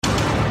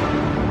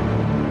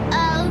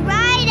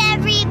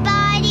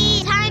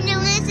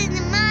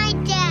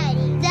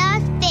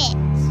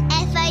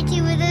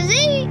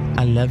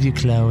love you,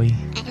 Chloe.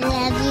 I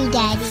love you,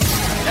 Daddy.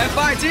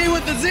 F-I-T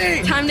with the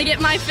Z. Time to get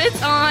my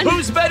Fitz on.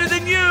 Who's better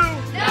than you?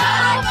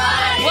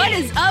 Nobody. What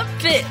is up,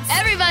 Fitz?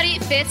 Everybody,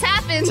 Fitz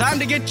happens. Time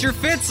to get your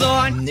Fitz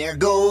on. And there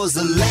goes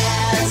the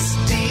last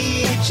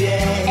DJ.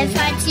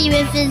 F-I-T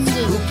with the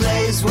Z. Who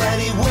plays what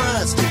he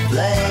wants to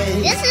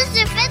play. This is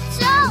the Fitz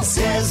Show.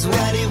 Says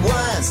what he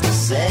wants to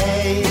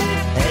say.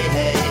 Hey,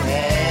 hey,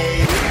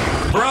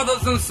 hey.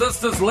 Brothers and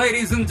sisters,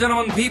 ladies and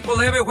gentlemen,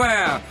 people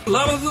everywhere,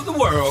 lovers of the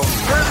world.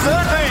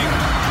 Presenting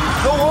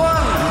the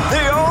one,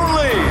 the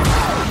only.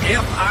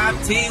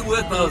 F-I-T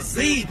with a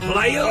Z,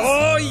 players.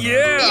 Oh,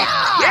 yeah.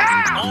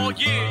 Oh,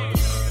 yeah.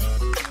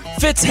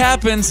 Fitz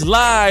happens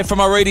live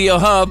from our radio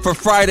hub for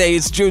Friday.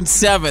 It's June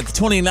 7th,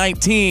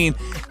 2019.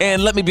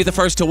 And let me be the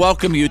first to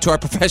welcome you to our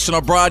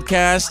professional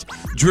broadcast.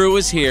 Drew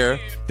is here.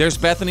 There's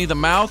Bethany the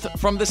Mouth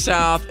from the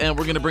South. And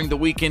we're going to bring the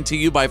weekend to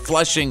you by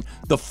flushing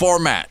the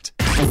format.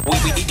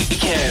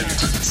 Weekend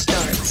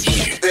starts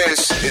here.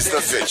 This is the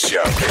Fitz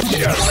Show.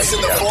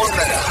 Listen the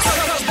format.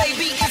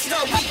 Baby, it's the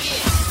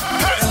weekend.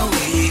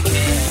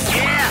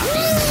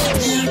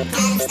 Here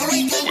comes the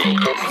weekend.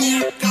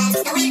 Here comes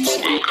the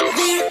weekend.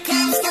 Here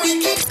comes the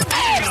weekend.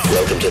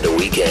 Welcome to the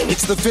weekend.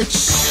 It's the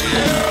Fitz Show.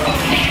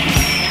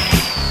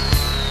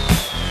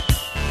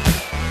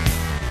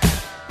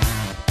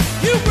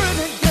 You were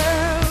the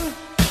girl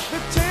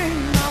that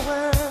changed my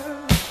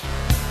world.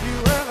 You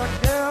were the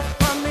girl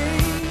for me.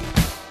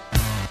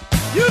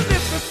 You lit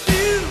the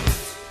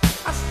fuse,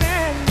 I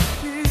stand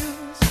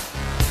accused.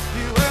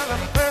 You were the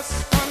first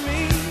for me,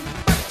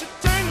 but you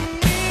turned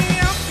me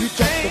up. You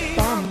dropped the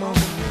bomb on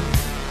me,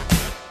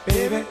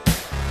 baby.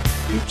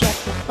 You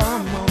dropped the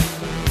bomb on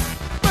me,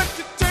 but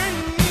you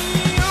turned me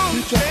on.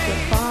 You dropped the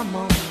bomb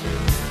on me,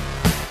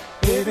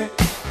 baby.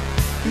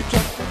 You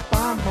dropped the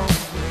bomb on me.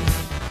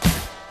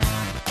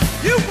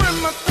 You were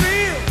my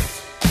thrills,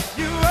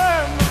 you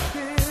were my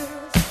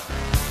pills.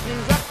 You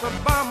dropped the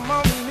bomb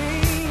on me.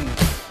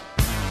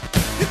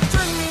 You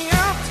turned me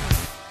out,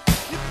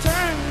 you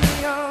turned me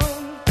on.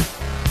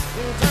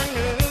 You turned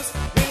me loose,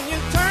 then you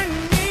turned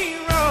me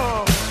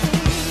wrong.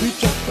 You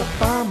dropped the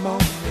bomb on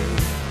me,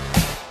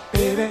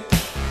 baby.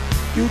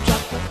 You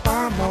dropped the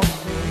bomb on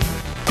me.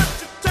 But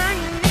you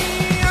turned me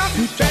out,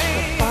 you dropped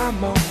the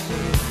bomb on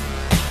me,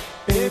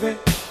 baby.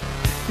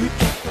 You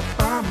dropped the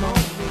bomb on me.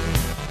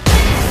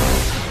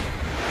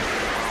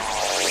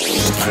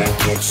 Can't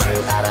get you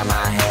out of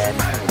my head.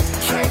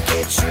 Can't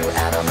get you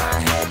out of my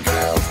head,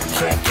 girl.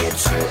 Can't get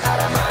you out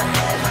of my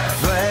head.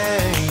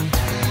 Flame,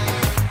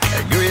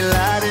 girl, you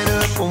light it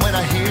up when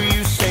I hear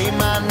you say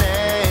my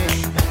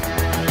name.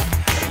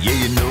 Yeah,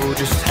 you know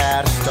just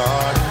how to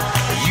start.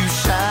 You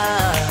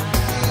shine,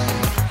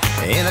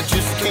 and I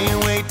just can't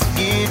wait to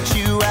get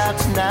you out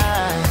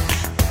tonight.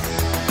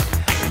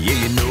 Yeah,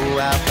 you know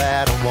how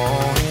bad I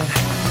want it.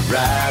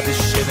 Ride this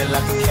Chevy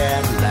like a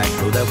Cadillac.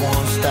 Go that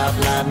one stop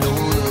line, no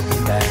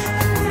looking back.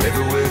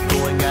 Wherever we're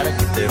going, gotta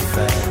get there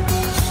fast.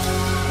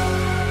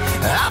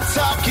 I'm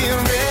talking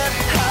red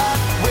hot,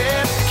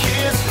 wet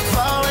kiss,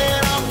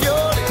 falling off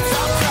your lips.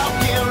 I'm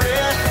talking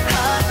red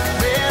hot,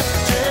 red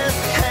dress,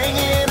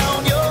 hanging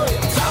on your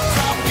lips. I'm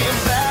talking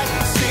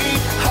backseat,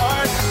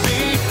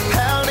 heartbeat,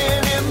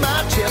 pounding in my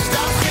chest.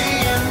 I'm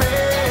seeing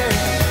red,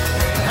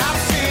 I'm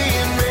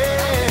seeing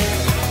red.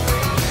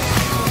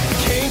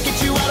 Can't get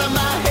you out of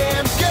my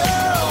head,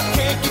 girl.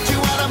 Can't get you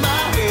out of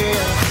my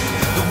head.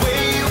 The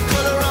way you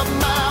color up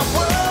my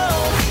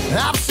world,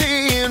 I'm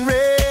seeing red.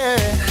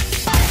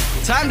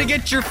 Time to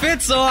get your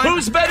Fitz on.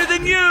 Who's better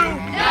than you?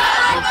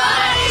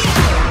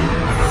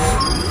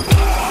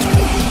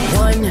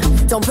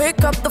 One, don't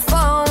pick up the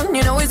phone.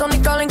 You know he's only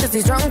calling because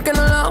he's drunk and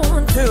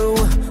alone. Two,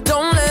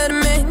 don't let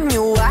him in.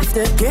 You have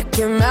to kick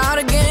him out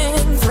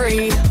again.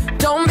 Three,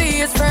 don't be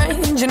his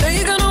friend. You know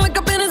you're gonna wake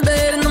up in his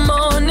bed in the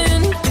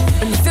morning.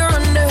 And if you're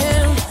under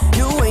him,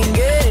 you ain't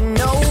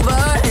getting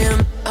over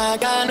him. I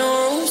got no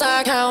rules,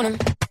 I count him.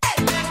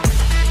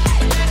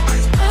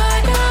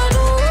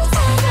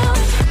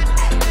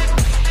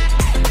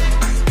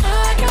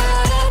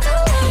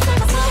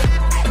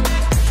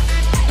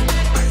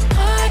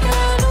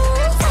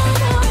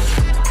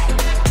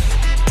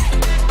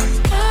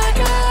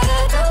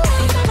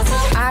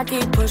 I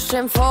keep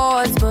pushing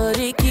forwards, but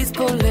he keeps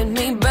pulling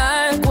me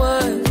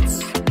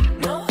backwards.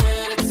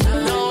 Nowhere to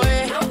turn,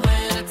 nowhere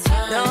to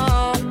turn.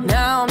 No,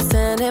 now I'm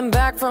standing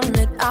back from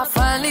it. I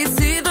finally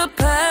see the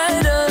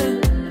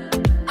pattern.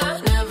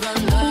 I never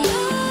loved.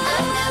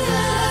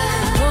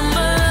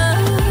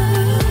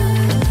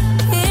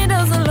 He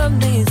doesn't love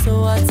me,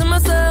 so I tell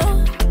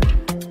myself,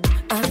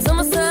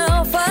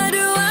 I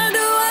do.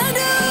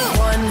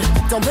 One,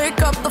 don't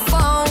pick up the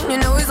phone. You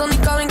know he's only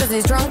calling because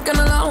he's drunk and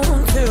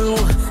alone. Two,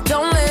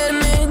 don't let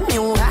him in,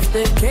 you have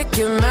to kick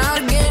him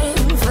out again.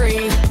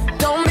 Three,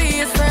 don't be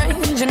his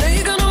friend. You know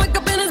you're gonna wake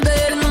up in his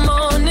bed in the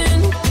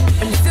morning.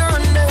 And if you're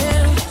under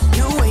him,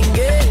 you ain't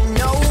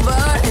getting over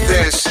him.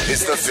 This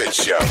is the Fitz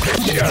Show.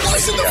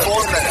 Listen the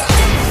format.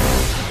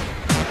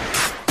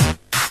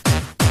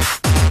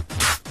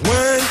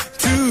 1,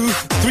 2,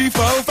 3,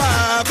 4,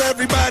 5.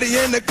 Everybody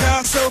in the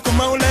car, so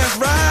come on, let's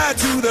ride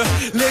to the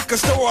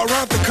liquor store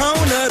around the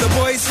corner. The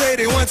boys say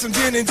they want some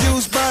gin and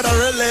juice, but I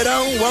really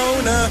don't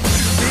wanna.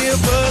 Be a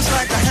buzz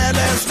like I had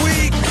last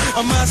week.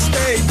 I must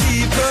stay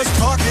deep, cause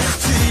talk is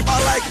cheap. I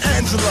like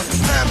Angela,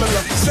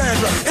 Pamela,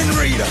 Sandra, and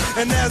Rita.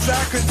 And as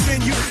I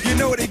continue, you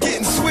know they're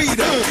getting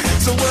sweeter.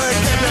 So what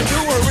can I do?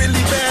 I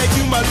really bag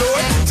you, my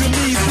lord. To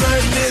me,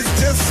 flirting is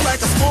just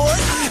like a sport.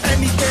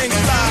 Anything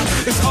fly,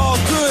 it's all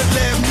good.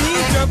 Let me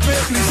jump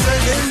in, please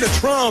sing in the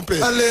trumpet.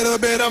 A little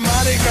bit of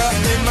Monica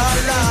in my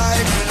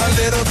life. A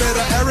little bit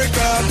of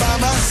Erica by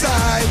my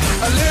side.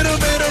 A little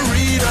bit of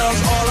Rita's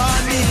all I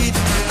need.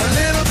 A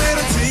little bit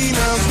of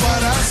Tina's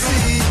what I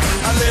see.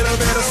 A little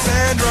bit of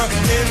Sandra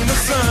in the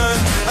sun.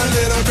 A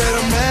little bit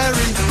of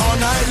Mary all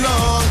night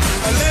long.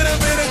 A little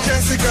bit of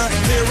Jessica,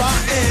 here I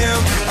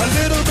am. A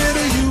little bit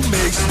of you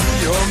makes me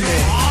your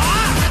man.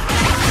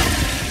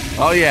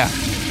 Oh, yeah.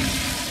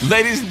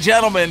 Ladies and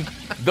gentlemen,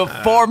 the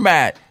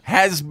format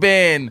has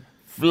been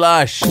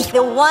flushed.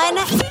 The one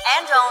and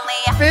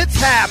only Fitz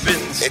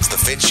happens. It's the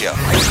Fitz Show.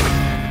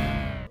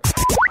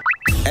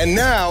 And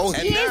now,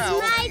 Here's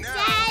my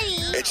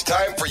daddy. it's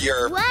time for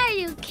your Why are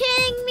you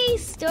kidding me?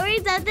 Stories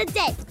of the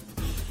day.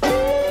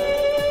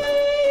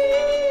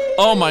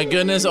 Oh my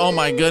goodness,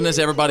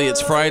 everybody,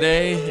 it's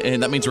Friday,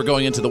 and that means we're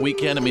going into the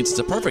weekend. It means it's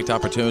a perfect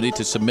opportunity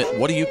to submit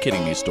What Are You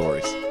Kidding Me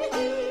stories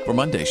for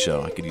Monday's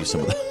show. I could use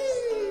some of that.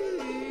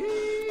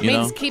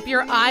 Means keep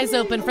your eyes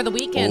open for the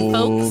weekend,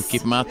 folks.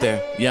 Keep them out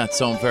there. Yeah, it's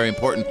so very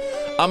important.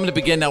 I'm going to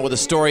begin now with a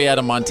story out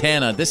of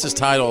Montana. This is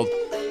titled,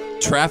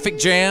 Traffic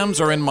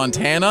Jams Are in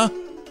Montana?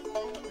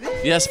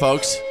 Yes,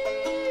 folks.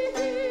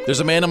 There's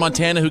a man in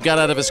Montana who got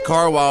out of his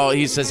car while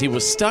he says he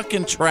was stuck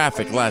in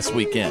traffic last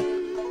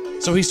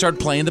weekend. So he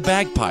started playing the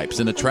bagpipes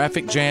in a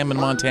traffic jam in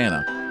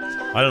Montana.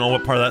 I don't know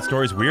what part of that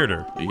story is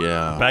weirder.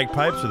 Yeah.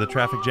 Bagpipes or the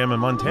traffic jam in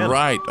Montana?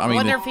 Right. I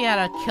wonder if he had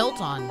a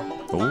kilt on.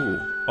 Ooh.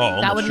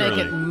 Oh, that would make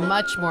it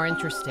much more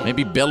interesting.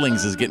 Maybe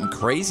Billings is getting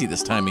crazy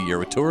this time of year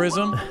with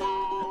tourism.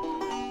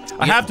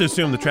 I have to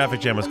assume the traffic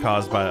jam was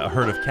caused by a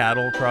herd of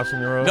cattle crossing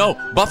the road. No,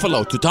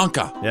 buffalo,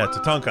 Tatanka. Yeah,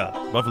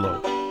 Tatanka, buffalo.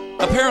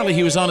 Apparently,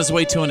 he was on his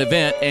way to an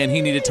event, and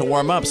he needed to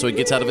warm up, so he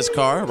gets out of his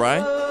car,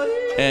 right?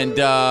 And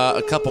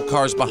a couple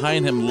cars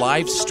behind him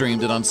live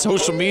streamed it on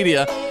social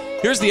media.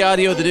 Here's the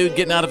audio of the dude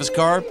getting out of his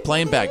car,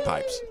 playing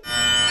bagpipes.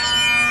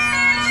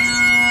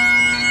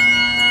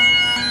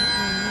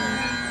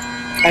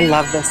 I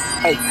love this.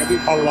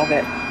 I love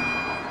it.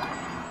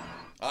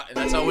 And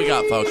that's all we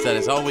got, folks. That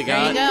is all we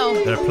got. There you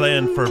go. They're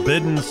playing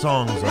forbidden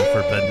songs on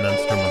forbidden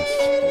instruments.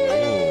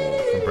 Oh.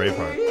 From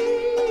Braveheart.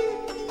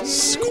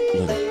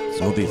 Scotland.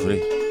 So be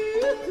free.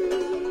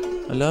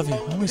 I love you.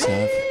 Always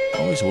have.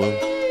 Always will.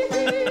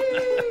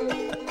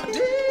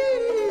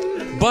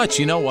 But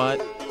you know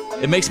what?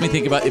 It makes me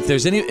think about if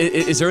there's any.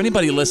 Is there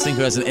anybody listening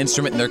who has an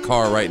instrument in their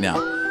car right now?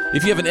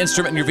 If you have an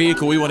instrument in your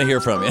vehicle, we want to hear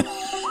from you.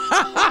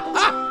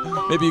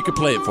 Maybe you could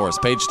play it for us.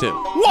 Page 2.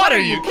 What are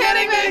you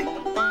kidding me?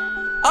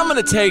 I'm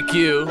going to take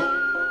you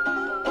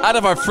out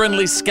of our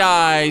friendly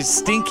skies,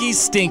 Stinky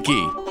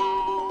Stinky.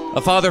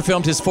 A father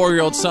filmed his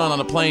 4-year-old son on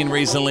a plane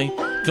recently,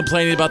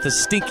 complaining about the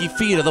stinky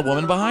feet of the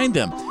woman behind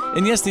him.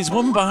 And yes, these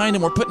women behind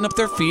him were putting up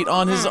their feet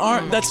on his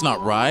arm. That's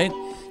not right.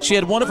 She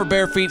had one of her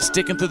bare feet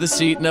sticking through the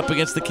seat and up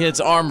against the kid's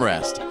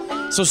armrest.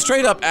 So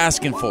straight up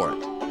asking for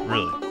it.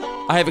 Really?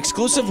 I have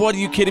exclusive What Are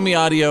You Kidding Me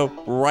audio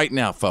right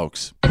now,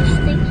 folks.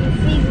 Stinky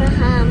feet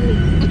behind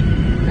me.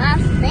 I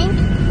think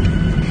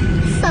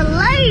it's a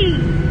lady.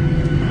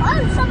 Why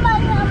is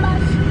somebody on my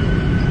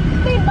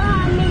feet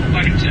behind me?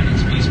 Flight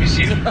attendants, please be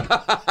seated.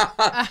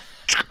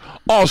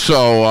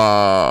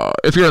 Also,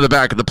 if you're in the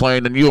back of the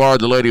plane and you are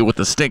the lady with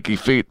the stinky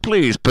feet,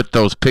 please put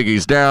those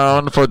piggies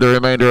down for the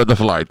remainder of the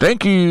flight.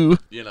 Thank you.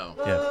 You know.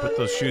 Yeah, put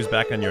those shoes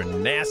back on your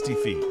nasty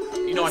feet.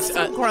 You know, it's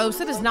so gross.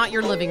 It is not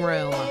your living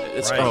room.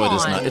 It's, right. Oh, it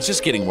is not. It's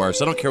just getting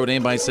worse. I don't care what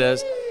anybody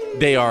says.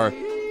 They are,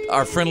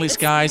 our friendly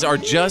skies are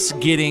just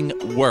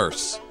getting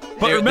worse.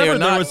 But remember,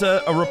 there was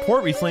a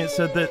report recently that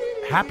said that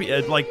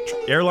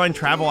airline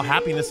travel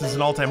happiness is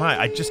an all-time high.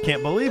 I just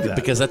can't believe that.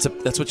 Because that's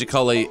what you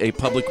call a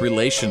public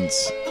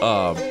relations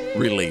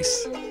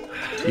release.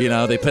 You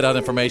know, they put out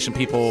information,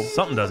 people...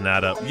 Something doesn't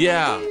add up.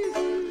 Yeah.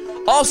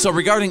 Also,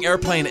 regarding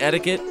airplane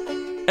etiquette,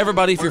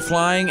 everybody, if you're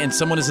flying and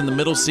someone is in the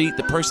middle seat,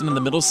 the person in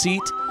the middle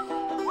seat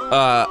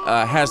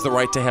has the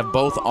right to have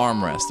both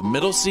armrests. The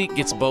middle seat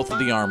gets both of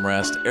the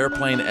armrest.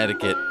 Airplane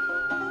etiquette,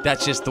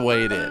 that's just the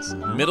way it is.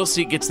 Mm-hmm. Middle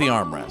seat gets the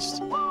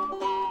armrest.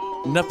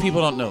 Enough people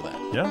don't know that.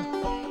 Yeah.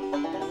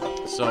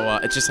 So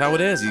it's just how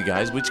it is, you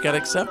guys. We just got to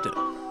accept it.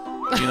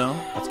 You know?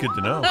 That's good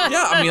to know.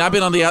 Yeah, I mean, I've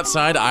been on the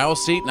outside aisle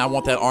seat, and I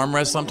want that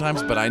armrest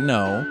sometimes, but I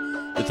know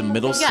that the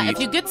middle seat... Yeah, if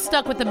you get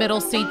stuck with the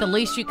middle seat, the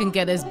least you can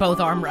get is both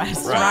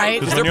armrests, right?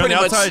 Because when you're on the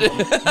outside,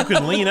 you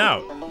can lean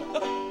out.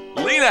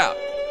 Lean out.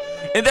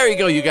 And there you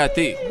go, you got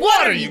the...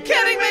 What are you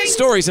kidding me?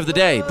 Stories of the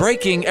day,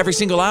 breaking every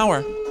single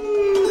hour.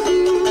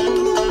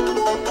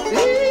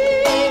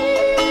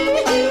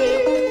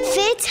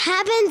 Fitz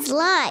happens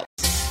live.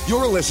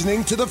 You're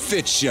listening to The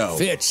Fitz Show.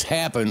 Fitz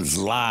happens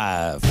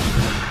live.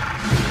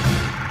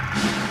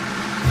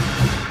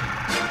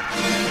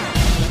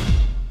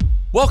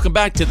 Welcome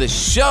back to the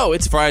show.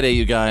 It's Friday,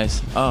 you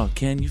guys. Oh,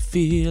 can you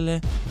feel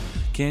it?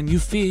 Can you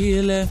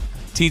feel it?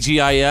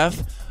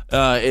 TGIF.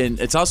 And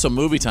it's also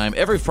movie time.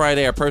 Every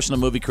Friday, our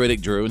personal movie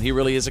critic, Drew, and he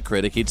really is a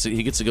critic. He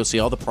gets to go see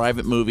all the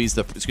private movies,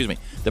 the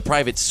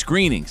private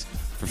screenings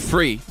for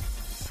free,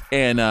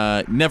 and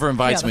never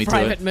invites me to it.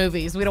 Private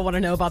movies. We don't want to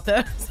know about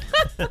those.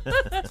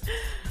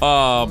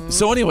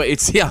 So anyway,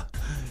 it's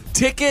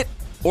Ticket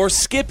or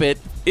Skip It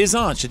is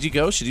on. Should you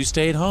go? Should you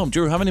stay at home?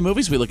 Drew, how many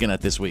movies are we looking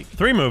at this week?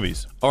 3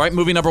 movies. All right,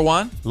 movie number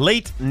 1.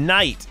 Late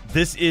Night.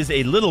 This is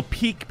a little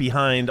peek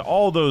behind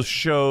all those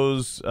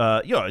shows.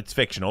 It's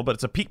fictional, but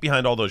it's a peek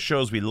behind all those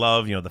shows we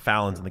love, the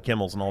Fallons and the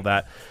Kimmels and all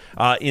that.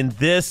 In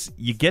this,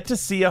 you get to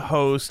see a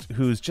host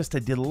who's just a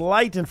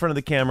delight in front of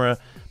the camera,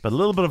 but a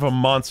little bit of a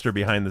monster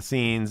behind the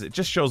scenes. It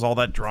just shows all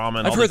that drama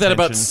and I've all heard the that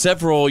about tension.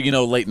 several,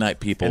 late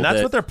night people. And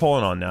that's what they're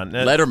pulling on now.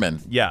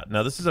 Letterman. Yeah,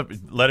 now this is a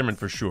Letterman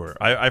for sure.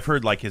 I've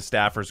heard like his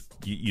staffers,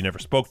 you never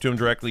spoke to him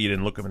directly, you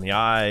didn't look him in the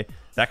eye,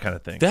 that kind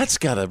of thing. That's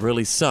gotta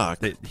really suck.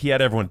 He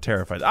had everyone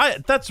terrified.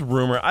 That's a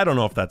rumor. I don't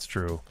know if that's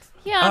true.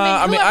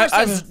 Yeah, whoever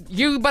says,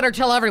 you better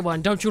tell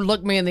everyone, don't you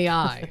look me in the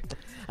eye.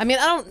 I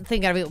don't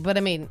think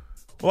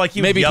but like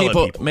he maybe would yell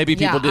people, at people. maybe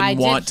people didn't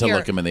want to hear,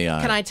 look him in the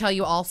eye. Can I tell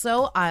you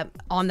also,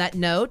 on that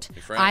note,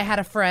 I had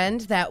a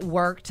friend that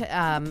worked, did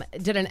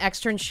an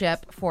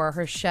externship for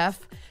her chef.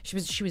 She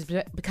was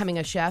becoming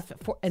a chef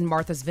in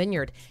Martha's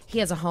Vineyard. He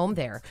has a home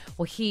there.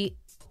 Well,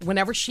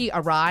 whenever she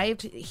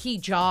arrived, he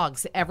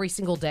jogs every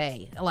single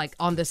day, like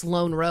on this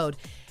lone road.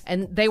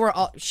 And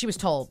she was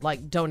told,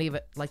 like, don't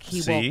even, like,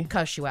 he will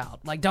cuss you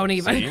out. Like, don't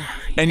even.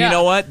 And you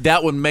know what?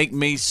 That would make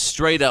me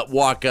straight up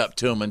walk up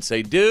to him and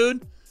say,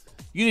 dude,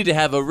 you need to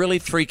have a really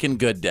freaking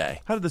good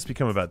day. How did this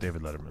become about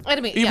David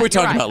Letterman? We're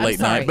talking about late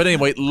night. But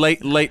anyway,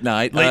 late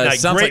night. Late night.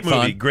 Sounds Great like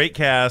movie. fun. Great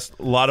cast.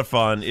 A lot of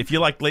fun. If you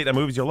like late night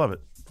movies, you'll love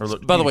it.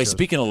 By the way,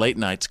 speaking of late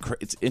nights,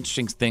 it's an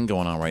interesting thing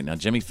going on right now.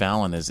 Jimmy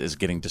Fallon is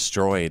getting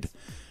destroyed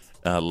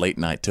late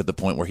night to the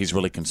point where he's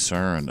really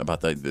concerned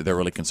about they're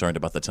really concerned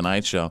about the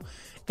Tonight Show.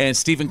 And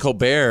Stephen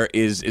Colbert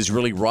is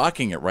really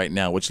rocking it right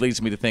now, which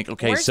leads me to think,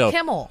 okay, where's so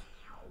Kimmel?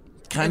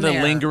 Kind of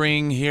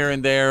lingering here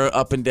and there,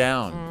 up and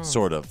down,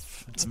 sort of.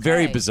 It's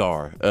very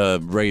bizarre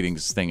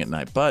ratings thing at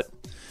night. But,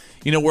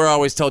 we're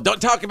always told,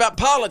 don't talk about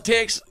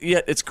politics.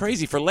 Yet it's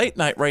crazy. For late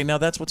night right now,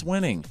 that's what's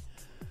winning.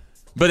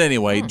 But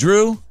anyway,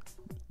 Drew,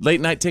 late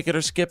night Ticket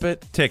or Skip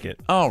It? Ticket.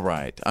 All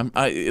right.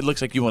 It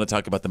looks like you want to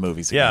talk about the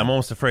movies again. Yeah, I'm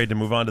almost afraid to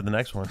move on to the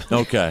next one.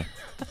 Okay.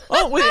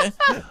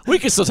 We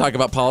can still talk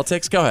about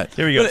politics. Go ahead.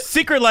 Here we go.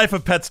 Secret Life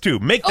of Pets 2.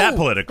 Make that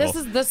political.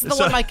 This is the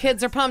one my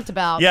kids are pumped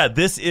about. Yeah,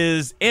 this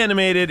is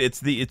animated. It's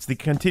the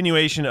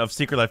continuation of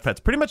Secret Life Pets.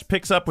 Pretty much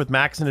picks up with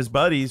Max and his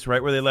buddies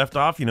right where they left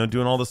off,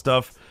 doing all the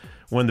stuff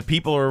when the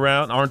people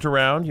aren't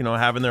around,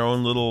 having their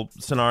own little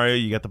scenario.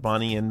 You got the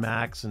bunny and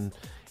Max, and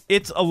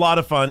it's a lot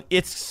of fun.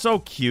 It's so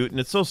cute and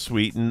it's so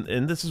sweet,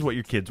 and this is what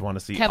your kids want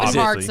to see. Kevin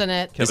Hart's in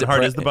it. Kevin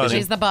Hart is the bunny.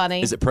 He's the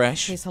bunny. Is it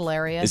Presh? He's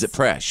hilarious. Is it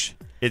Presh?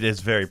 It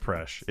is very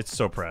Presh. It's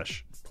so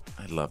Presh.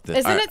 I love this.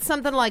 Isn't it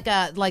something like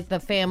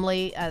the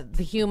family,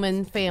 the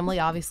human family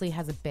obviously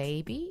has a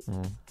baby?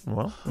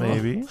 Well,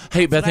 maybe.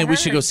 Hey, Bethany, we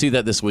should go see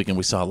that this weekend.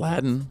 We saw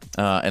Aladdin,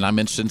 and I'm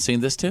interested in seeing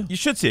this too. You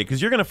should see it because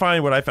you're going to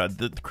find what I found.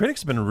 The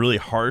critics have been really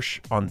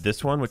harsh on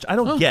this one, which I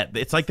don't get.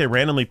 It's like they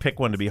randomly pick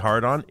one to be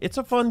hard on. It's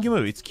a fun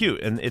movie. It's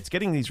cute, and it's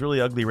getting these really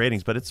ugly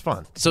ratings, but it's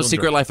fun. So,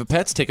 Secret Life of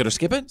Pets, Ticket or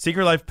Skip It?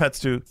 Secret Life Pets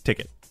 2,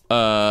 Ticket.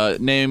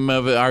 Name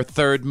of our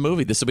third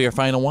movie. This will be our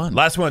final one.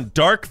 Last one,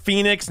 Dark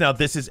Phoenix. Now,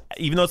 this is,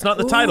 even though it's not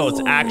in the title,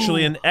 it's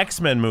actually an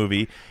X-Men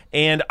movie.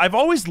 And I've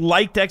always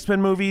liked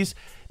X-Men movies.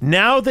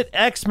 Now that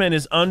X-Men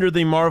is under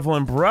the Marvel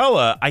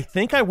umbrella, I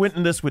think I went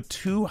in this with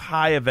too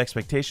high of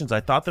expectations. I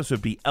thought this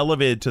would be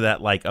elevated to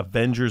that like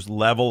Avengers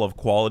level of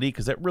quality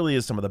because it really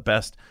is some of the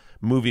best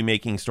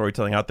movie-making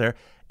storytelling out there.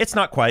 It's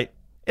not quite.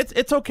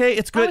 It's okay.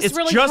 It's good. It's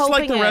really just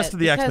like the rest of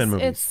the X-Men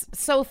movies. It's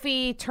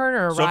Sophie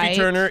Turner, Sophie right?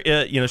 Turner,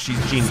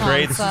 she's Jean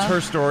Grey. This is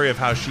her story of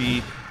how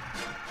she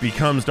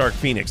becomes Dark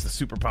Phoenix, the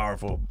super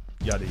powerful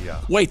yada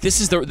yada. Wait, this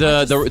is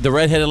the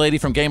redheaded lady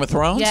from Game of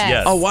Thrones?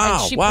 Yes. Oh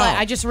wow!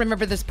 I just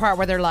remember this part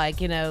where they're like,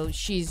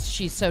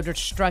 she's so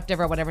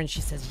destructive or whatever, and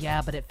she says,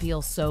 "Yeah, but it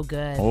feels so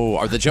good." Oh,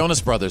 are the Jonas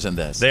Brothers in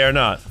this? They are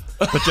not,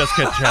 but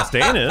Jessica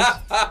Chastain is.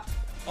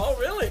 Oh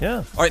really?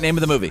 Yeah. All right, name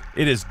of the movie.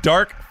 It is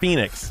Dark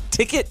Phoenix.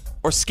 Ticket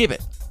or Skip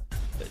It?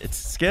 It's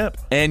Skip.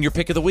 And your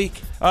pick of the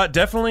week?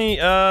 Definitely.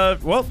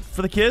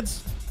 For the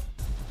kids,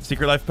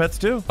 Secret Life Pets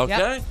 2.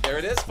 Okay, there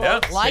it is,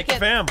 folks. Yep. Like it,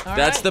 fam.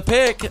 That's the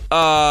pick.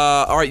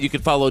 All right, you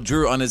can follow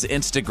Drew on his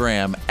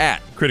Instagram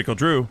at Critical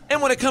Drew.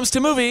 And when it comes to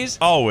movies,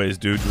 always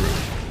do Drew.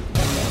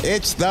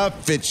 It's the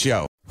Fitz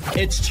Show.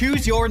 It's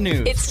Choose Your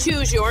News. It's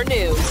Choose Your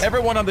News.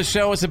 Everyone on the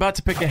show is about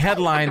to pick a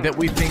headline that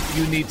we think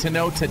you need to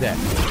know today.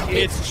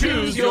 It's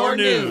Choose Your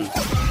News.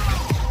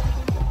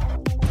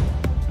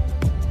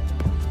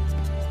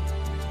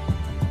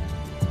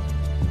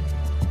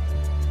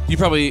 You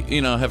probably,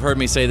 have heard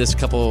me say this a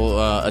couple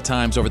of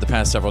times over the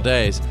past several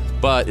days,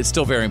 but it's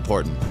still very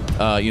important.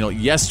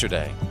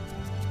 Yesterday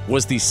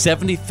was the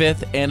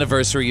 75th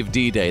anniversary of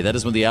D-Day. That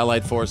is when the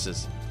Allied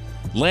forces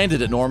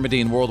landed at Normandy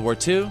in World War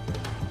II,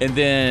 and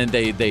then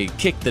they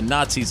kicked the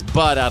Nazis'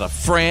 butt out of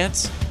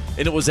France.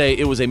 And it was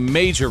a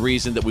major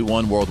reason that we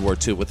won World War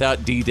II.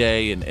 Without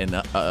D-Day and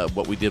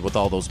what we did with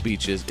all those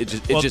beaches, it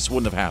just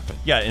wouldn't have happened.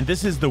 Yeah, and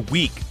this is the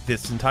week,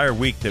 this entire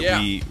week that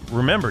we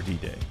remember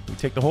D-Day. We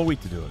take the whole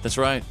week to do it. That's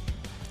right.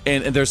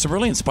 And there's some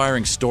really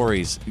inspiring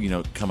stories,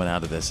 coming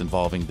out of this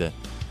involving the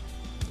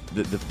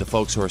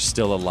folks who are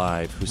still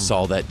alive who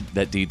saw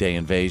that D-Day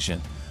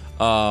invasion.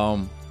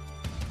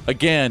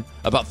 Again,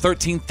 about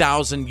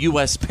 13,000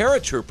 U.S.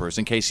 paratroopers,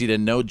 in case you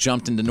didn't know,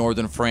 jumped into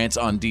northern France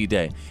on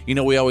D-Day.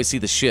 We always see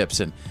the ships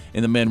and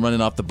the men running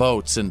off the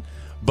boats,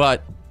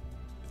 but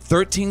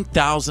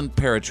 13,000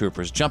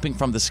 paratroopers jumping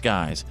from the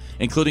skies,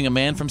 including a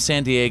man from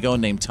San Diego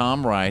named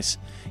Tom Rice.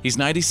 He's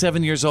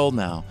 97 years old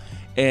now,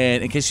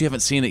 and in case you haven't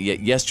seen it yet,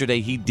 yesterday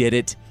he did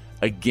it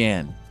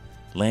again,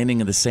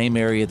 landing in the same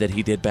area that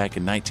he did back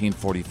in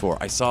 1944.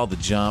 I saw the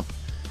jump.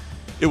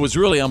 It was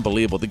really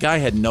unbelievable. The guy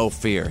had no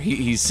fear.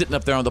 He's sitting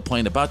up there on the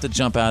plane, about to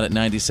jump out at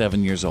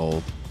 97 years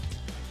old.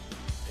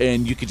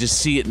 And you could just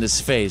see it in his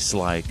face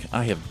like,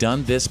 I have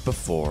done this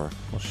before.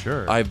 Well,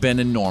 sure. I've been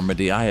in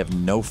Normandy. I have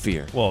no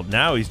fear. Well,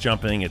 now he's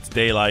jumping. It's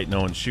daylight.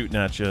 No one's shooting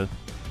at you.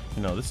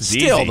 This is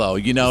easy. Still, though,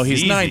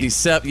 he's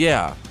 97.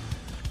 Yeah.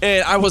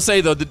 And I will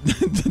say, though,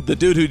 the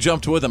dude who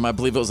jumped with him, I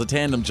believe it was a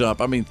tandem jump.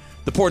 I mean,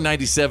 the poor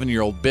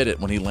 97-year-old bit it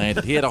when he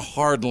landed. He had a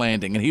hard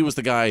landing, and he was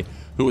the guy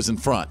who was in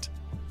front.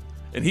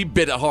 And he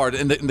bit it hard,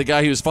 and the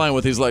guy he was flying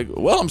with, he's like,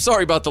 well, I'm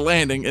sorry about the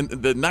landing. And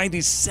the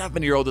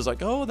 97-year-old is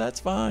like, oh,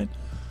 that's fine.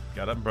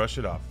 Got up and brush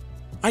it off.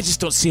 I just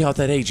don't see how at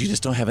that age you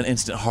just don't have an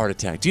instant heart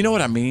attack. Do you know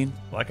what I mean?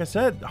 Like I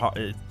said,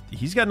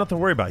 he's got nothing to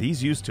worry about.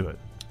 He's used to it.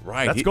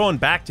 Right. That's going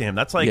back to him.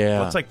 That's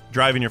like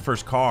driving your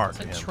first car. It's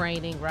like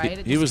training, right?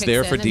 He was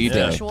there for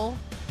D-Day.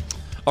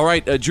 All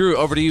right, Drew,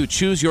 over to you.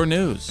 Choose your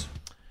news.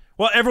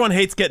 Well, everyone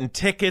hates getting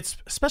tickets,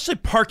 especially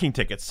parking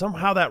tickets.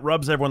 Somehow that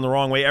rubs everyone the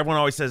wrong way. Everyone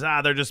always says,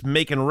 they're just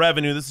making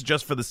revenue. This is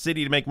just for the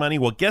city to make money.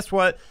 Well, guess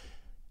what?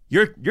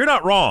 You're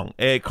not wrong.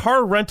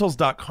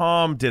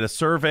 CarRentals.com did a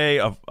survey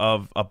of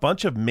a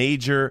bunch of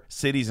major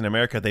cities in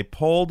America. They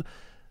pulled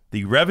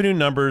the revenue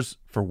numbers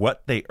for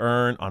what they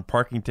earn on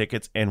parking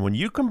tickets. And when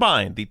you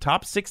combine the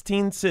top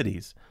 16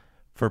 cities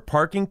for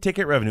parking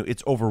ticket revenue,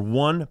 it's over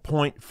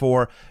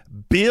 $1.4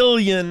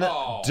 billion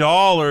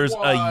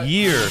a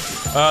year.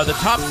 The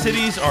top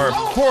cities are, of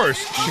course,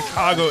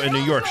 Chicago and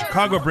New York.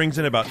 Chicago brings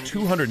in about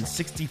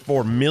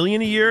 $264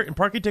 million a year in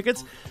parking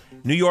tickets.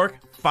 New York,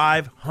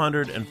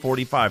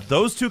 $545.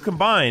 Those two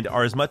combined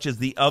are as much as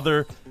the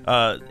other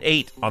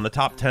 8 on the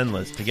top 10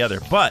 list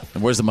together. But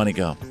and where's the money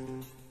go?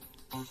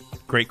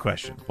 Great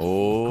question.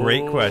 Oh,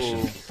 great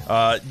question.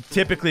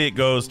 Typically, it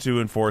goes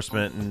to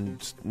enforcement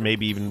and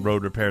maybe even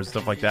road repairs and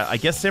stuff like that. I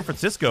guess San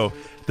Francisco,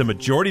 the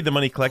majority of the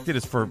money collected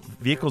is for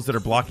vehicles that are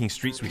blocking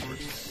street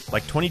sweepers.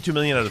 Like $22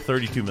 million out of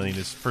 $32 million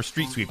is for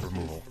street sweep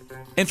removal.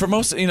 And for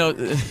most,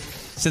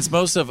 since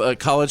most of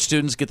college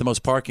students get the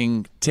most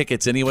parking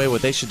tickets anyway,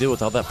 what they should do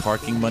with all that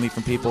parking money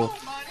from people,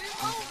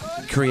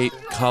 create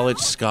college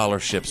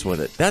scholarships with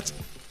it. That's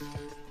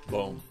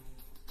boom.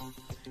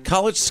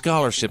 College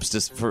scholarships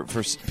just for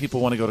people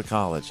who want to go to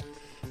college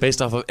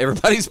based off of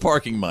everybody's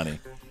parking money.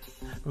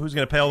 Who's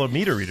going to pay all the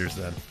meter readers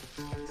then?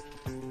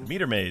 The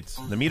meter maids,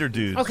 the meter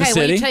dudes. Okay, the city?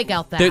 well, you take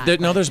out that.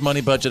 No, there's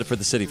money budgeted for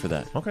the city for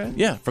that. Okay.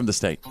 Yeah, from the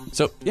state.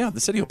 So, yeah,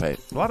 the city will pay it.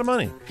 A lot of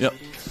money. Yep.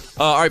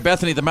 All right,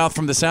 Bethany, the mouth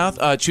from the south.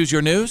 Choose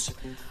your news.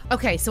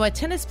 Okay, so a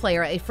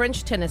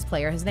French tennis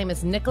player, his name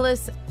is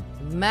Nicolas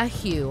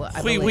Mahut,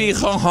 I believe. Oui,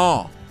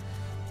 ha.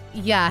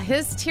 Yeah,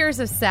 his tears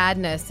of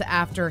sadness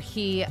after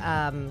he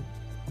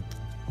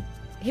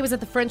was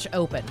at the French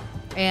Open,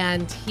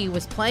 and he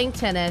was playing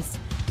tennis,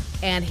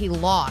 and he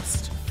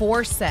lost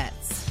 4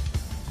 sets.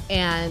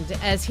 And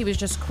as he was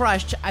just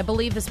crushed, I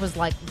believe this was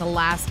like the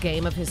last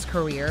game of his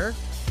career.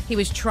 He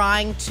was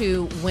trying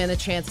to win a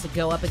chance to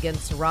go up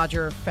against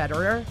Roger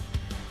Federer.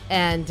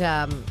 And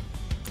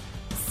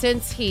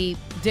since he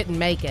didn't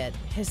make it,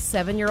 his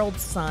 7-year-old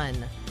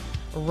son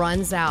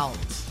runs out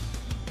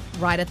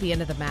right at the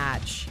end of the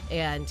match,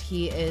 and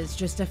he is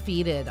just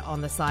defeated on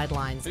the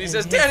sidelines. And he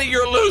says, Daddy,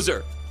 you're a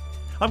loser.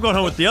 I'm going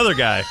home with the other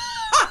guy.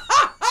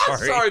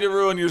 Sorry to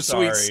ruin your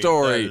sweet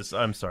story.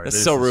 I'm sorry.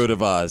 That's so rude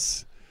of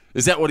us.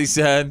 Is that what he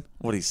said?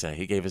 What did he say?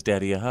 He gave his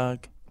daddy a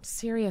hug?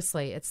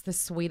 Seriously, it's the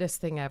sweetest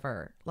thing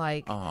ever.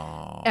 Like,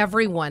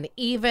 everyone,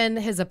 even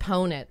his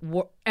opponent,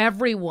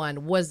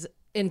 everyone was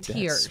in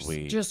tears,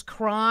 just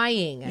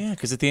crying. Yeah,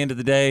 because at the end of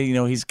the day,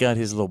 he's got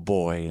his little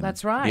boy. And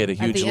that's right. He had a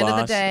huge loss. At the end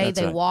of the day, That's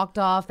they right. walked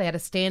off. They had a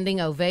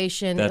standing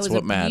ovation. That's it was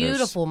what matters.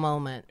 Beautiful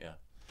moment. Yeah.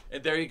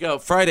 And there you go.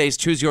 Fridays,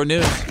 choose your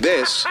news.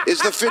 This is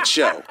the Fitz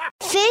Show.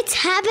 Fitz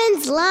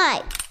happens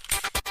live.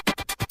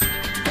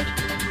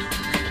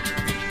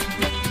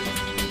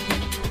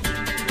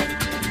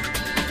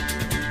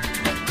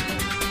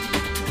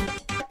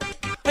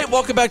 Hey,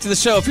 welcome back to the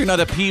show. If you're not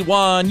a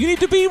P1, you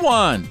need to be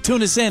one.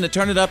 Tune us in and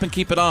turn it up and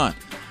keep it on.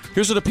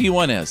 Here's what a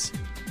P1 is.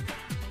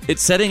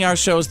 It's setting our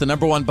show as the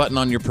number 1 button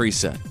on your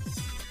preset.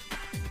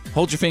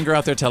 Hold your finger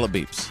out there till it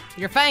beeps.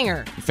 Your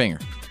finger. Your finger.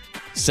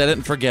 Set it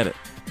and forget it.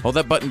 Hold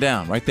that button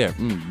down right there.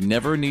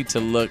 Never need to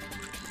look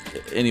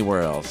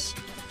anywhere else.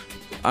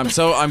 I'm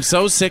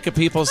so sick of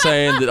people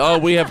saying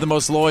that, we have the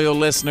most loyal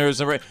listeners.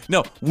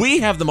 No, we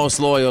have the most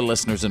loyal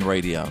listeners in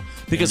radio.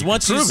 Because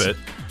once you prove it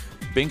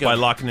bingo. By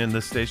locking in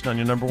this station on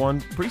your number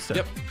one preset.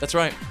 Yep, that's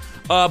right.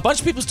 A bunch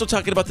of people still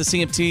talking about the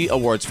CMT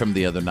Awards from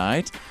the other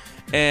night.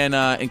 And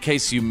in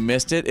case you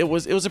missed it, it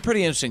was a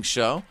pretty interesting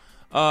show.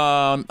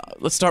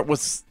 Let's start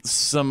with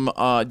some.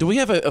 Do we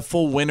have a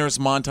full winners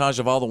montage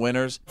of all the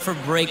winners? For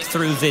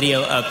Breakthrough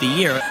Video of the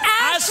Year,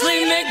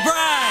 Ashley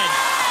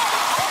McBride.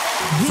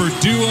 For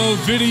Duo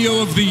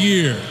Video of the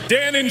Year,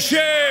 Dan and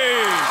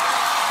Shay.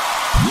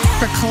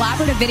 For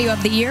Collaborative Video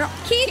of the Year,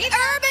 Keith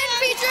Urban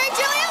featuring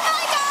Julia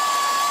Michaels.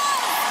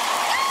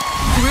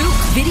 Group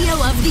Video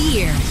of the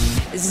Year,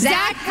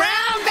 Zach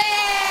Brown Band.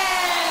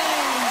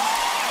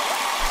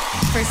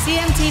 For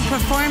CMT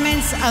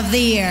Performance of the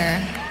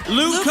Year,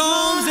 Luke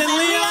Combs and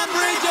Leon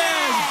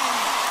Bridges.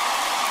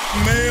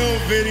 Male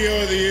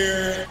Video of the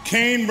Year,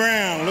 Kane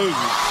Brown, loses.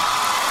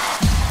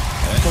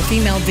 for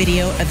Female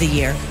Video of the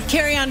Year,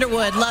 Carrie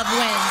Underwood, Love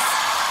Wins.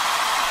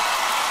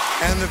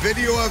 And the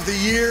Video of the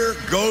Year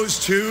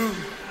goes to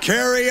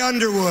Carrie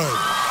Underwood.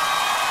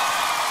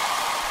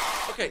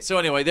 Okay, so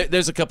anyway,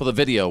 there's a couple of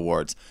video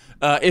awards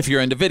if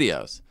you're into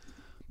videos.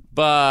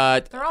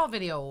 But they're all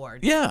video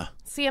awards. Yeah.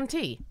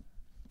 CMT.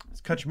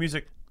 It's country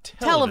music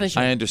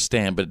television. I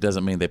understand, but it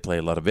doesn't mean they play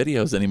a lot of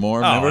videos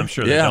anymore. Oh, Remember? I'm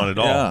sure they don't at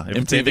all. Yeah. If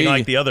it's anything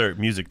like the other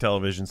music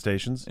television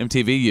stations.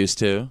 MTV used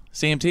to.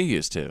 CMT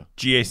used to.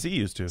 GAC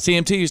used to.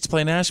 CMT used to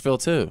play Nashville,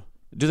 too.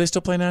 Do they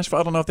still play Nashville?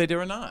 I don't know if they do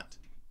or not.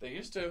 They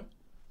used to.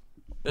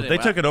 But they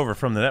took it over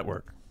from the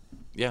network.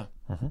 Yeah.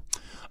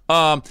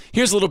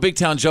 Here's a little big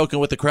town joking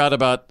with the crowd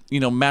about,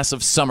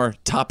 massive summer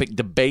topic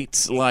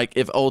debates like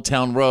if Old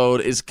Town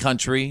Road is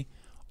country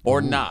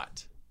or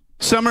not.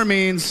 Summer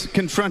means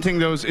confronting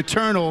those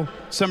eternal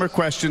summer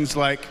questions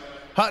like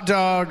hot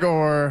dog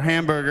or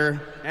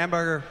hamburger.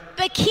 Hamburger.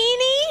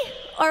 Bikini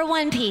or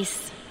one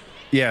piece?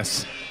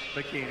 Yes.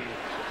 Bikini.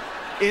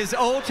 Is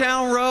Old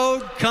Town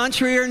Road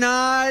country or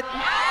not?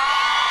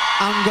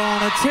 I'm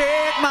gonna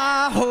take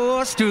my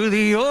horse to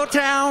the Old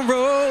Town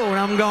Road.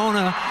 I'm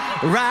gonna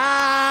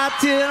ride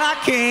till I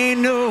can't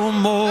no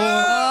more.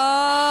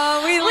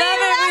 Oh, we love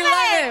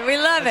it. We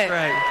love it.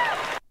 Right.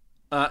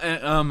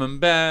 I'm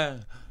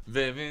bad.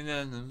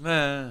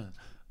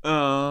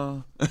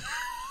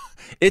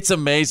 It's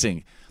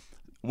amazing.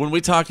 When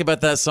we talk about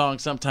that song,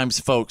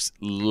 sometimes folks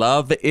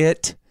love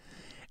it.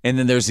 And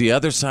then there's the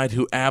other side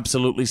who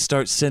absolutely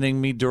starts sending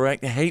me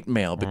direct hate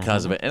mail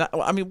because of it. And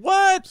I mean,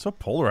 what? So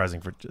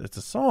polarizing. It's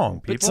a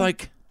song, people. It's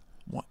like,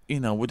 we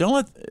don't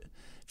let,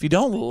 if you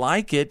don't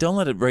like it, don't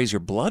let it raise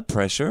your blood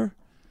pressure,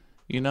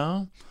 Hey,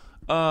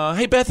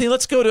 Bethany,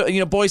 let's go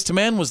to, Boys to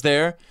Men was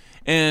there.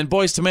 And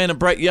Boys to Men and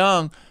Brett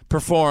Young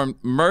performed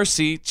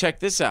Mercy.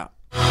 Check this out.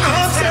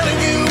 I'm telling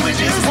you, we're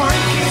just one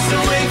kiss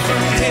away from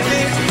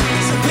heaven.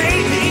 So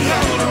baby,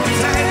 hold on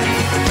tight.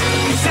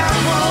 'Cause I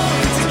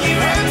want to get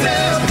wrapped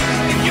up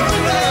in your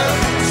love.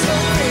 So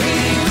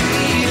baby,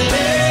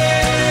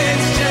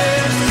 let's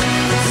just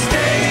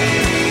stay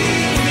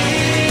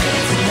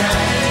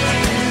tonight.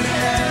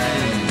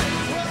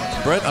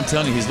 Brett, I'm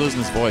telling you, he's losing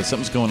his voice.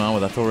 Something's going on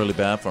with it. I feel really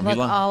bad for him. Look,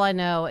 all I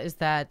know is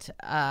that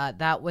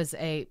that was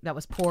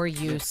poor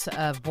use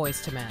of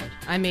Boys to Men.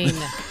 I mean,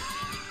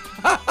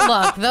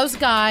 look, those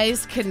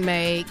guys can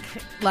make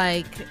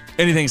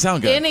anything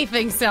sound good.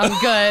 Anything sound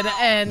good,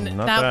 and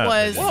that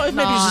was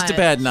maybe it's just a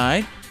bad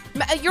night.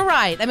 You're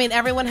right. I mean,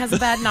 everyone has a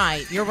bad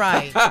night. You're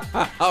right.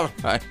 All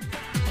right.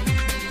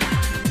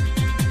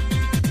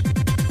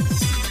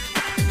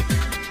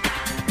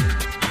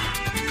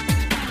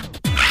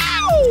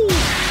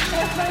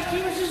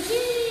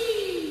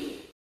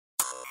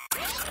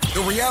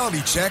 The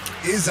reality check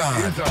is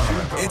on.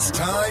 It's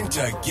time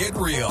to get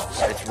real.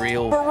 It's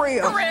real. For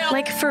real.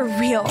 Like for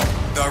real.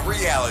 The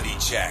reality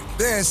check.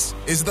 This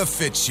is The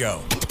Fitz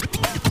Show.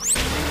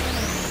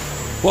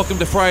 Welcome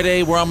to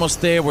Friday. We're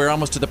almost there. We're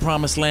almost to the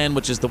promised land,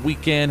 which is the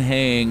weekend.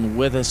 Hang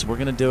with us. We're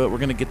going to do it. We're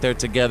going to get there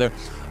together.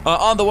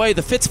 On the way,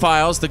 the Fitz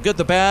Files, the good,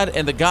 the bad,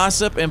 and the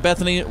gossip. And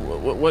Bethany,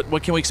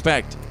 what can we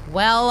expect?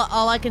 Well,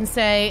 all I can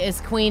say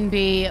is Queen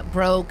Bee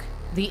broke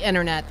the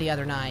internet the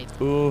other night.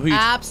 Ooh,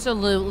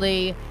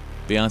 absolutely.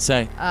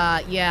 Beyonce.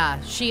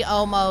 Yeah, she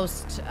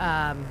almost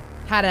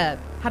had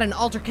an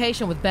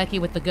altercation with Becky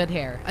with the good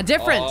hair. A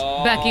different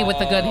Becky with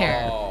the good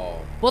hair.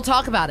 We'll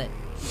talk about it.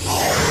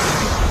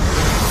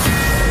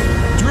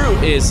 Drew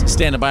is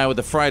standing by with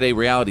the Friday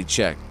reality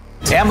check.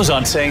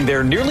 Amazon saying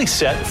they're nearly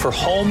set for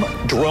home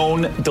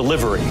drone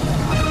delivery.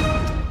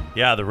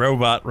 Yeah, the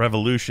robot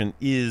revolution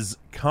is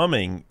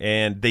coming,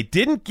 and they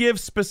didn't give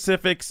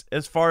specifics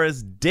as far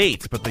as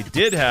dates, but they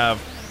did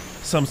have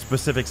some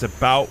specifics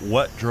about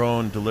what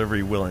drone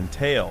delivery will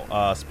entail,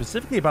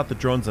 specifically about the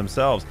drones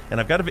themselves. And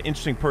I've got an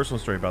interesting personal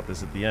story about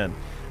this at the end.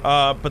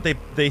 But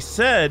they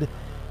said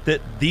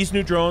that these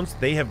new drones,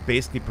 they have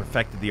basically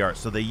perfected the art.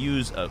 So they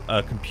use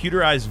a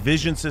computerized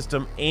vision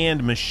system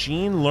and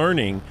machine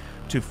learning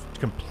to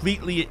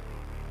completely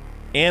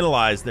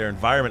analyze their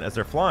environment as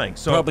they're flying.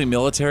 So probably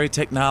military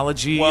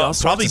technology. Well, all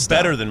sorts probably of stuff.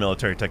 better than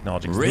military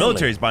technology. 'Cause Really? The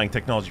military is buying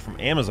technology from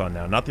Amazon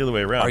now, not the other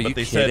way around. Are but you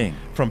they kidding?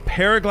 said from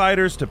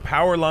paragliders to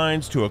power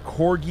lines to a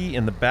corgi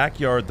in the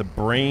backyard, the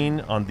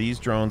brain on these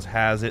drones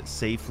has it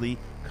safely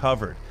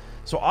covered.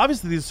 So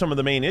obviously these are some of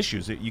the main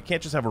issues. You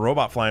can't just have a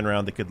robot flying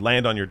around that could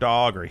land on your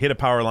dog or hit a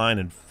power line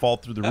and fall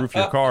through the roof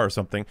of your car or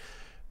something.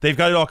 They've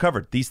got it all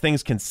covered. These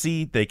things can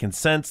see, they can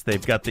sense,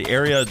 they've got the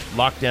area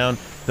locked down.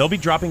 They'll be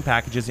dropping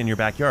packages in your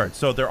backyard.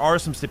 So there are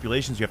some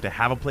stipulations. You have to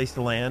have a place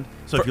to land.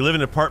 So if you live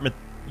in an apartment,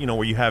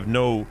 where you have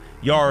no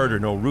yard or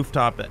no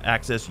rooftop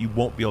access, you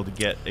won't be able to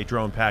get a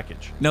drone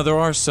package. Now, there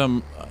are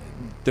some...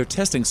 they're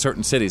testing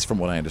certain cities, from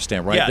what I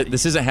understand, right? Yeah.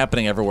 This isn't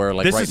happening everywhere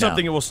like this right is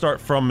something now. that will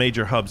start from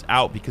major hubs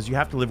out because you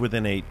have to live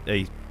within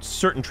a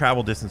certain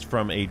travel distance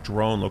from a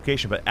drone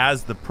location. But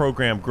as the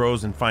program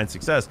grows and finds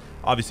success,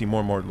 obviously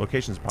more and more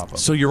locations pop up.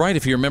 So you're right.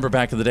 If you remember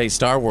back in the day,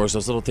 Star Wars,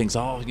 those little things,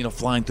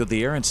 flying through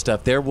the air and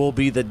stuff, there will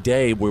be the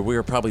day where we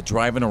are probably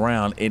driving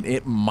around, and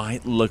it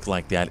might look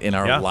like that in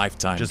our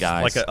lifetime, just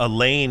guys. like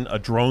a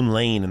drone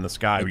lane in the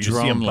sky. A where you just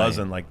see them drone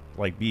buzzing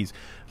like bees.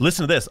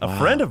 Listen to this. A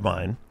friend of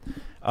mine,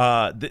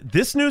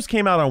 this news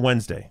came out on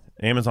Wednesday,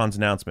 Amazon's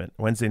announcement,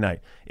 Wednesday night.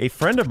 A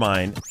friend of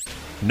mine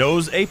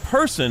knows a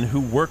person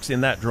who works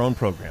in that drone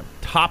program.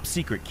 Top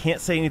secret. Can't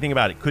say anything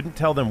about it. Couldn't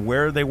tell them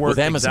where they work With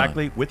Amazon.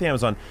 exactly with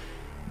Amazon.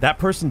 That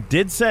person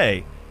did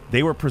say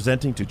they were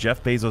presenting to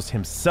Jeff Bezos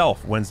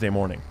himself Wednesday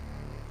morning.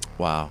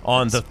 Wow.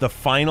 On the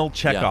final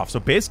checkoff. Yeah. So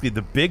basically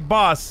the big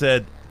boss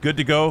said, good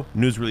to go,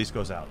 news release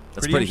goes out.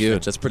 That's pretty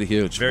huge. That's pretty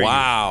huge. Very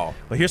wow.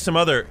 huge. Well, here's some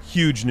other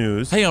huge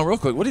news. Hang on real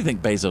quick. What do you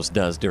think Bezos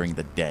does during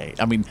the day?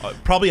 I mean,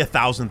 probably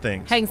 1,000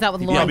 things. Hangs out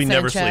with He Lauren probably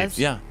never Sanchez. sleeps.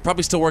 Yeah,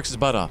 probably still works his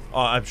butt off. Oh,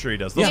 I'm sure he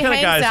does. Those He kind of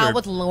hangs guys out are,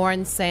 with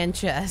Lauren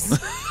Sanchez.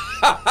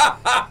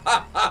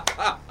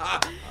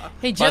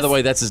 By the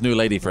way, that's his new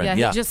lady friend.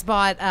 Yeah, he just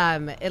bought.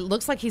 It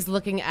looks like he's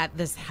looking at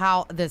this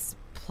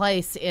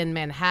place in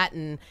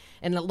Manhattan,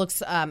 and it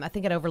looks. I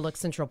think it overlooks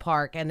Central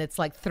Park, and it's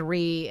like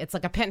It's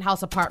like a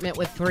penthouse apartment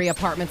with 3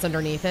 apartments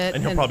underneath it.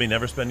 and he'll probably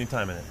never spend any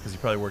time in it because he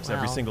probably works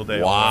every single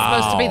day. Wow.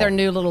 It's supposed to be their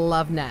new little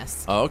love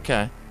nest.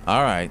 Okay.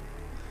 All right.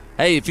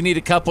 Hey, if you need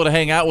a couple to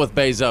hang out with,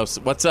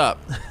 Bezos, what's up?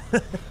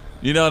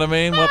 You know what I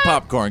mean? What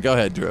popcorn? Go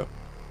ahead, Drew.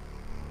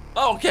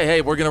 Oh, okay.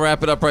 Hey, we're going to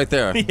wrap it up right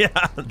there. Yeah.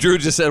 Drew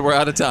just said we're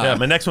out of time. Yeah,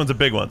 my next one's a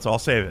big one, so I'll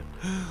save it.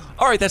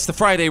 All right, that's the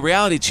Friday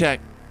reality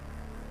check.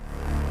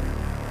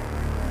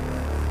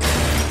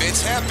 It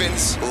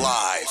happens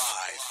live.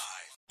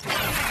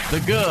 The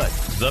good,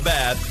 the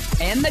bad,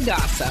 and the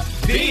gossip.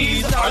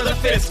 These are the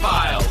Fitz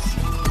Files.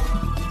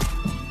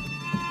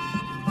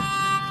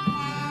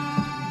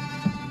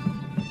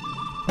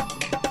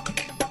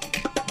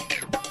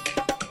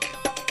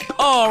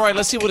 All right,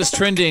 let's see what is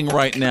trending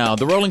right now.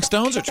 The Rolling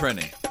Stones are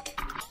trending.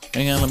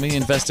 Hang on, let me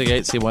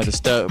investigate, see why I want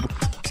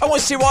to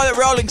see why the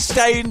Rolling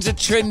Stones are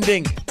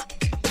trending.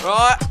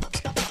 Right?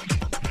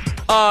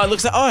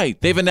 Looks like,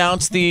 they've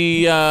announced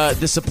the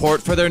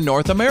support for their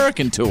North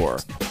American tour.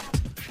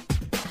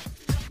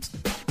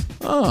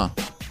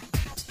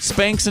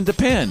 Spanx and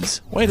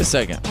Depends. Wait a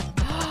second.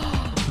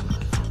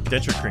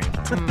 Denture cream.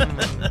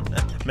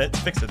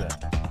 Fix it then.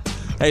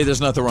 Hey, there's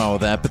nothing wrong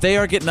with that. But they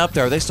are getting up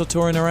there. Are they still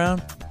touring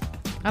around?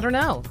 I don't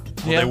know.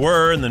 Well, they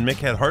were, and then Mick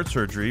had heart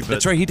surgery. But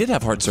that's right. He did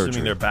have heart assuming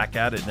surgery. They're back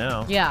at it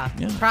now. Yeah,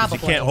 'Cause probably.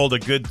 You can't hold a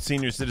good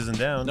senior citizen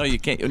down. No, you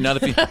can't. Not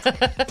if you.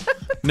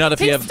 Not if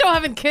He's you have. still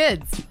having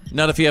kids.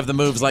 Not if you have the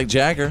moves like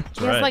Jagger.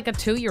 He has like a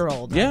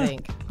 2-year-old, I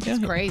think.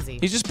 It's crazy.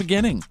 He's just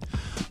beginning.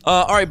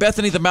 All right,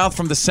 Bethany, the mouth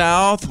from the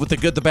South with the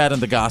good, the bad,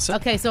 and the gossip.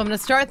 Okay, so I'm going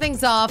to start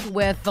things off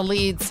with the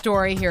lead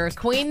story here.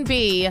 Queen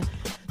Bee,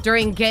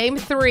 during Game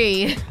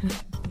 3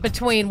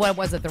 between, what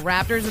was it, the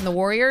Raptors and the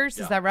Warriors?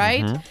 Is that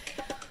right? Mm-hmm.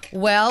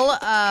 Well,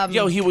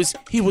 he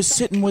was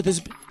sitting with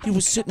B. He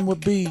was sitting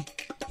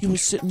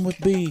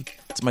with B.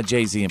 It's my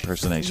Jay-Z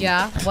impersonation.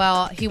 Yeah,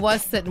 well, he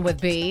was sitting with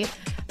B.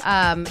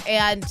 And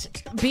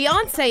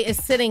Beyonce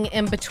is sitting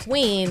in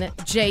between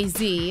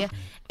Jay-Z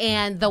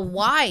and the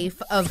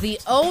wife of the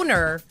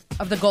owner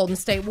of the Golden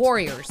State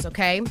Warriors,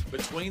 okay?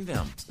 Between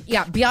them.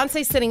 Yeah,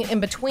 Beyonce's sitting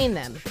in between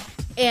them.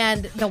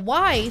 And the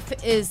wife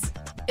is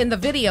in the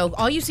video.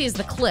 All you see is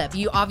the clip.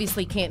 You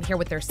obviously can't hear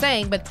what they're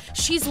saying, but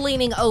she's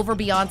leaning over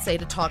Beyonce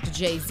to talk to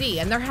Jay-Z,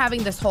 and they're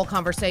having this whole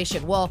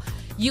conversation. Well,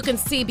 you can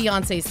see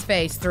Beyonce's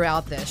face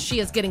throughout this. She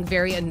is getting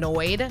very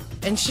annoyed,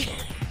 and she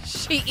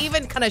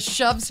even kind of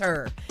shoves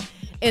her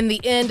in the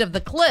end of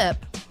the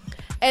clip.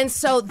 And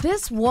so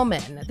this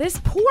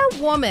poor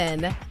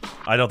woman.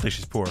 I don't think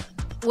she's poor.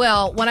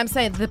 Well, what I'm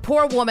saying, the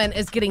poor woman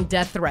is getting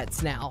death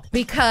threats now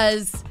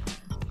because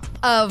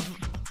of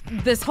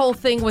this whole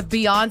thing with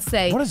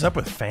Beyonce. What is up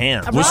with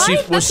fans? That's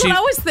what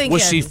I was thinking.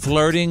 Was she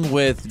flirting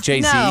with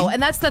Jay-Z? No,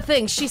 and that's the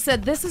thing. She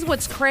said, this is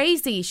what's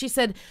crazy. She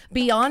said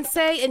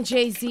Beyonce and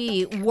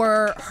Jay-Z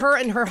were her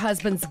and her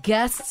husband's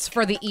guests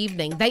for the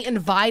evening. They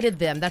invited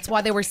them. That's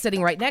why they were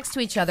sitting right next to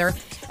each other,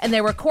 and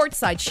they were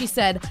courtside. She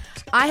said,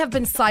 I have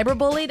been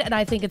cyberbullied, and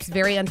I think it's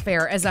very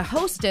unfair. As a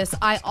hostess,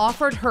 I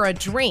offered her a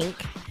drink,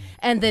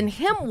 and then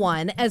him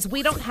one, as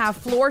we don't have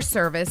floor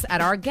service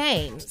at our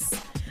games.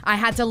 I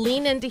had to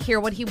lean in to hear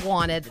what he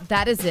wanted.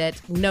 That is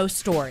it. No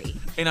story.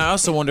 And I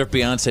also wonder if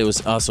Beyonce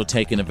was also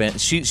taking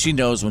advantage. She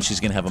knows when she's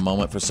going to have a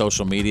moment for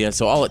social media,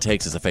 so all it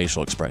takes is a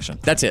facial expression.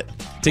 That's it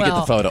to get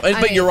the photo.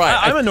 But you're right.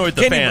 I'm annoyed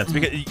with the fans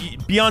because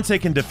Beyonce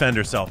can defend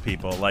herself,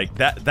 people. Like,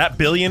 that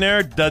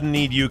billionaire doesn't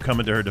need you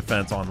coming to her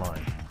defense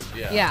online.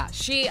 Yeah,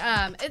 she.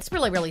 It's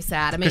really, really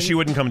sad. I mean, because she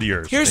wouldn't come to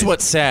yours. Here's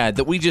what's sad,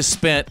 that we just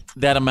spent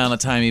that amount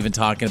of time even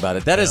talking about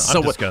it. That is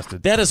I'm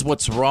disgusted. That is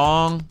what's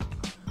wrong,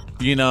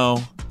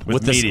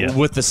 with media.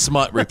 with the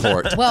smut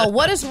report. Well,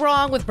 what is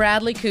wrong with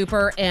Bradley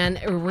Cooper and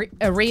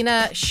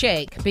Irina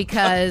Shayk?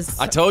 Because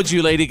I told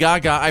you, Lady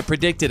Gaga, I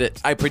predicted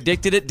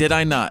it, did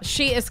I not?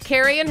 She is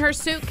carrying her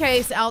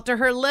suitcase out to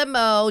her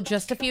limo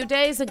just a few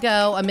days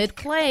ago amid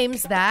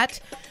claims that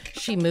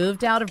she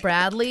moved out of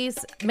Bradley's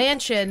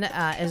mansion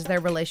as their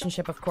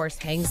relationship, of course,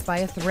 hangs by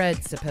a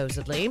thread,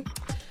 supposedly.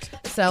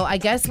 So I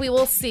guess we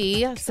will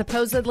see.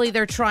 Supposedly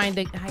they're trying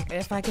to,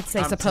 if I could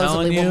say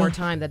supposedly one more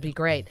time, that'd be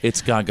great.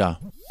 It's Gaga.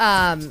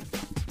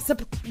 So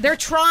they're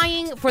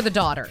trying for the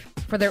daughter,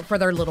 for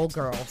their little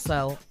girl.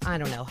 So I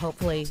don't know.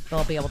 Hopefully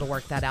they'll be able to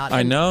work that out.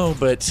 I know,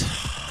 but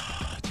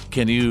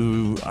can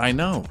you? I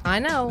know.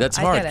 That's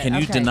hard. Can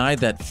you deny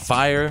that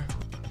fire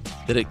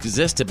that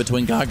existed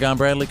between Gaga and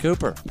Bradley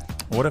Cooper?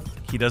 What if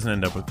he doesn't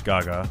end up with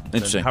Gaga?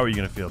 Interesting. How are you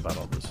going to feel about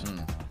all this?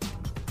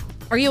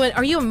 Are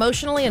you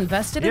emotionally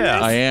invested in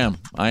this?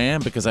 I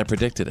am because I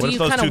predicted it. What if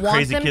those two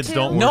crazy kids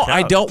don't work out? No,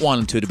 I don't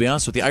want him to be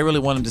honest with you. I really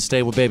want him to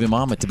stay with baby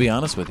mama, to be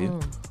honest with you.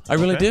 I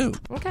really do.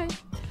 Okay.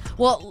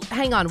 Well,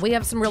 hang on. We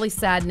have some really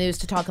sad news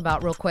to talk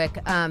about real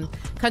quick.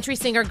 Country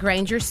singer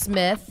Granger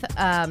Smith,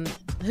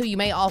 who you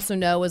may also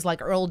know as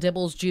like Earl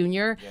Dibbles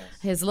Jr.,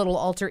 his little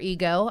alter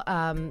ego.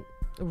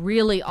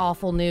 Really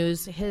awful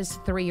news. His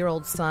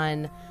 3-year-old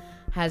son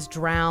has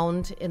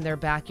drowned in their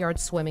backyard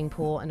swimming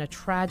pool in a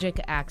tragic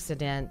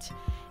accident.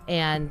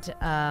 And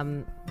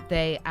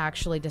they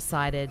actually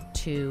decided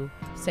to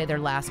say their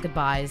last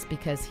goodbyes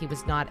because he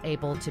was not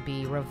able to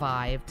be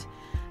revived.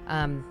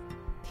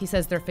 He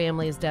says their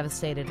family is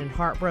devastated and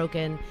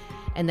heartbroken,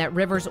 and that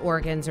River's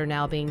organs are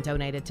now being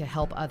donated to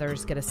help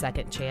others get a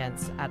second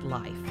chance at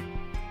life.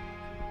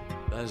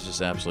 That is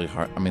just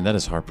absolutely that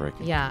is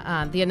heartbreaking.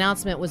 Yeah, the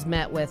announcement was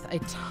met with a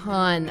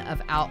ton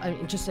of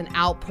just an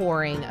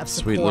outpouring of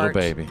support. Sweet little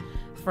baby.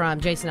 From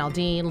Jason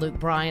Aldean, Luke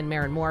Bryan,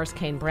 Maren Morris,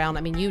 Kane Brown.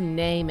 I mean, you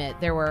name it.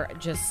 There were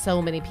just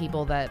so many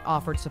people that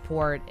offered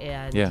support,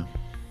 and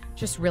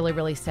just really,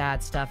 really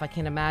sad stuff. I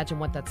can't imagine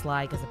what that's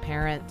like as a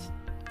parent.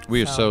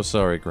 We are so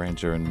sorry,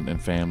 Granger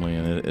and family,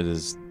 and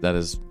that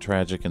is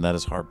tragic and that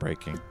is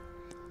heartbreaking.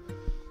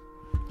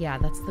 Yeah,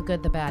 that's the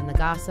good, the bad, and the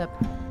gossip.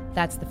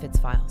 That's the Fitz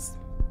Files.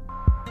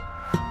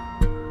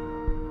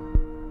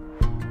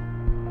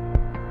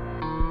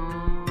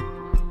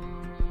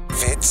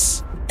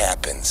 Fitz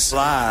happens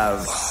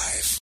live.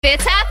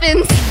 Fitz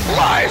happens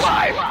Live.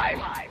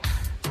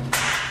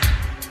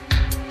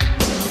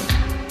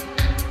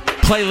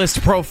 Playlist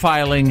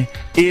profiling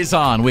is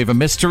on. We have a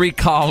mystery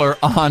caller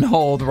on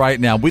hold right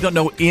now. We don't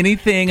know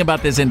anything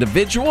about this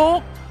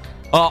individual.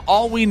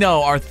 All we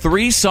know are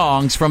 3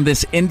 songs from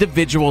this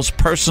individual's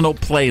personal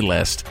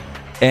playlist.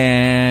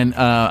 And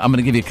I'm going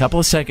to give you a couple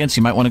of seconds.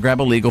 You might want to grab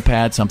a legal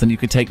pad, something you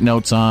could take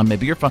notes on.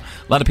 Maybe your phone.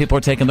 A lot of people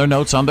are taking their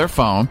notes on their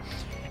phone.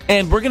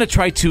 And we're going to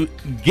try to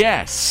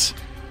guess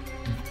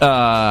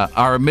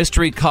our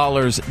mystery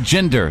caller's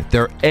gender,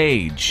 their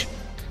age,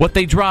 what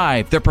they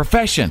drive, their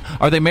profession,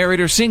 are they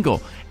married or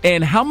single,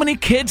 and how many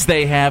kids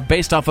they have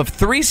based off of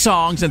 3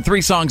 songs and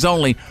 3 songs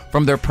only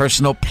from their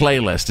personal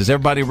playlist. Is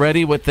everybody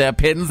ready with their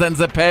pens and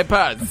the papers?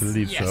 I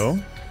believe so.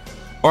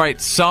 All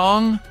right,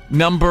 song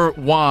number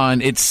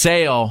 1, it's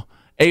Sail,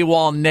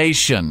 AWOL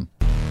Nation.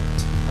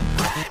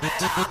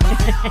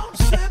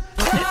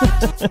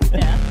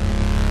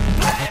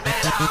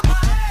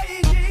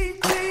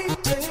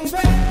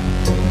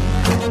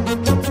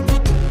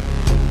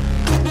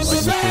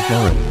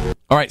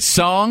 All right,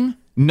 song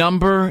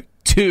number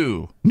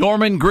 2,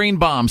 Norman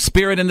Greenbaum,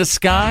 Spirit in the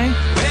Sky.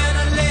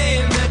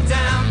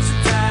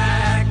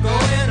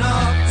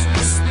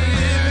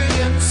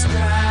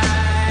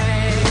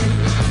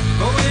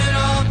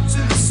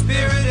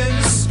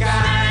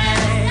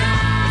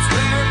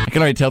 I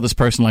can already tell this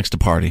person likes to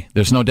party.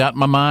 There's no doubt in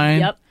my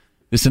mind. Yep.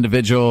 This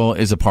individual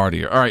is a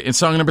partier. All right, and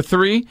song number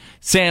 3,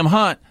 Sam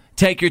Hunt,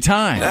 Take Your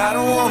Time. I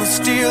don't want to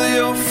steal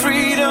your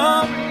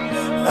freedom.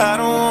 I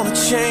don't want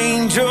to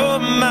change your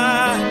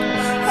mind.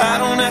 I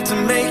don't have to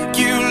make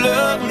you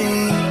love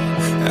me.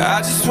 I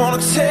just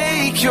want to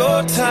take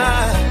your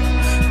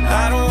time.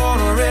 I don't want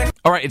to wreck.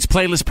 All right, it's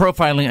playlist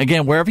profiling.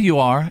 Again, wherever you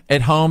are,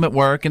 at home, at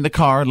work, in the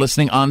car,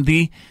 listening on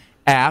the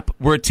app,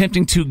 we're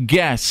attempting to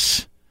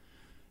guess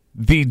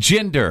the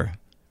gender,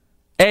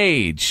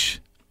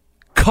 age,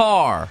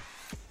 car,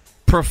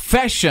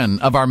 profession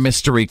of our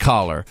mystery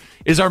caller.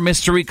 Is our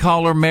mystery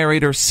caller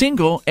married or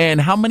single? And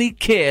how many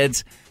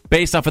kids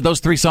based off of those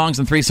 3 songs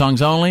and 3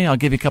 songs only? I'll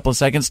give you a couple of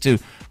seconds to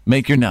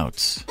make your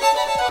notes.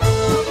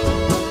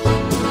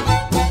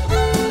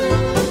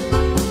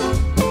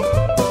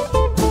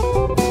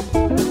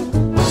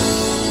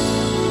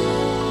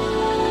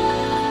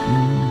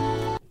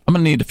 I'm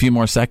going to need a few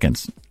more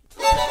seconds.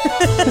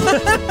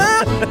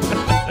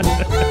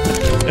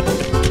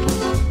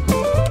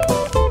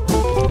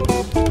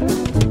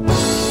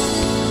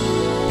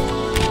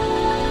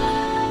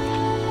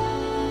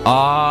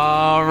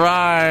 All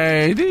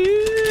right.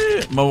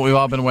 What we've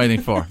all been waiting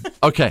for.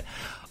 Okay.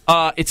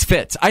 It's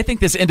Fitz. I think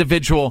this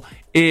individual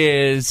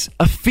is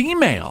a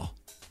female.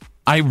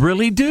 I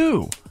really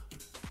do.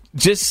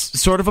 Just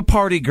sort of a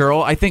party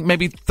girl. I think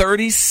maybe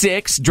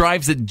 36,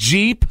 drives a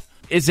Jeep,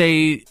 is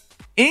a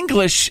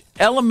English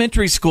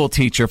elementary school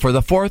teacher for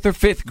the 4th or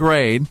 5th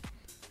grade,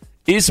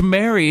 is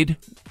married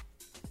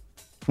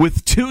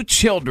with 2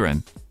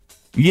 children.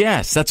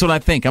 Yes, that's what I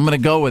think. I'm going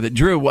to go with it.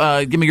 Drew,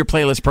 give me your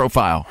playlist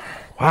profile.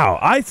 Wow,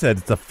 I said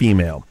it's a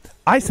female.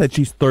 I said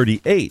she's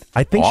 38.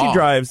 I think she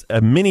drives a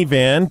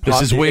minivan.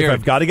 This is weird. If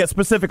I've got to get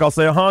specific, I'll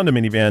say a Honda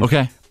minivan.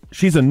 Okay.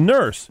 She's a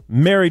nurse,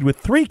 married with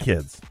 3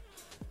 kids.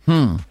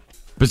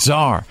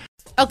 Bizarre.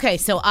 Okay,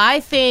 so I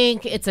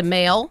think it's a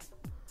male,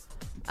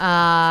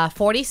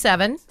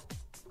 47,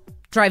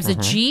 drives a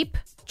Jeep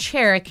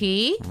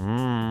Cherokee,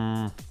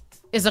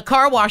 is a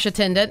car wash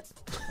attendant.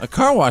 A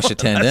car wash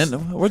attendant?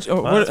 Where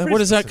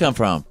does that come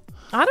from?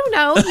 I don't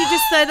know. You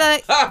just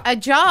said a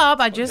job.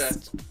 I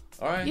just,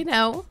 All right. you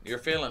know. You're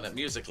feeling it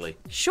musically.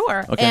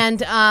 Sure. Okay.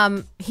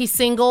 And he's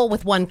single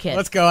with 1 kid.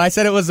 Let's go. I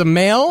said it was a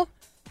male.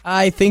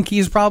 I think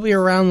he's probably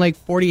around like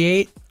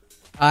 48.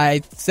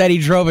 I said he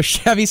drove a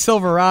Chevy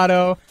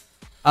Silverado.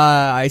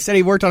 I said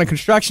he worked on a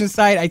construction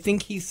site. I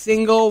think he's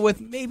single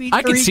with maybe 3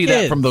 I can see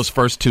kids. that from those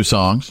first 2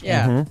 songs.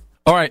 Yeah.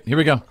 All right, here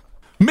we go.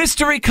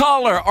 Mystery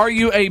caller, are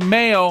you a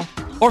male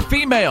or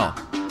female?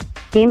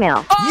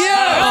 Female.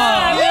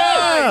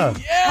 Yeah!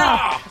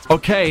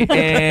 Okay,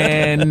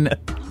 and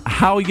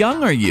how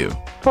young are you?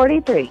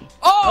 43.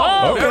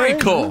 Oh, very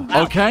cool.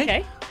 Wow,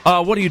 Okay.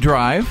 What do you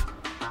drive?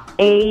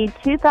 A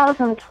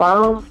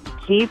 2012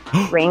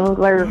 Jeep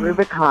Wrangler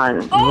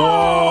Rubicon.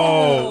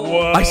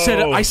 Whoa. I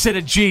said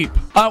a Jeep.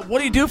 What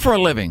do you do for a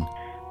living?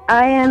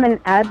 I am an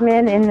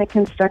admin in the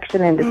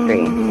construction industry.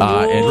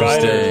 Interesting.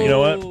 Ryder, you know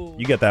what?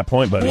 You get that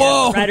point, buddy.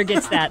 Whoa. Ryder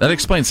gets that. That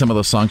explains some of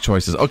those song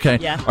choices. Okay.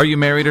 Yeah. Are you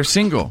married or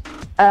single?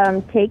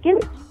 Taken?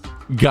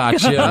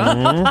 Gotcha.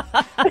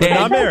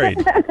 Not married.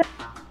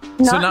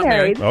 Not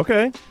married.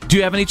 Okay. Do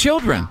you have any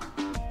children?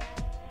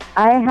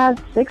 I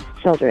have 6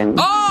 children.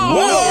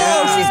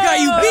 Oh! She's got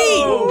you beat.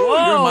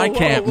 You're in my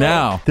camp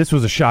now. This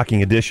was a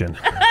shocking addition.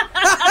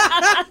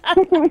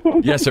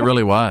 Yes, it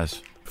really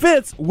was.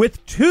 Fitz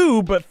with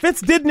 2, but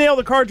Fitz did nail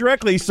the card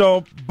directly,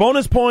 so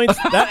bonus points.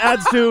 That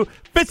adds to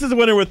Fitz is the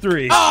winner with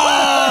 3.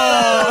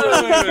 Wow.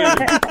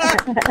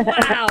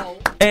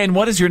 And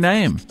what is your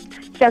name?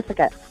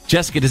 Jessica.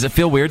 Jessica, does it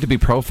feel weird to be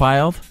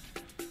profiled?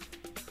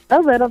 A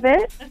little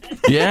bit.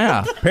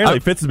 Yeah. Apparently,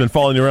 Fitz has been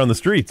following you around the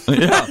streets.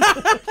 Yeah.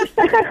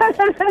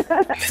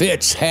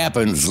 Fitz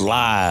happens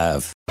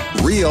live.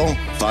 Real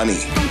funny.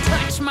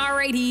 Touch my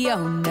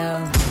radio,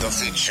 no. The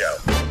Fitz Show.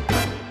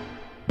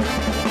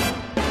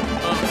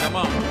 Come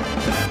on.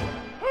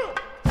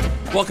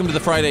 Welcome to the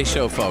Friday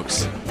show,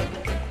 folks.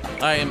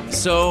 I am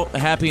so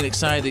happy and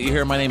excited that you're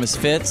here. My name is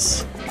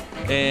Fitz.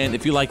 And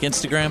if you like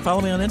Instagram,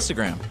 follow me on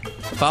Instagram.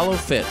 Follow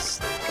Fitz.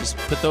 Just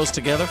put those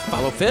together.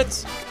 Follow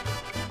Fitz.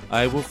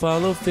 I will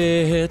follow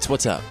Fitz.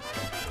 What's up?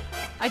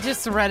 I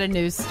just read a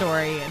news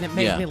story and it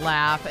made Yeah. me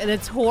laugh. And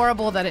it's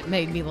horrible that it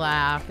made me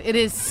laugh. It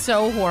is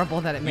so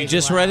horrible that it made me You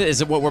just laugh. read it?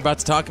 Is it what we're about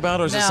to talk about,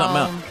 or is it No. something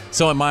else?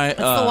 So am I... It's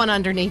the one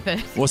underneath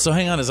it. Well, so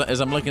hang on. As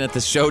I'm looking at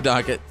this show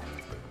docket,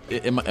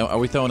 are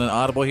we throwing an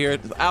audible here?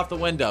 Out the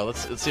window.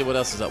 Let's see what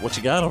else is up. What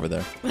you got over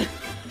there?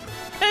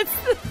 It's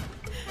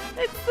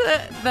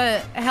the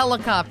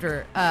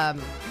helicopter.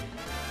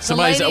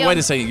 Somebody's... lady wait on-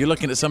 a second. You're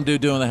looking at some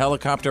dude doing a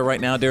helicopter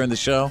right now during the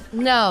show?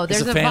 No,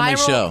 there's It's a family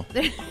viral, show.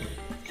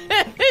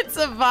 It's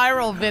a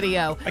viral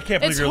video. I can't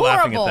believe It's you're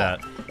laughing at horrible.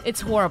 that.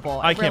 It's horrible.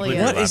 I It can't really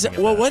believe is. you're laughing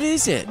at Well, that. what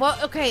is it? Well,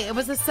 okay, it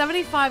was a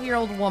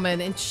 75-year-old woman,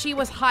 and she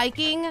was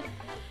hiking,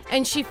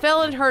 and she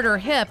fell and hurt her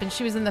hip, and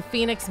she was in the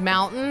Phoenix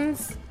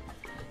Mountains.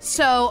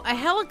 So a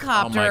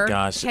helicopter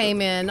gosh.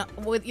 came in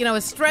with,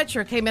 a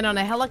stretcher came in on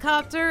a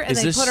helicopter, and Is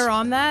they this- put her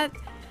on that,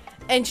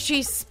 and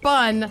she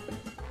spun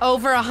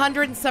over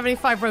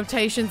 175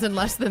 rotations in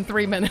less than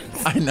 3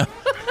 minutes. I know.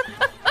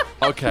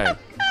 Okay.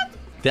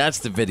 That's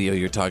the video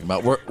you're talking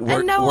about.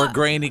 Where know where I-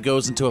 Granny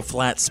goes into a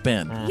flat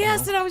spin.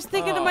 Yes, and I was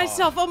thinking to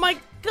myself, oh my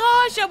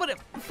gosh, I would have,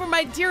 for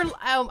my dear,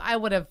 I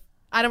would have,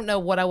 I don't know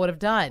what I would have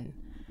done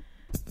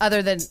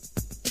other than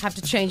have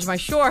to change my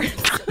shorts.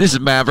 This is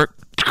Maverick.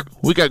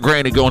 We got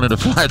Granny going in a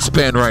flat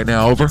spin right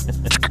now. Over.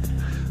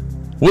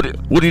 What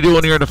are you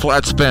doing here in a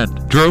flat spin,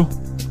 Drew?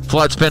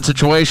 Flat spin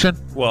situation?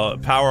 Well,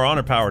 power on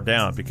or power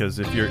down? Because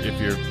if you're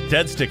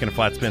dead stick in a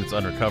flat spin, it's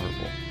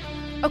unrecoverable.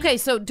 Okay,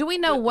 so do we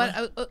know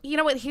what, you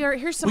know what,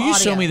 here's some Will you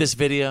audio. show me this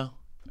video?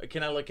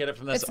 Can I look at it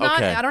from this? It's not,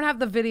 okay. I don't have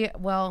the video,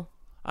 well.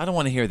 I don't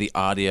want to hear the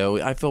audio.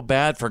 I feel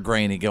bad for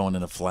Granny going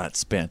in a flat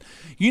spin.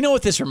 You know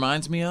what this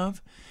reminds me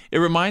of? It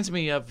reminds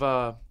me of,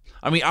 I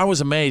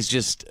was amazed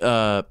just,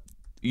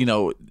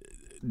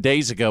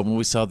 days ago when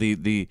we saw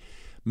the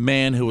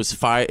man who was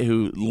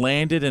who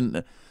landed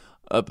in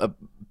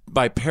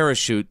by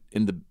parachute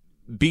in the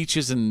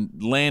beaches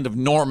and land of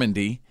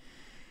Normandy.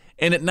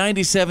 And at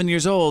 97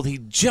 years old, he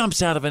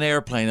jumps out of an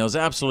airplane. It was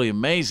absolutely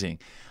amazing.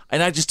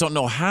 And I just don't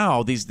know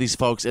how these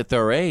folks at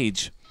their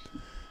age,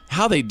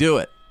 how they do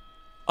it.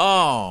 Oh,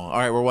 all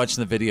right, we're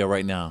watching the video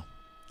right now.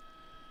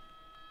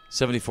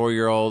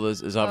 74-year-old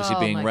is obviously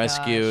being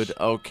rescued. Gosh.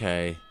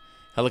 Okay.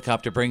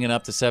 Helicopter bringing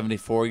up the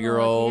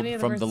 74-year-old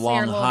from the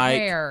long hike.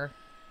 Hair.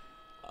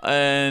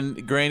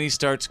 And Granny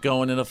starts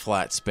going in a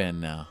flat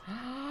spin now.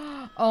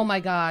 Oh, my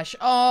gosh.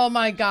 Oh,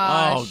 my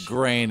gosh. Oh,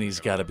 Granny's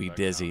got to be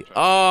dizzy.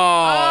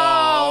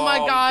 Oh, my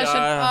gosh.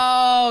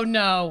 God.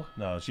 No.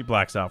 No, she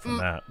blacks out from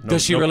that. No,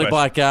 Does she really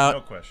black out?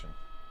 No question.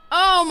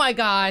 Oh, my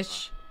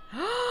gosh.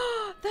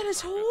 That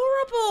is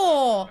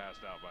horrible.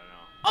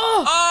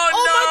 Oh my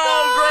no,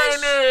 gosh.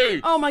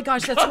 Granny! Oh, my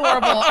gosh, that's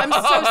horrible. I'm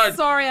so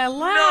sorry I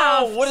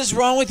laughed. No, what is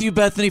wrong with you,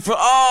 Bethany?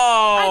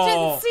 I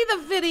didn't see the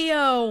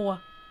video.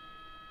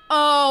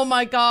 Oh,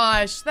 my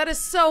gosh. That is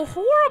so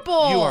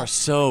horrible. You are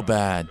so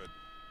bad.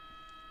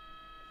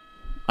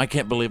 I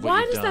can't believe what Why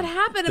you've does done. that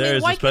happen?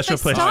 There's a special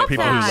place for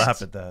people who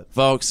laugh at that.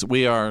 Folks,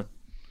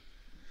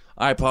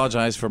 I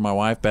apologize for my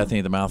wife,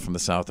 Bethany the Mouth from the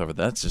South over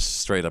there. That's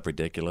just straight up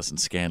ridiculous and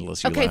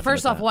scandalous. Okay,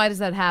 first off, why does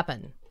that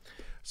happen?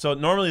 So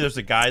normally there's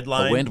a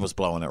guideline. The wind was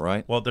blowing it,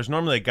 right? Well, there's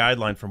normally a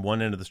guideline from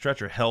one end of the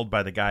stretcher held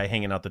by the guy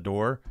hanging out the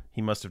door.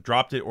 He must have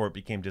dropped it or it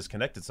became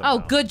disconnected somehow. Oh,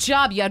 good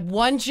job. You had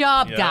one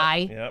job,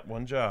 guy. Yeah,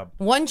 one job.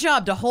 One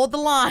job to hold the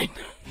line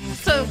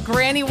so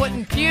Granny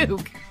wouldn't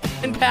puke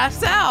and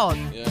pass out.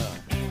 Yeah.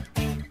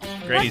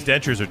 Granny's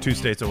dentures are 2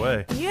 states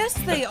away. Yes,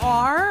 they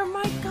are.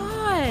 My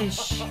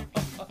gosh.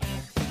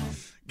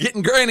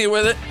 Getting Granny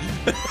with it.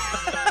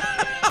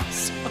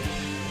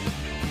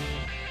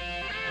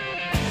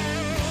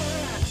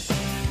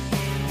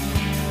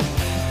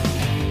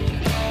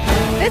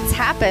 Fitz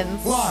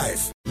happens.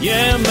 Live.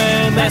 Yeah,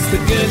 man, that's the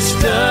good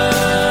stuff.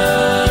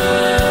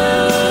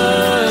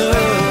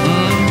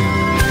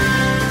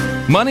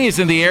 Money is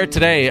in the air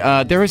today.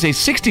 There is a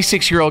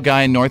 66-year-old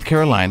guy in North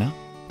Carolina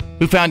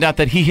who found out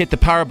that he hit the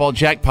Powerball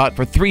jackpot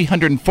for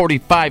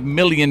 $345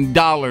 million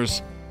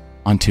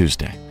on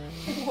Tuesday.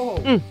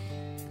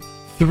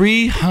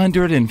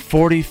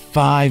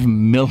 $345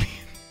 million.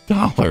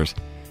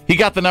 He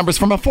got the numbers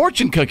from a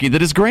fortune cookie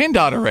that his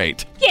granddaughter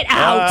ate. Get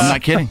out. I'm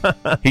not kidding.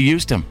 He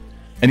used them,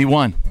 and he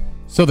won.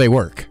 So they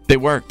work. They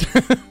worked.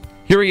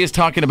 Here he is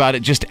talking about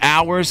it just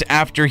hours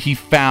after he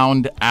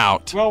found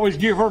out. We always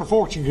give her the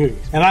fortune cookies.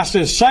 And I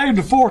said, save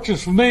the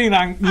fortunes for me, and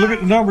I can look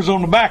at the numbers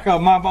on the back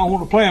of them. I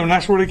want to play them, and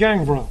that's where they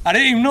came from. I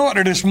didn't even know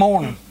it this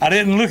morning. I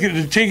didn't look at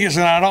the tickets,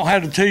 and I don't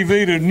have the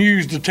TV, the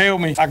news to tell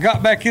me. I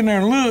got back in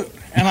there and looked,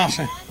 and I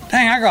said,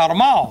 dang, I got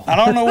them all. I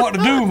don't know what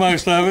to do with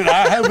most of it.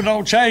 I hope it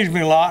don't change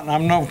me a lot, and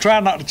I'm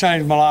trying not to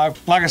change my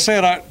life. Like I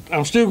said,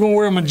 I'm still going to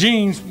wear my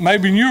jeans,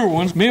 maybe newer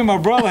ones. Me and my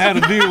brother had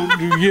a deal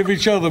to give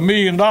each other $1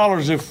 million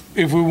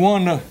if we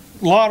won the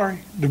lottery,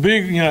 the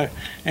big,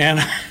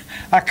 and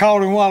I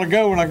called him a while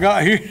ago when I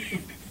got here.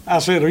 I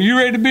said, are you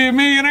ready to be a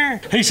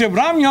millionaire? He said, but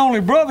I'm your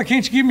only brother.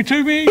 Can't you give me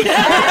 $2 million?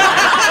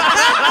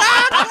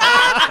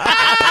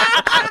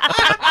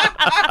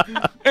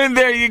 And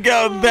there you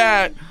go.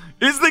 That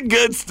is the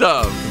good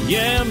stuff.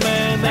 Yeah,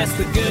 man, that's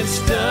the good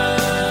stuff.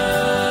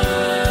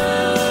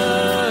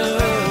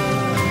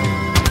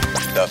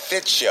 The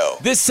Fitz Show.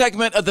 This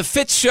segment of The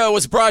Fitz Show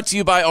is brought to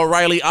you by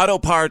O'Reilly Auto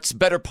Parts.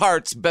 Better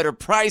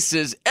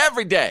prices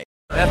every day.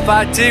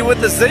 F-I-T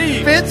with the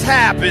Z. Fitz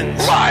happens.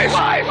 Live.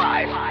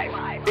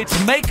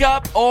 It's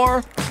makeup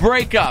or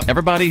breakup.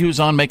 Everybody who's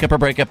on makeup or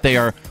breakup, they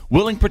are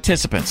willing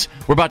participants.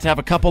 We're about to have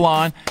a couple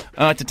on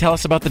to tell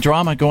us about the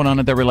drama going on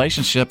in their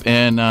relationship,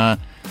 and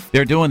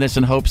they're doing this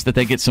in hopes that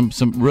they get some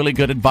really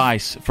good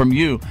advice from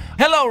you.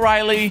 Hello,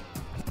 Riley.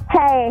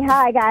 Hey,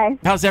 hi, guys.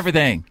 How's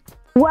everything?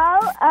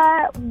 Well,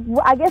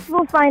 I guess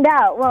we'll find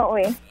out, won't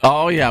we?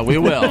 Oh, yeah, we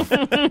will. So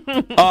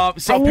I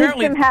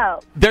apparently, need some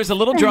help. There's a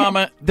little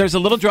drama. There's a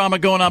little drama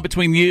going on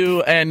between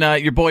you and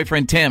your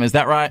boyfriend, Tim. Is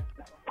that right?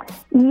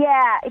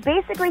 Yeah,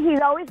 basically he's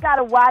always got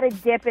a wad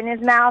of dip in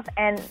his mouth,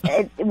 and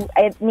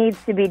it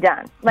needs to be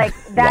done. Like,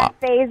 that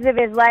phase of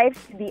his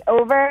life should be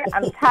over.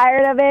 I'm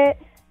tired of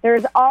it.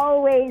 There's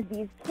always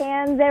these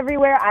cans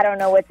everywhere. I don't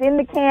know what's in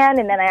the can,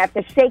 and then I have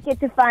to shake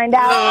it to find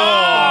out.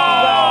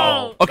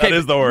 Oh, okay. That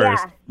is the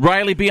worst. Yeah.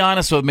 Riley, be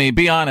honest with me.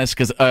 Be honest,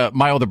 because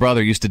my older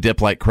brother used to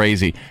dip like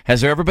crazy.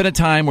 Has there ever been a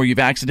time where you've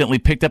accidentally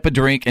picked up a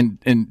drink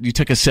and you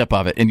took a sip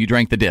of it and you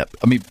drank the dip?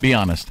 I mean, be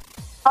honest.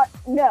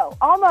 No,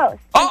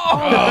 almost.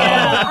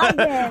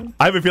 I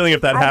have a feeling if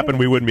that happened,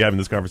 we wouldn't be having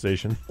this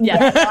conversation. Yeah,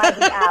 no, I'd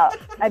be out.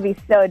 I'd be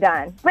so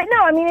done. But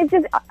no, I mean, it's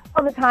just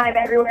all the time,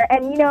 everywhere.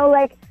 And,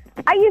 like,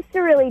 I used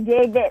to really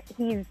dig that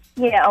he's,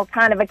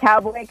 kind of a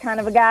cowboy kind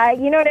of a guy.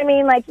 You know what I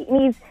mean? Like,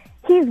 he's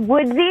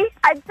woodsy,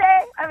 I'd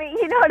say. I mean,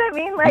 you know what I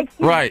mean? Like,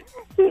 right.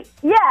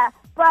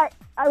 But,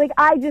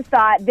 I just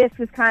thought this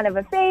was kind of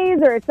a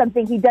phase, or it's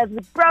something he does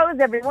with bros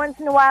every once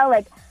in a while.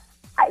 Like,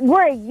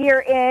 we're a year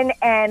in,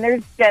 and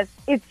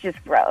it's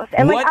just gross.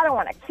 And, like, I don't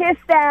want to kiss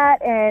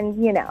that,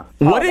 and, you know.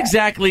 What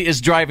exactly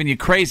is driving you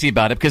crazy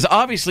about it? Because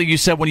obviously you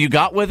said when you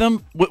got with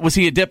him, was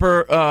he a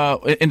dipper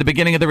in the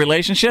beginning of the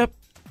relationship?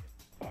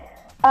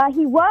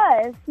 He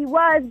was,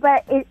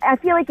 but I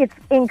feel like it's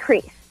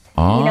increased.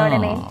 Oh. You know what I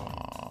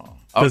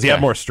mean? Does he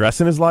have more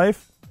stress in his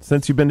life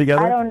since you've been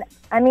together?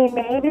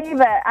 Maybe,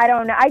 but I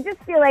don't know. I just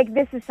feel like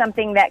this is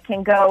something that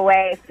can go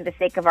away for the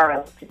sake of our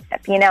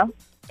relationship, you know?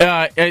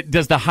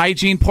 Does the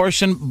hygiene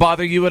portion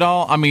bother you at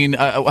all? I mean,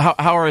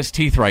 how are his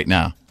teeth right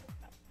now?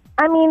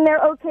 I mean, they're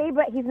okay,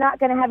 but he's not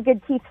going to have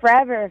good teeth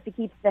forever if he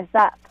keeps this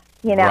up,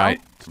 you know?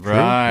 Right.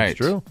 That's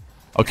true.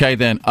 Okay,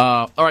 then.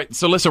 All right,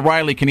 so listen,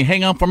 Riley, can you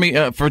hang on for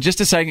me for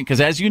just a second?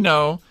 Because as you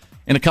know,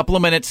 in a couple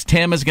of minutes,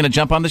 Tim is going to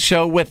jump on the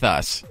show with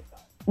us.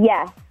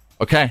 Yeah.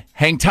 Okay,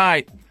 hang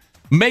tight.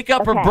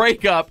 Makeup or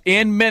breakup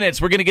in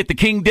minutes. We're going to get the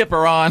King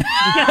Dipper on.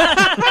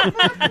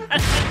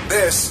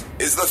 This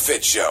is The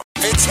Fitz Show.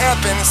 Fitz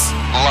happens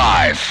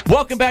live.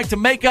 Welcome back to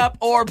Makeup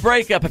or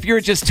Breakup. If you're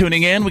just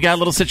tuning in, we got a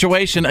little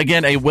situation.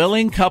 Again, a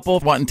willing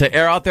couple wanting to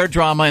air out their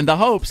drama in the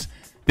hopes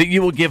that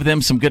you will give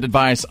them some good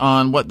advice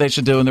on what they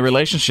should do in the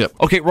relationship.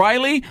 Okay,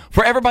 Riley,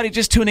 for everybody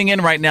just tuning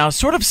in right now,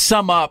 sort of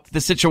sum up the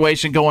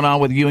situation going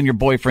on with you and your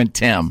boyfriend,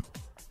 Tim.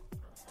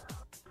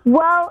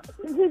 Well,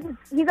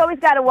 he's always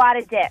got a wad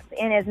of dip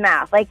in his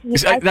mouth. Like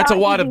that's a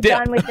wad of dip.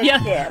 Done with this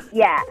dip.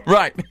 Yeah.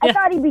 Right. I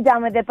thought he'd be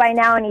done with it by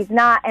now, and he's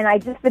not. And I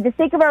just, for the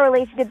sake of our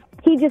relationship,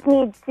 he just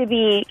needs to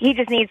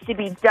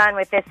be done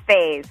with this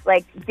phase.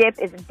 Like, dip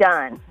is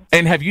done.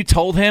 And have you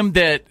told him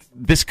that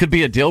this could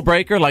be a deal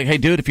breaker? Like, hey,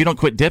 dude, if you don't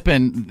quit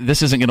dipping,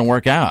 this isn't going to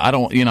work out. I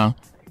don't, you know.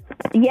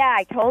 Yeah,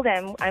 I told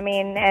him. I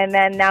mean, and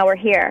then now we're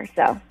here,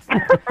 so.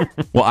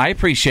 Well, I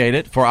appreciate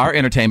it for our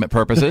entertainment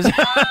purposes.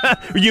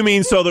 You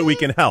mean so that we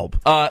can help?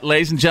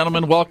 Ladies and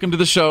gentlemen, welcome to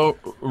the show.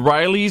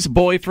 Riley's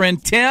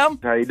boyfriend, Tim.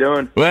 How you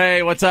doing?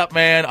 Hey, what's up,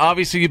 man?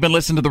 Obviously, you've been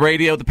listening to the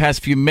radio the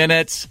past few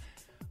minutes.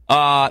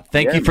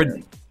 Thanks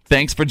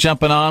for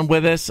jumping on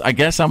with us. I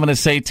guess I'm going to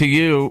say to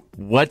you,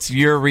 what's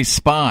your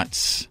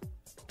response?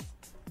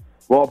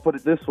 Well, I'll put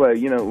it this way.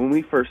 You know, when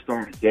we first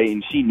started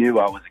dating, she knew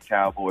I was a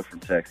cowboy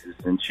from Texas,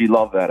 and she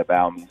loved that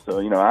about me.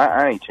 So, you know,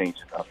 I ain't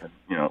changing nothing.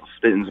 You know,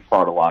 spitting's a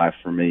part of life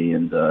for me,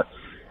 and,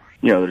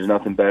 you know, there's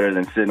nothing better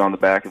than sitting on the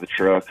back of the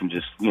truck and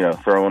just, you know,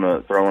 throwing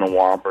a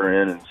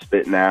whomper in and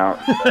spitting out,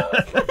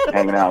 and,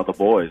 hanging out with the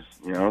boys,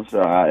 you know.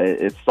 So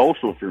it's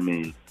social for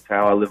me. It's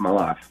how I live my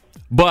life.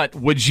 But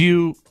would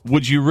you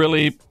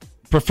really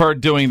prefer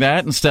doing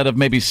that instead of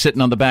maybe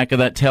sitting on the back of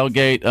that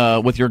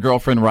tailgate with your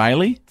girlfriend,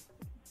 Riley?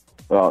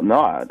 Well, no,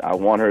 I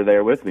want her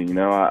there with me. You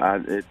know,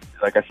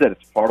 like I said,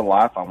 it's part of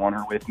life. I want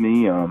her with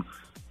me. You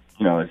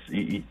know,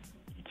 you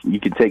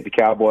can take the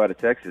cowboy out of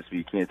Texas, but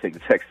you can't take the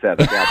Texas out of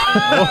the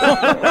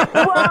cowboy.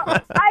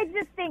 Well, I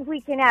just think we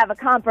can have a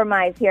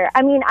compromise here.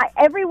 I mean,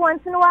 every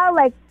once in a while,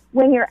 like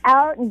when you're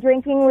out and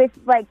drinking with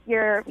like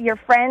your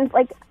friends,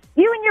 like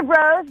you and your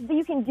bros,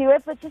 you can do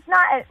it, but just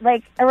not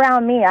like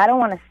around me. I don't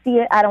want to see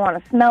it. I don't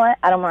want to smell it.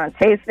 I don't want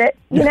to taste it.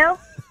 You know.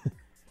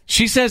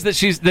 She says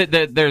that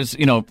that there's,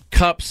 you know,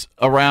 cups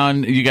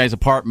around you guys'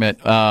 apartment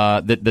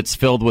that's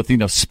filled with, you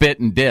know, spit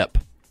and dip.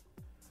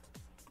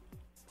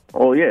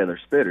 Oh yeah,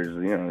 they're spitters.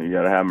 You know, you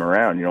got to have them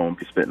around. You don't want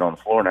to be spitting on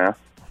the floor now.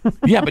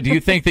 Yeah, but do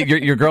you think that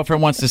your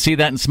girlfriend wants to see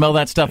that and smell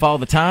that stuff all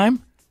the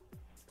time?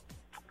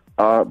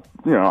 You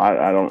know,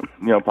 I don't.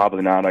 You know,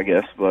 probably not. I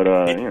guess, but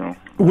you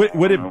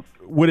know,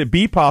 would it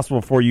be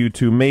possible for you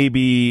to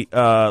maybe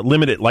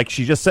limit it, like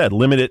she just said,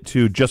 limit it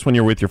to just when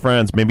you're with your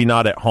friends, maybe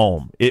not at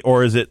home?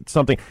 Or is it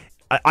something,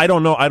 I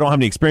don't know, I don't have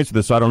any experience with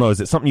this, so I don't know.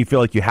 Is it something you feel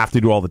like you have to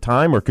do all the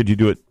time, or could you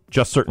do it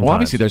just certain times?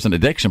 Obviously there's an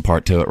addiction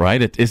part to it,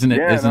 right? Isn't it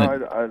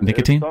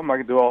nicotine? It's something I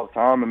could do all the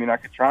time. I mean, I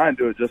could try and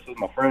do it just with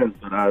my friends,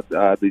 but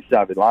I'd be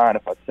lying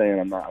if I was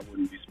saying I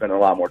wouldn't be spending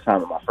a lot more time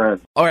with my friends.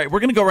 All right, we're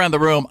going to go around the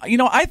room. You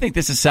know, I think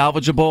this is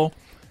salvageable.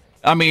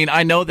 I mean,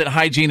 I know that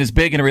hygiene is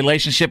big in a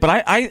relationship, but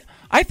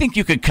I think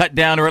you could cut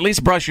down or at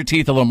least brush your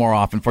teeth a little more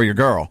often for your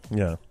girl.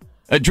 Yeah.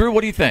 Drew,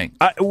 what do you think?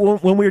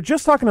 When we were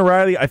just talking to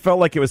Riley, I felt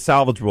like it was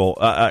salvageable.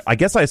 I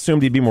guess I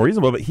assumed he'd be more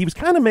reasonable, but he was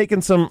kind of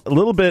making a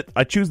little bit,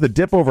 I choose the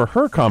dip over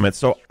her comments,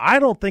 so I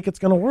don't think it's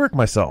going to work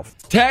myself.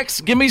 Tex,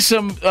 give me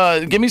some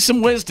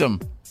wisdom.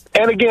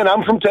 And again,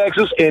 I'm from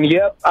Texas, and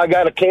yep, I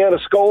got a can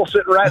of Skull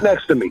sitting right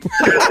next to me.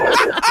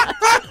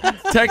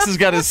 Tex has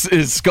got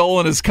his Skull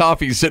and his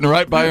coffee sitting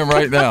right by him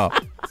right now.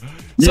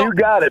 You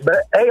got it.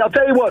 But, hey, I'll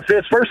tell you what,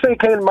 Fitz, first thing that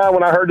came to mind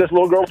when I heard this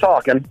little girl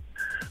talking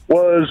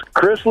was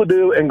Chris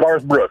Ledoux and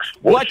Garth Brooks.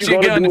 What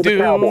you gonna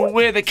do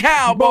with a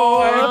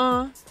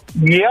cowboy?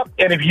 Yep,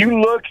 and if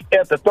you look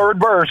at the third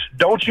verse,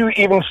 don't you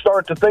even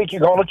start to think you're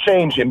going to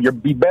change him. You'll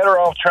be better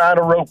off trying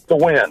to rope the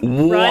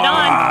wind. Right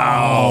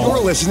on.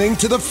 You're listening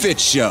to The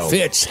Fitz Show.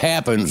 Fitz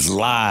happens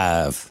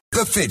live.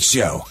 The Fitz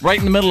Show. Right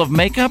in the middle of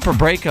makeup or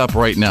breakup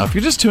right now. If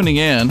you're just tuning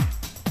in,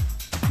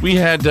 we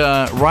had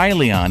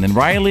Riley on, and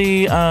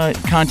Riley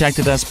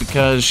contacted us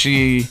because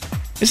she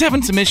is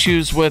having some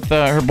issues with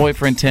her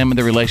boyfriend Tim in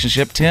the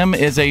relationship. Tim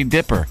is a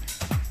dipper,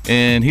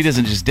 and he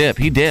doesn't just dip,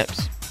 he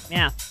dips.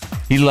 Yeah.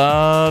 He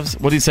loves,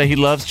 what did he say? He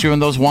loves chewing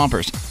those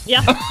Whompers.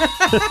 Yeah.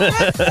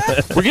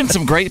 We're getting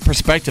some great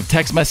perspective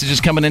text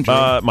messages coming in.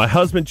 My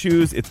husband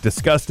chews. It's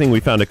disgusting. We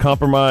found a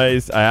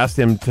compromise. I asked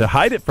him to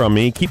hide it from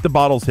me, keep the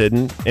bottles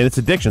hidden, and it's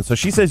addiction. So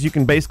she says you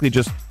can basically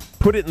just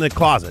put it in the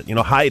closet,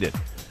 hide it.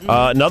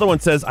 Another one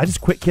says, I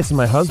just quit kissing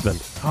my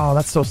husband. Oh,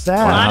 that's so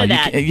sad. A lot of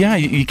that.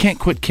 You can't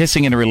quit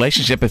kissing in a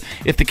relationship.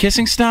 If the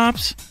kissing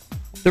stops,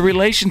 the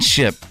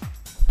relationship.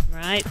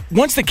 Right.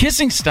 Once the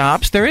kissing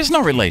stops, there is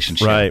no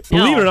relationship. Right.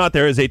 No. Believe it or not,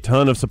 there is a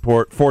ton of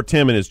support for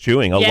Tim and his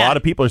chewing. A lot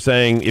of people are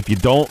saying if you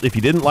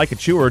didn't like a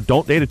chewer,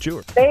 don't date a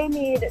chewer. They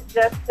need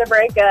just to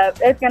break up.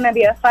 It's going to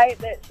be a fight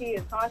that she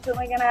is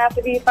constantly going to have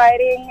to be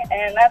fighting,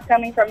 and that's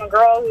coming from a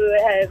girl who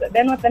has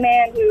been with a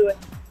man who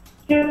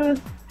chews,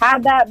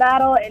 had that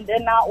battle, and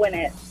did not win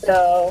it.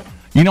 So...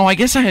 I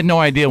guess I had no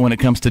idea when it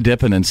comes to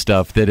dipping and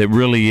stuff that it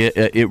really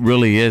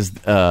is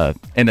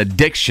an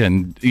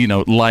addiction,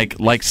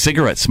 like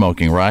cigarette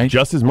smoking, right?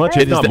 Just as much,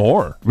 if not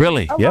more.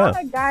 Really? A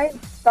lot of guys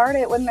start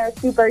it when they're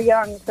super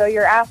young, so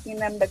you're asking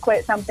them to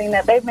quit something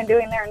that they've been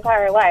doing their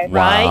entire life.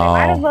 Right. They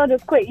might as well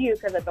just quit you,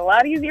 because it's a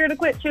lot easier to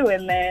quit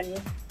chewing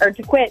or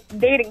to quit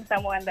dating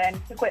someone than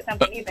to quit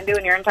something you've been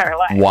doing your entire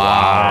life.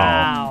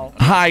 Wow.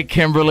 Hi,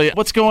 Kimberly.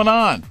 What's going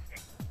on?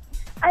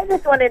 I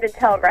just wanted to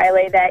tell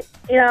Riley that,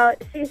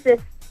 she's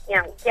just,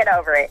 get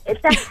over it.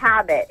 It's a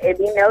habit. It'd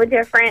be no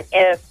different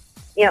if,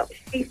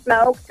 she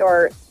smoked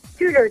or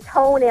chewed her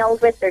toenails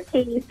with her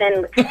teeth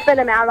and spit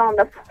them out on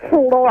the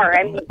floor.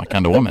 I mean, my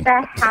kind of woman. It's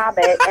a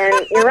habit.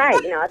 And you're right.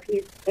 If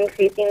he's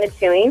increasing the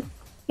chewing,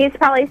 he's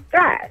probably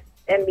stressed.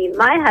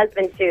 My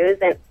husband chews,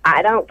 and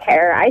I don't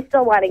care. I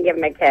still want to give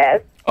him a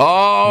kiss.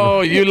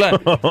 Oh,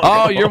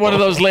 you're one of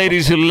those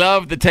ladies who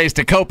love the taste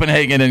of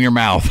Copenhagen in your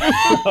mouth.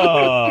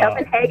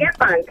 Copenhagen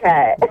fun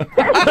cut.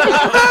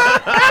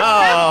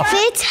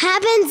 Fitz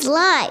happens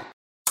live.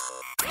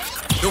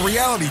 The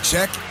reality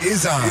check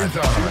is on.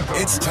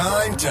 It's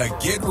time to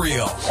get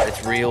real.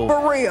 It's real.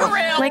 For real.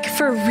 Like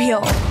for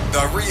real.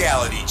 The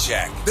reality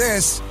check.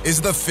 This is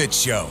The Fitz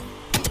Show.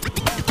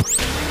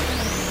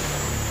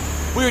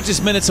 We're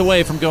just minutes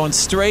away from going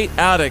straight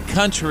out of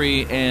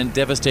country and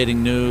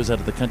devastating news out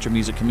of the country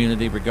music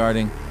community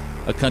regarding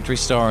a country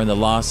star and the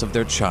loss of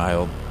their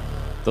child.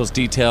 Those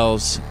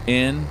details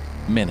in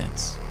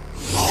minutes.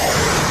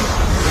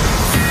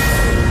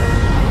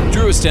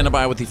 Drew is standing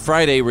by with the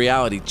Friday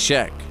reality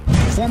check.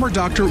 Former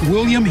Dr.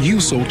 William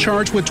Husel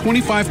charged with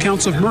 25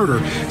 counts of murder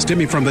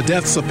stemming from the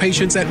deaths of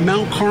patients at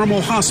Mount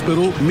Carmel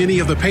Hospital. Many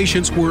of the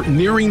patients were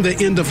nearing the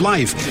end of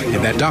life,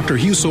 and that Dr.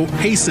 Husel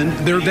hastened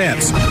their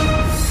deaths.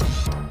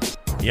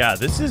 Yeah,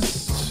 this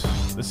is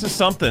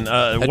something.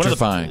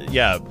 Petrifying.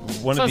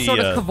 One so of the sort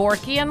of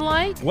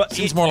Kevorkian-like? What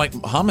seems more like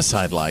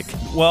homicide-like.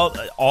 Well,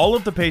 all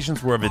of the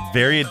patients were of a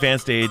very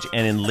advanced age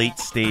and in late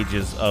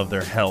stages of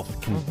their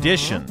health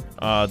condition.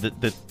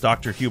 That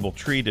Dr. Husel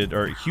treated,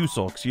 or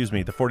Husel, excuse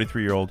me, the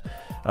 43-year-old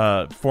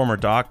former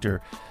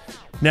doctor.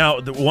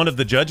 Now, one of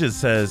the judges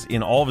says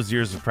in all of his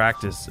years of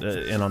practice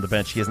and on the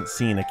bench, he hasn't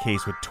seen a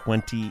case with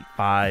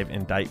 25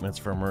 indictments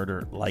for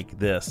murder like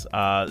this.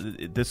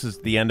 This is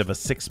the end of a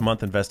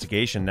 6-month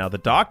investigation. Now, the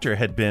doctor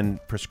had been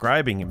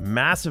prescribing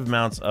massive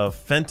amounts of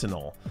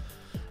fentanyl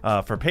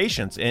for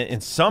patients,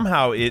 and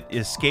somehow it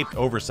escaped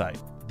oversight,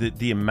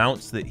 the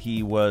amounts that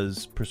he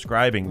was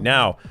prescribing.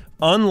 Now,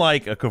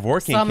 unlike a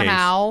Kevorkian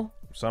case...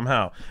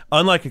 Somehow.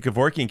 Unlike a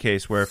Kevorkian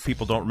case where, if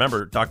people don't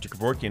remember, Dr.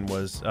 Kevorkian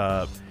was...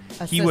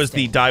 he was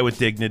the die with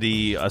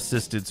dignity,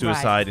 assisted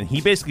suicide, and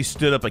he basically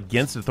stood up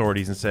against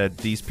authorities and said,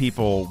 these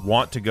people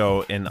want to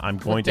go, and I'm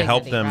going to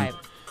help them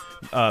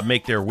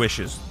make their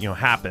wishes,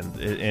 happen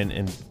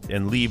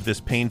and leave this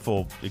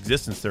painful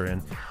existence they're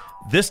in.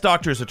 This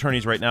doctor's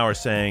attorneys right now are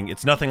saying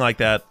it's nothing like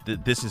that.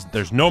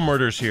 There's no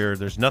murders here.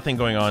 There's nothing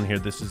going on here.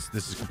 This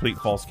is a complete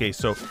false case.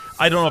 So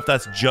I don't know if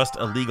that's just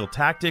a legal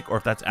tactic or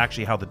if that's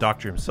actually how the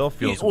doctor himself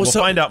feels. We'll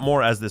find out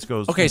more as this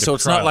goes. Okay, so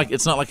it's trial.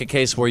 not like a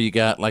case where you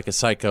got like a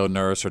psycho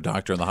nurse or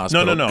doctor in the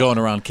hospital No. going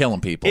around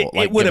killing people.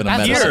 It would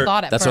appear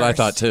that's what I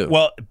thought too.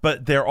 Well,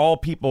 but they're all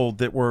people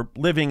that were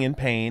living in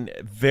pain,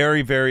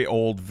 very, very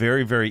old,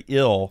 very, very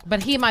ill.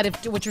 But he might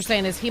have. What you're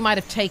saying is he might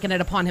have taken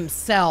it upon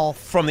himself.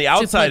 From the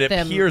outside, it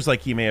appears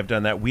like he may have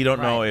done that. We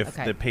don't know if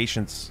okay. the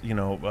patients,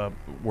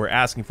 were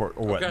asking for it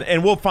or what.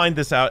 And we'll find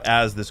this out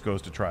as this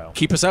goes to trial.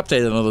 Keep us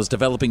updated on those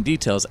developing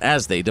details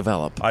as they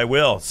develop. I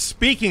will.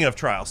 Speaking of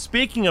trial,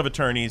 speaking of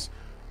attorneys,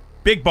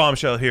 big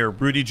bombshell here.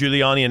 Rudy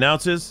Giuliani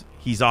announces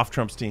he's off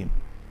Trump's team.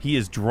 He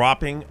is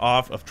dropping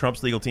off of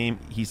Trump's legal team.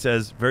 He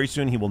says very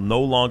soon he will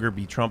no longer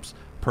be Trump's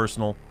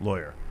personal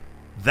lawyer.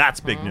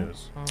 That's big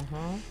news.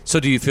 So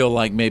do you feel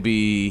like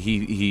maybe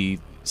he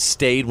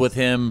stayed with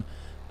him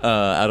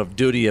out of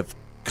duty of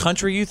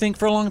country, you think,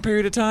 for a long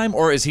period of time?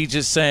 Or is he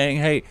just saying,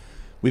 hey,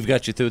 we've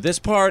got you through this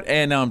part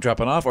and now I'm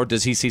dropping off? Or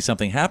does he see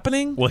something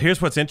happening? Well,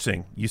 here's what's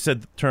interesting. You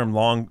said the term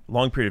long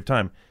period of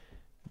time.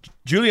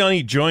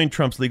 Giuliani joined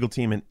Trump's legal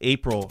team in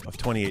April of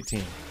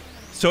 2018.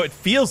 So it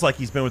feels like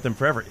he's been with them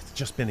forever. It's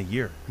just been a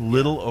year,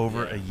 little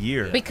over a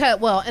year.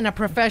 Because, well, in a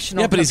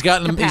professional but he's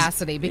gotten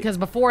capacity. Because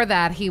before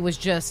that, he was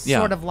just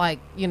sort of like,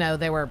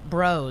 they were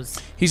bros.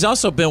 He's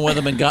also been with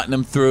him and gotten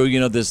him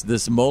through,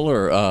 this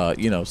Mueller,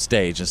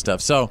 stage and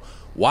stuff. So,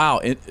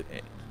 wow.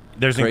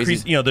 There's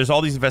increased, there's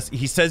all these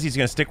he says he's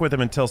going to stick with him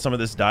until some of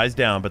this dies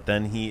down, but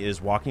then he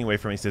is walking away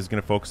from it. He says he's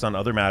going to focus on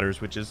other matters,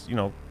 which is,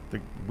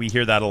 we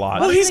hear that a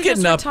lot. Well, he's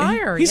getting up.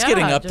 He's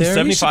getting up there.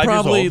 75 he should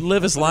probably years old.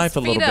 live his life a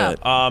little bit.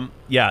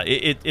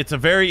 It's a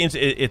very. It's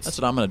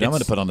that's what I'm going to do. I'm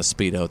going to put on a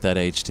Speedo at that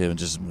age too and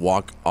just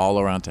walk all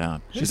around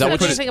town. Is that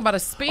what you think about a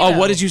Speedo? Oh,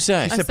 what did you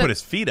say? He said put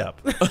his feet up.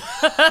 All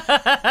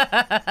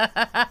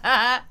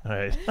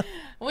right.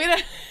 We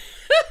don't.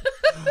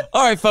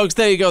 All right, folks,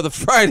 there you go. The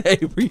Friday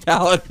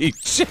reality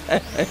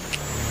check.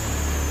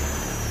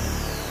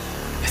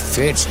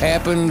 Fitz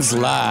happens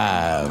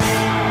live.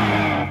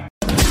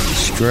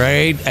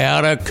 Straight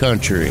out of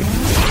country.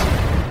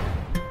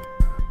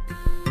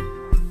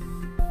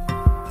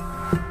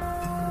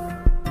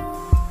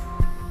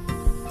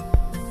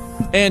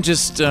 And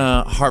just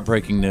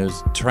heartbreaking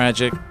news.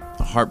 Tragic,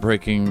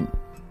 heartbreaking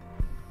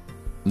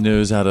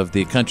news out of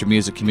the country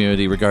music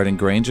community regarding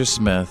Granger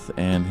Smith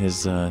and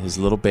his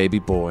little baby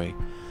boy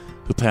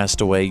who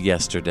passed away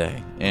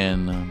yesterday.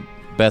 And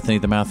Bethany,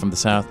 the Mouth from the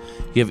South,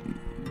 do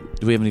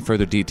we have any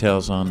further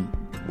details on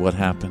what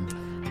happened?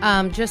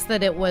 Just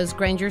that it was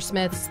Granger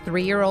Smith's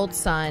 3-year-old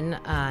son.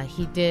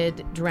 He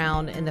did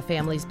drown in the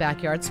family's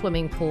backyard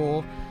swimming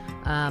pool.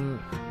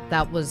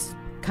 That was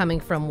coming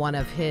from one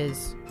of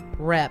his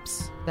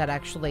reps that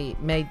actually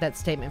made that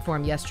statement for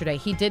him yesterday.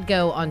 He did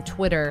go on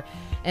Twitter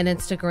and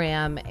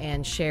Instagram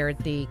and shared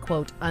the,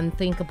 quote,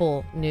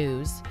 unthinkable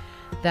news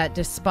that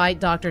despite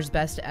doctors'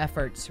 best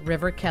efforts,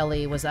 River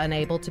Kelly was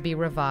unable to be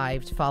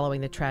revived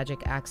following the tragic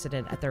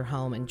accident at their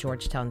home in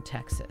Georgetown,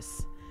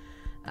 Texas.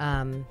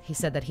 He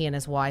said that he and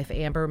his wife,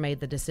 Amber, made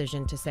the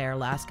decision to say our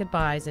last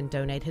goodbyes and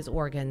donate his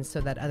organs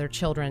so that other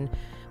children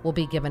will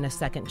be given a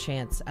second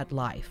chance at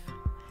life.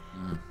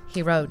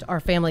 He wrote, our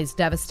family's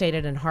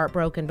devastated and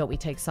heartbroken, but we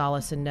take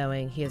solace in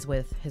knowing he is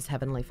with his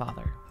Heavenly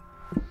Father.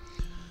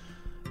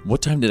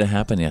 What time did it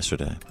happen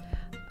yesterday?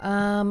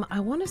 I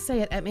want to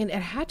say it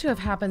had to have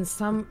happened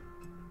some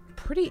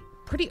pretty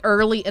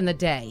early in the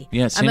day.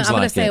 Yeah, it seems I'm going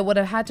to like say it would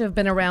have had to have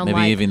been around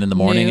maybe even in the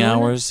morning noon,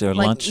 hours or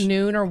like lunch.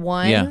 Noon or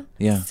 1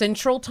 yeah.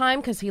 Central Time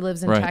because he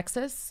lives in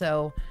Texas.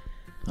 So,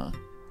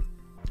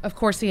 of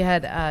course, he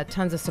had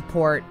tons of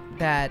support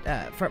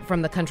that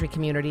from the country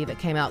community that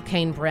came out.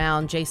 Kane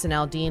Brown, Jason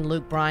Aldean,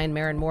 Luke Bryan,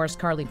 Maren Morris,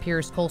 Carly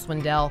Pierce, Cole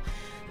Swindell,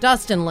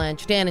 Dustin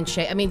Lynch, Dan and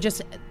Shay. I mean,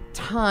 just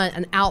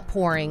an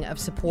outpouring of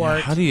support.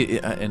 Yeah, how do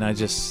you?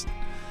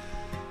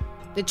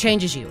 It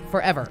changes you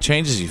forever.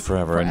 Changes you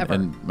forever.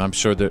 And I'm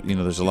sure that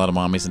there's a lot of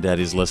mommies and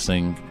daddies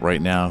listening right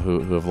now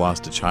who have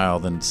lost a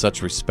child, and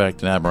such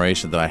respect and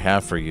admiration that I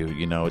have for you.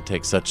 It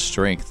takes such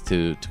strength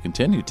to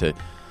continue to,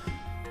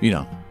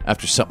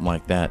 after something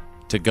like that,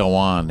 to go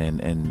on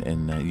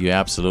and you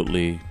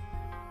absolutely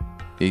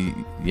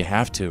you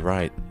have to,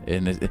 right?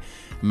 And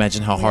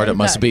imagine how hard it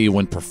must be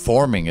when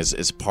performing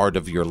is part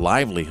of your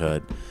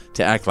livelihood,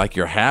 to act like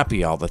you're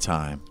happy all the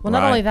time. Well,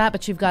 not only that,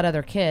 but you've got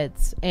other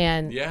kids,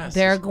 and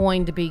they're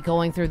going to be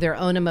going through their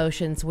own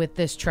emotions with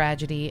this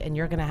tragedy, and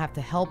you're going to have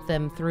to help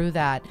them through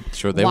that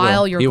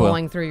while you're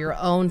going through your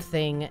own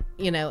thing,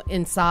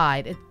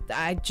 inside.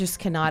 I just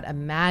cannot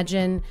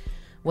imagine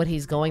what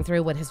he's going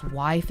through, what his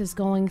wife is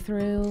going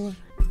through.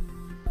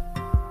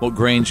 Well,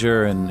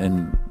 Granger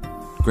and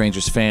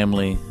Granger's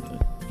family,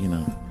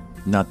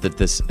 not that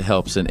this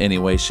helps in any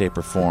way, shape,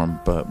 or form,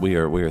 but we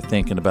are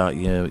thinking about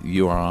you.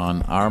 You are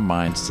on our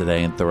minds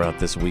today and throughout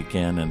this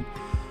weekend, and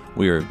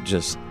we are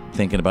just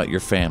thinking about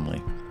your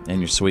family and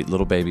your sweet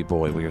little baby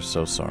boy. We are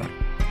so sorry.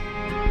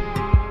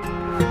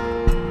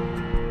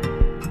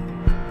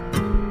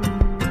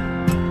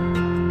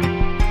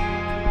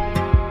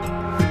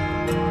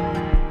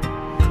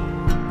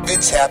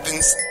 Fitz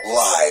happens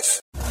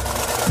live.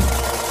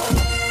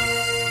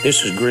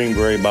 This is Green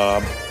Beret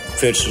Bob.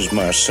 Fitz is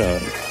my son.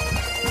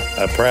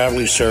 I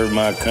proudly served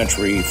my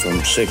country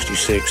from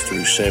 66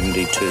 through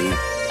 72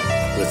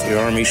 with the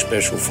Army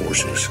Special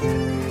Forces.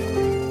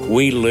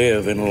 We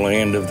live in a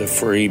land of the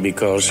free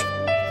because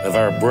of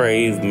our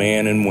brave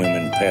men and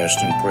women, past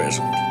and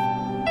present.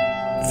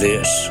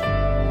 This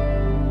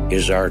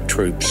is our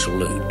troop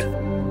salute.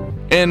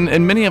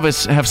 And many of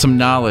us have some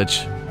knowledge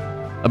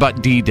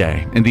about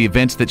D-Day and the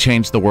events that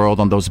changed the world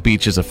on those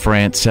beaches of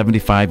France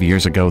 75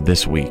 years ago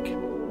this week.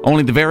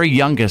 Only the very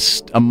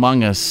youngest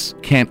among us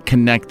can't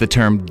connect the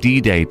term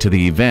D-Day to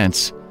the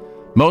events.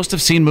 Most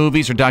have seen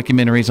movies or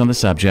documentaries on the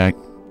subject.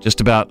 Just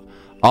about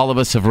all of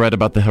us have read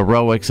about the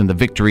heroics and the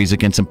victories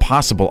against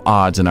impossible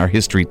odds in our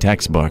history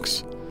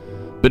textbooks.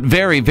 But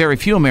very, very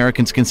few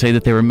Americans can say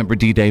that they remember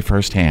D-Day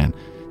firsthand.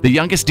 The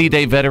youngest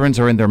D-Day veterans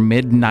are in their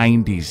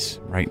mid-90s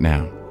right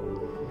now.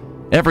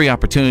 Every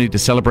opportunity to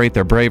celebrate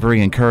their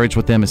bravery and courage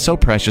with them is so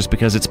precious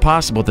because it's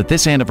possible that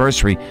this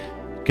anniversary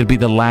could be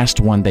the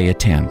last one they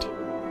attend.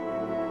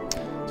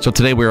 So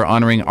today we are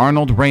honoring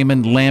Arnold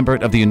Raymond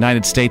Lambert of the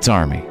United States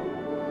Army.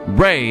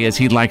 Ray, as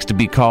he likes to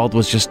be called,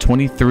 was just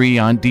 23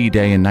 on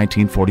D-Day in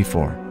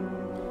 1944.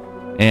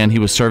 And he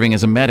was serving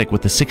as a medic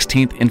with the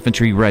 16th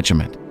Infantry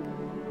Regiment,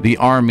 the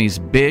Army's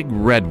big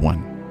red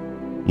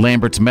one.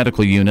 Lambert's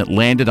medical unit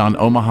landed on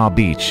Omaha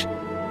Beach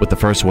with the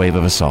first wave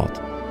of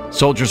assault.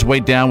 Soldiers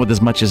weighed down with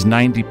as much as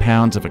 90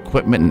 pounds of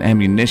equipment and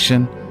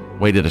ammunition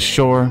waded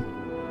ashore,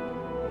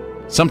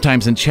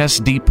 sometimes in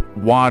chest-deep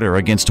water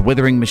against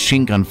withering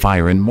machine gun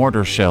fire and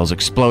mortar shells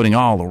exploding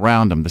all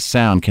around them. The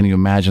sound, can you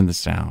imagine the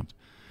sound?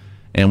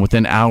 And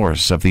within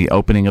hours of the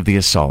opening of the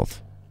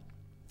assault,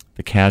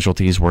 the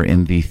casualties were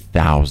in the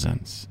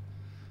thousands.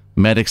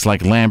 Medics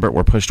like Lambert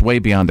were pushed way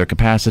beyond their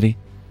capacity.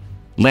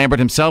 Lambert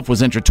himself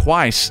was injured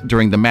twice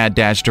during the mad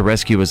dash to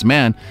rescue his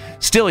men.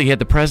 Still, he had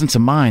the presence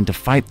of mind to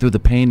fight through the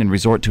pain and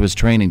resort to his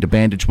training to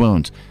bandage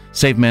wounds,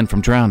 save men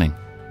from drowning,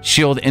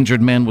 shield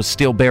injured men with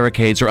steel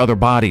barricades or other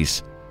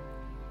bodies.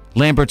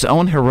 Lambert's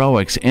own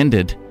heroics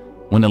ended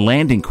when a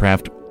landing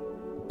craft,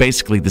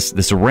 basically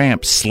this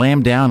ramp,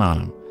 slammed down on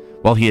him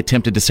while he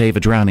attempted to save a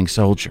drowning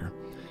soldier.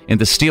 And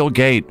the steel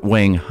gate,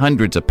 weighing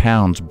hundreds of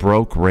pounds,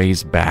 broke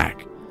Ray's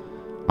back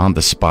on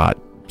the spot,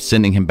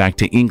 sending him back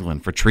to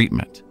England for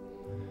treatment.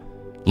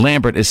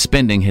 Lambert is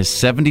spending his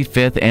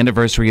 75th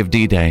anniversary of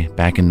D-Day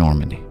back in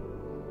Normandy,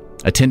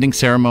 attending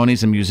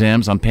ceremonies and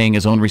museums on paying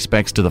his own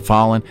respects to the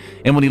fallen.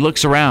 And when he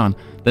looks around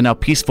the now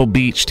peaceful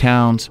beach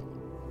towns,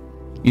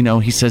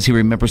 he says he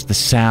remembers the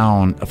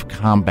sound of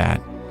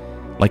combat,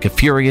 like a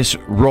furious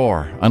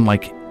roar,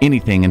 unlike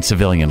anything in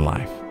civilian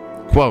life.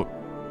 Quote,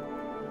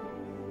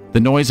 "The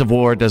noise of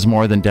war does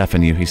more than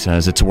deafen you," he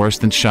says. "It's worse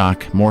than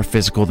shock, more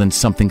physical than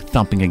something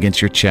thumping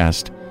against your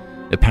chest.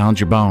 It pounds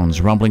your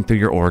bones, rumbling through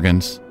your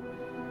organs,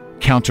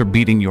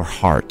 counter-beating your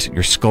heart.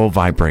 Your skull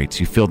vibrates.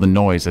 You feel the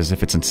noise as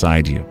if it's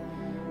inside you.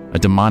 A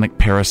demonic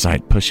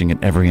parasite pushing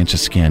at every inch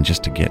of skin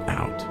just to get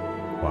out."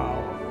 Wow.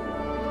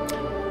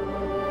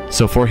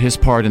 So for his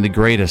part in the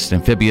greatest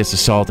amphibious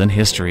assault in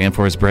history and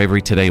for his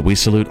bravery today, we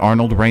salute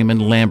Arnold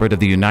Raymond Lambert of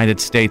the United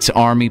States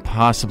Army,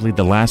 possibly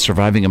the last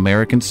surviving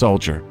American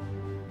soldier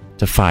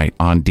to fight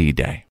on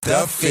D-Day.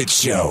 The Fitz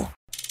Show.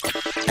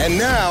 And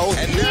now,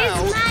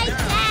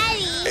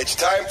 it's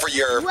time for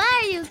your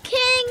Why Are You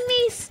Kidding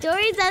Me?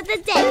 Stories of the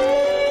Day.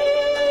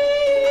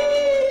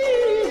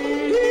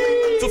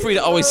 Feel free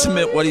to always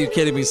submit What Are You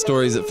Kidding Me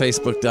stories at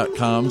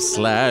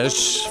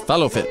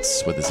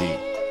facebook.com/followfitz with a Z.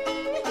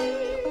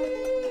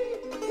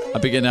 I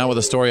begin now with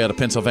a story out of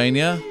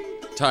Pennsylvania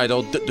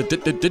titled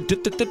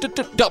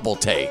Double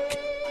Take.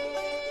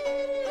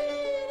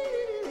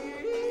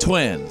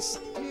 Twins.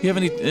 You have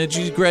any? Did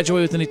you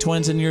graduate with any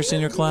twins in your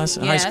senior class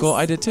in high school?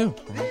 I did too.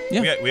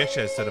 Yeah. We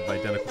actually had a set of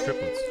identical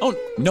triplets. Oh,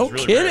 no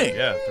Really kidding.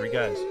 rare. Yeah, 3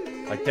 guys.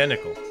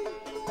 Identical.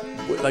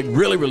 Like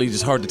really, really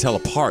just hard to tell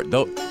apart,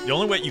 though. The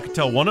only way you could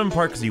tell one of them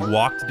apart because he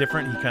walked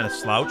different. He kind of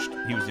slouched.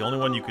 He was the only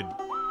one you could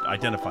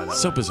identify that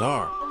So way.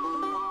 bizarre.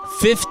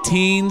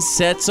 15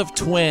 sets of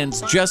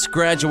twins just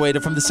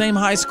graduated from the same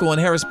high school in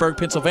Harrisburg,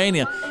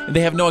 Pennsylvania, and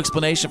they have no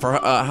explanation for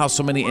how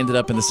so many ended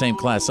up in the same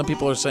class. Some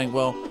people are saying,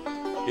 well,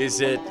 is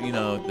it,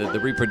 the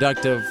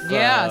reproductive...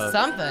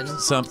 Something.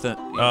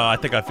 I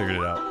think I figured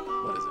it out.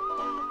 What is it?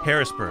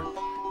 Harrisburg.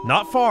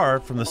 Not far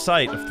from the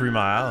site of 3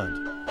 Mile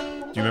Island. Do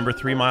you remember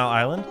 3 Mile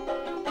Island?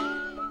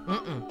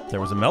 Mm-mm. There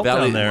was a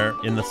meltdown there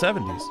in the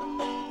 70s.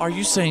 Are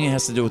you saying it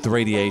has to do with the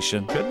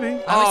radiation? Could be.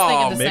 I was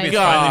thinking the maybe same it's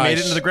finally made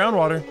it into the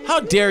groundwater.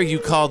 How dare you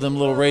call them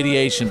little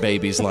radiation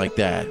babies like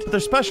that? But they're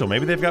special.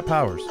 Maybe they've got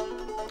powers.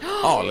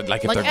 Oh,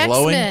 like if Like they're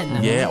glowing?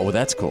 X-Men. Yeah, well,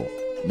 that's cool.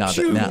 Now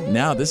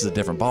this is a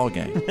different ball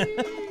game.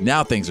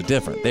 Now things are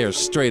different. They are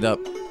straight up,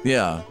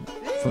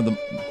 from the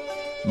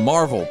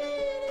Marvel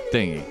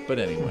thingy. But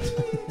anyway.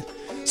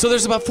 So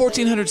there's about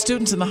 1,400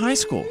 students in the high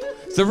school.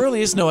 There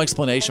really is no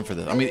explanation for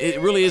this. I mean, it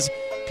really is.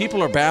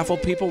 People are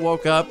baffled. People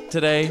woke up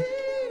today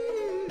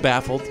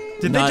baffled.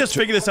 Did they just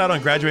figure this out on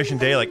graduation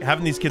day? Like,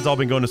 haven't these kids all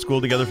been going to school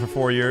together for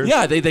 4 years?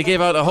 Yeah, they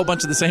gave out a whole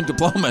bunch of the same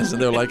diplomas,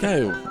 and they're like,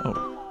 hey.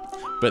 Oh.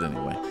 But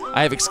anyway,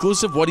 I have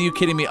exclusive What Are You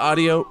Kidding Me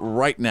audio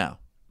right now.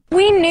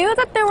 We knew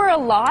that there were a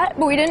lot,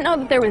 but we didn't know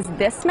that there was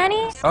this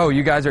many. Oh,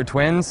 you guys are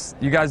twins?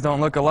 You guys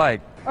don't look alike.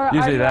 Or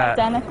Usually are you that.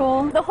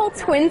 identical? The whole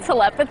twin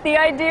telepathy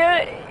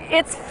idea,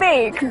 it's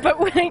fake, but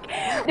we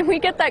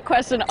get that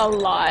question a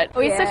lot.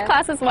 We switched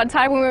classes one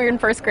time when we were in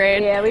first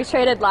grade. Yeah, we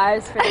traded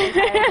lives for the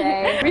entire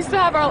day. We used to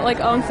have our own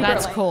secret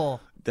That's life. cool.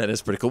 That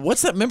is pretty cool.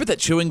 What's that? Remember that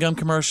chewing gum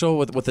commercial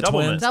with the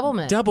twins?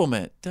 Doublemint.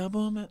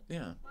 Doublemint,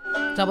 yeah.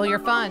 Double your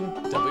fun.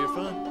 Double your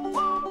fun.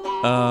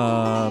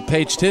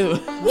 Page 2.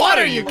 What,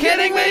 are you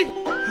kidding me?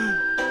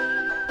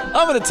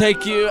 I'm going to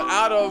take you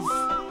out of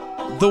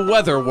the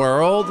weather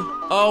world.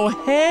 Oh,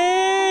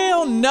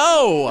 hell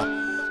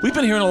no. We've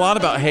been hearing a lot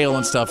about hail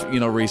and stuff,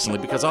 recently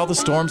because all the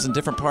storms in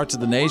different parts of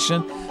the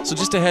nation. So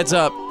just a heads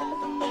up,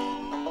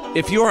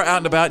 if you are out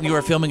and about and you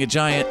are filming a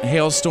giant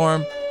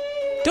hailstorm,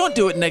 don't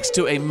do it next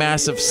to a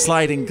massive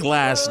sliding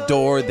glass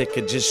door that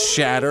could just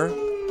shatter.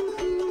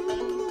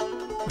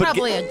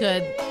 Probably a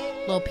good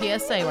little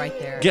PSA right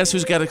there. Guess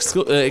who's got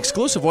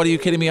exclusive What Are You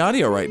Kidding Me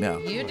audio right now?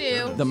 You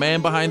do. The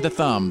man behind the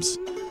thumbs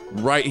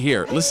right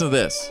here. Listen to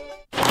this.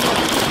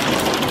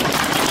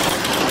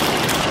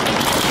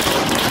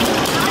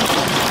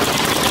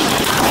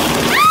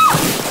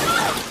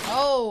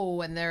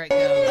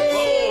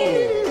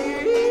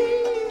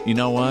 You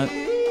know what?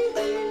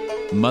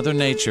 Mother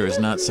Nature is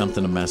not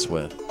something to mess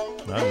with.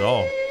 Not at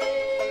all.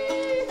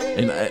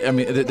 And I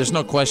mean, there's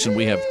no question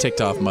we have ticked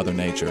off Mother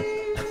Nature.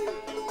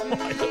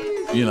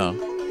 You know.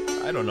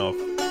 I don't know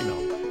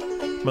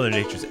if, Mother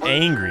Nature's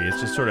angry. It's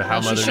just sort of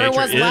how Mother Nature is. She sure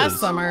was last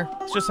summer.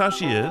 It's just how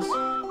she is.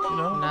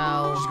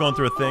 No. She's going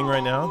through a thing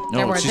right now.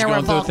 There were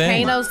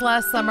volcanoes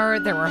last summer.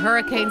 There were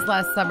hurricanes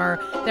last summer.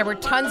 There were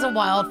tons of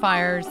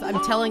wildfires.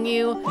 I'm telling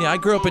you. Yeah, I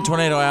grew up in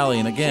Tornado Alley,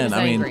 and again,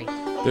 I mean,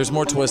 there's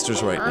more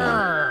twisters right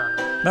now.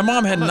 My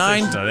mom had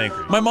 9.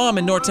 My mom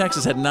in North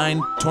Texas had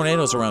 9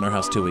 tornadoes around her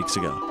house 2 weeks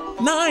ago.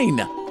 9.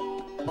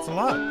 That's a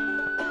lot.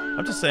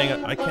 I'm just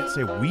saying, I can't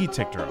say we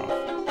ticked her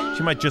off.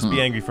 She might just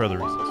be angry for other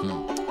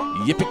reasons.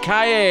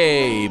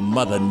 Yippee-ki-yay,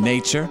 Mother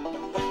Nature.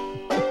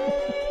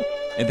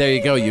 And there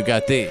you go, you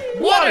got the...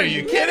 What, are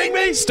you kidding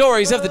me?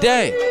 Stories of the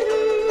day.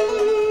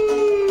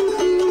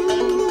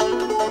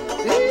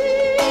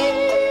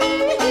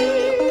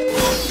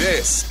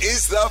 This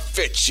is the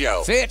Fitz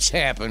Show. Fitz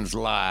happens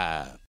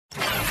live.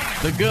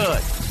 The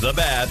good, the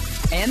bad,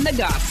 and the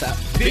gossip.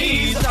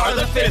 These are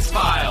the Fitz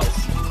Files.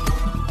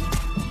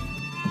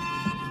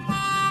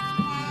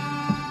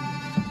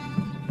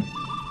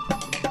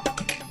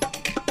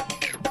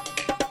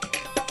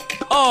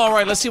 All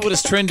right, let's see what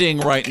is trending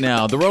right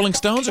now. The Rolling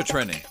Stones are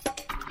trending.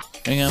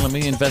 Hang on, let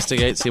me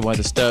investigate, see why I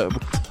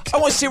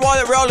want to see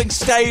why the Rolling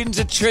Stones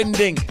are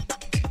trending.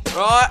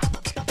 Right?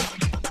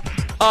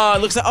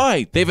 Looks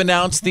like, they've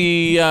announced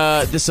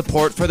the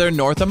support for their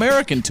North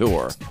American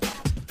tour.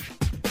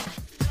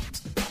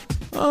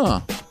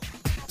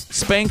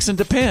 Spanx and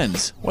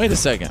Depends. Wait a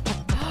second.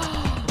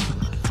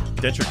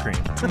 Denture cream.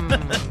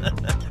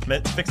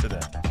 Fix it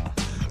then.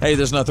 Hey,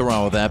 there's nothing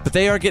wrong with that. But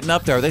they are getting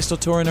up there. Are they still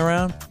touring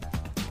around?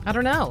 I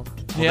don't know.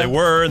 Well, they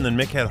were, and then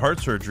Mick had heart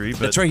surgery.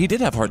 But that's right, he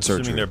did have heart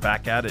surgery. Assuming they're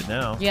back at it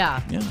now.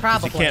 Yeah.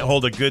 Probably. You can't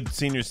hold a good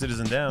senior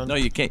citizen down. No,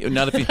 you can't.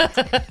 Not if you.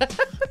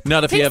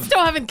 He's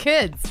still having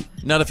kids.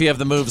 Not if you have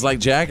the moves like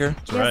Jagger.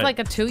 He has like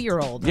a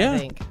 2-year-old. I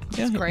think.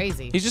 It's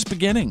crazy. He's just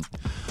beginning.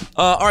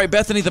 All right,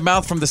 Bethany, the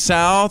mouth from the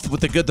South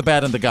with the good, the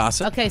bad, and the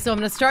gossip. Okay, so I'm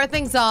going to start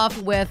things off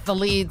with the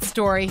lead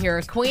story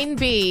here. Queen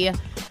Bee,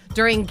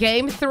 during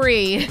Game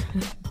 3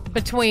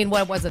 between,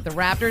 what was it, the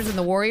Raptors and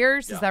the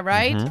Warriors? Is that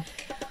right? Mm-hmm.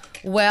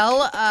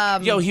 Well,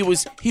 he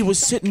was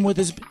sitting with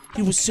B.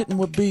 He was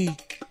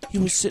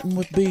sitting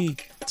with B.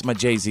 It's my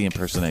Jay-Z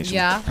impersonation.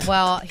 Yeah,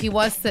 well, he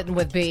was sitting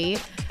with B.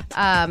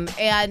 And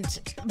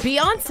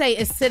Beyonce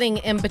is sitting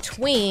in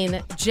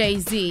between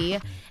Jay-Z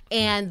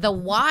and the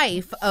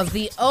wife of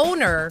the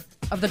owner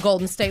of the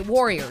Golden State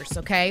Warriors,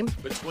 okay?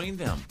 Between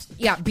them.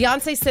 Yeah,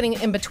 Beyonce's sitting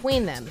in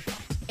between them.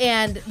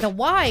 And the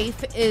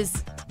wife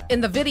is... In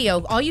the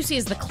video, all you see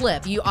is the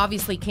clip. You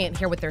obviously can't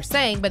hear what they're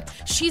saying, but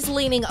she's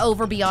leaning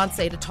over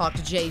Beyonce to talk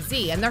to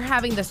Jay-Z, and they're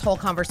having this whole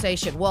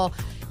conversation. Well,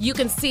 you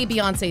can see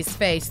Beyonce's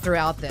face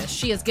throughout this.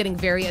 She is getting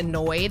very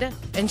annoyed,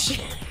 and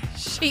she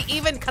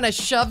even kind of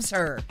shoves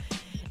her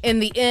in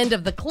the end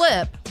of the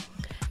clip.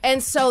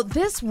 And so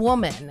this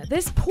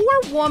poor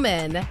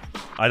woman...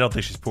 I don't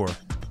think she's poor.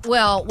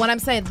 Well, what I'm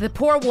saying, the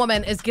poor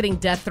woman is getting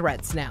death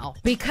threats now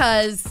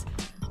because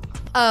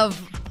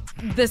of...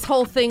 this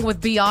whole thing with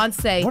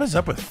Beyonce. What is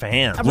up with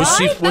fans? Right?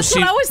 That's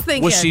what I was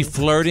thinking. Was she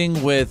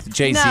flirting with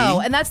Jay-Z?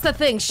 No, and that's the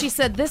thing. She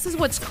said, this is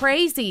what's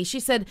crazy. She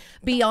said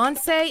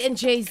Beyonce and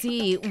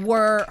Jay-Z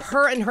were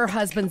her and her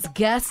husband's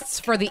guests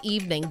for the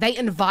evening. They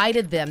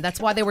invited them. That's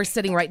why they were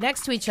sitting right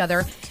next to each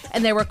other,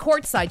 and they were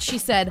courtside. She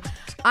said,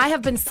 I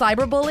have been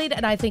cyberbullied,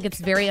 and I think it's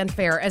very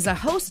unfair. As a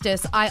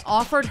hostess, I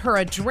offered her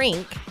a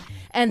drink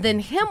and then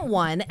him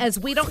one, as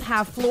we don't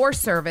have floor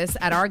service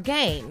at our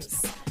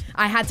games.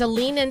 I had to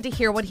lean in to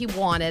hear what he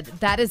wanted.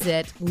 That is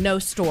it. No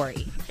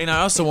story. And I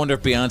also wonder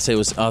if Beyonce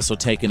was also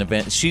taking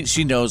advantage.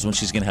 She knows when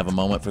she's going to have a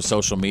moment for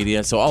social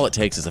media, so all it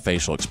takes is a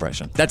facial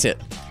expression. That's it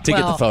to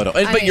get the photo.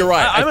 But you're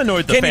right. I'm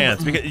annoyed with the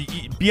fans because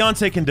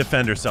Beyonce can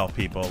defend herself,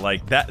 people.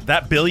 Like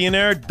that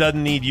billionaire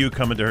doesn't need you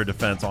coming to her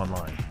defense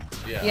online.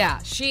 Yeah,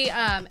 she.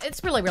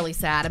 It's really, really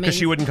sad. I mean, because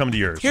she wouldn't come to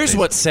yours. Here's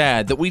what's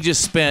sad: that we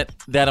just spent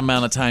that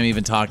amount of time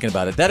even talking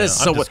about it. That is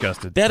so. I'm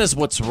disgusted. That is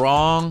what's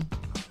wrong.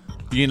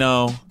 You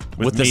know.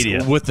 With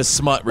the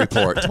smut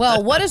report.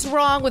 Well, what is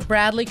wrong with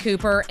Bradley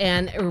Cooper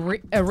and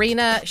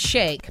Irina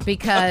Shayk?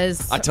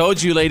 Because I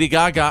told you, Lady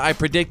Gaga, I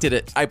predicted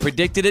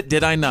it.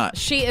 Did I not?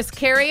 She is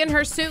carrying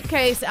her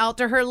suitcase out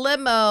to her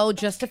limo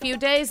just a few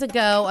days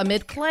ago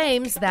amid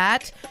claims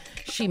that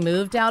she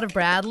moved out of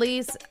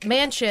Bradley's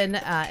mansion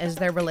as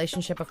their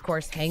relationship, of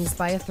course, hangs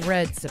by a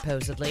thread,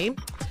 supposedly.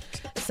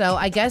 So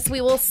I guess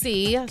we will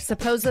see.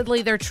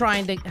 Supposedly they're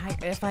trying to,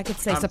 if I could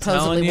say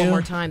supposedly one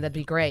more time, that'd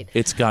be great.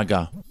 It's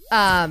Gaga.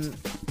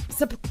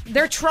 So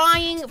they're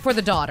trying for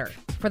the daughter,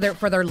 for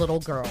their little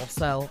girl.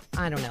 So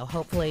I don't know.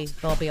 Hopefully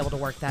they'll be able to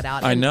work that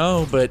out. I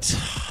know, but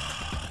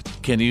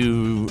can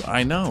you?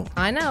 I know.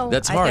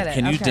 That's hard.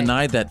 Can you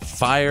deny that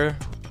fire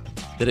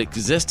that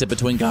existed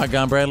between Gaga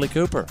and Bradley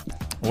Cooper?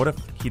 What if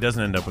he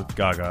doesn't end up with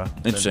Gaga?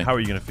 Interesting. How are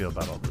you going to feel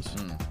about all this?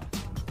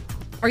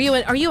 Are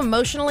you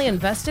emotionally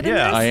invested in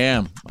this? I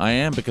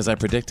am because I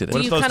predicted it.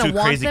 What if those two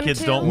crazy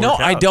kids don't work No,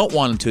 out? I don't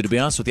want them to be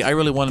honest with you. I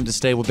really want them to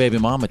stay with baby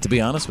mama, to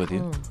be honest with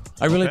you.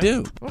 I really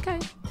do. Okay.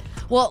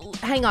 Well,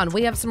 hang on.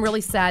 We have some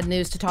really sad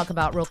news to talk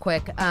about real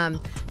quick.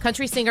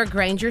 Country singer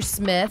Granger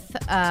Smith,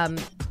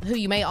 who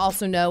you may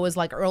also know as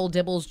like Earl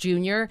Dibbles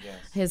Jr.,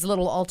 his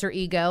little alter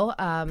ego.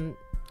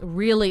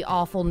 Really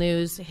awful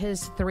news.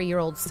 His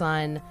 3-year-old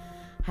son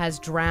has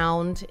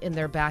drowned in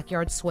their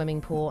backyard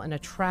swimming pool in a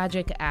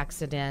tragic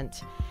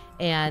accident.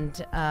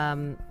 And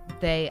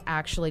they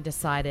actually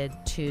decided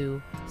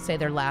to say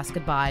their last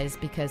goodbyes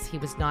because he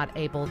was not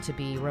able to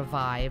be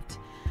revived.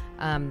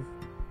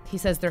 He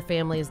says their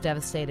family is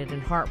devastated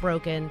and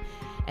heartbroken,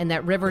 and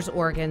that River's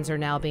organs are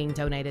now being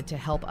donated to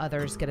help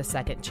others get a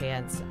second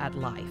chance at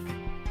life.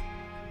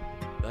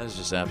 That is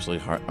just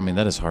absolutely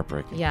that is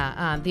heartbreaking.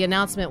 Yeah, the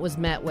announcement was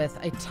met with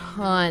a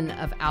ton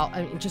of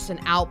just an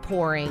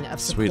outpouring of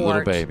support. Sweet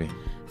little baby.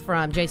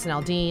 From Jason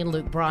Aldean,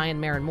 Luke Bryan,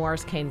 Maren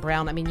Morris, Kane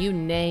Brown. I mean, you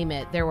name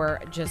it. There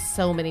were just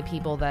so many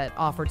people that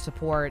offered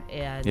support,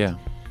 and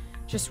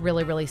just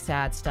really, really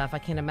sad stuff. I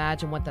can't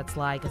imagine what that's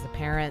like as a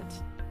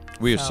parent.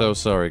 We are so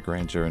sorry,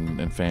 Granger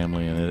and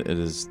family, and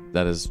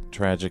that is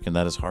tragic and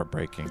that is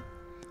heartbreaking.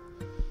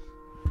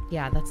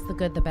 Yeah, that's the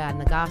good, the bad,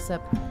 and the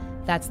gossip.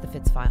 That's the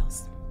Fitz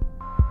Files.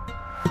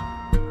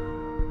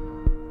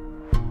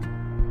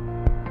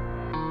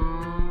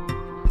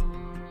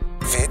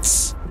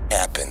 Fitz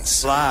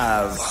happens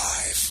Live.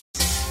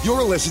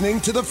 You're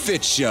listening to The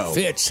Fitz Show.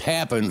 Fitz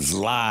happens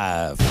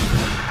live.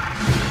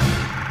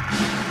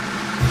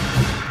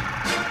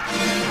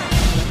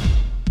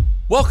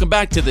 Welcome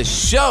back to the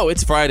show.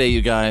 It's Friday,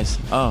 you guys.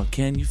 Oh,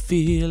 can you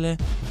feel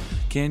it?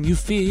 Can you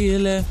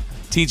feel it?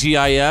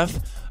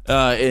 TGIF.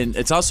 And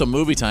it's also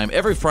movie time.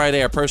 Every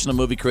Friday, our personal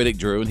movie critic,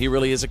 Drew, and he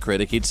really is a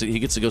critic. He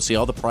gets to go see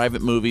all the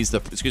private movies,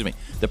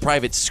 the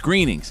private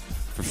screenings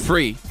for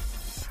free,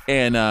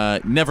 and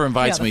never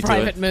invites me to it.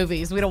 Private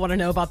movies. We don't want to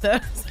know about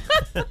those.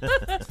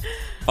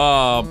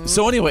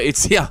 So anyway,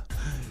 it's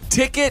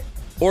Ticket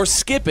or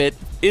Skip It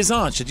is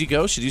on. Should you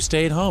go? Should you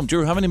stay at home?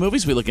 Drew, how many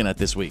movies are we looking at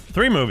this week?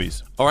 3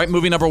 movies. All right,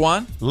 movie number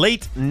 1.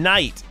 Late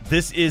Night.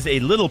 This is a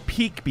little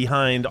peek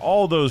behind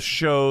all those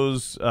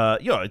shows.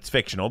 It's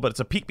fictional, but it's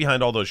a peek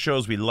behind all those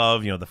shows we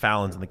love, the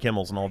Fallons and the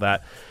Kimmels and all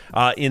that.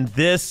 In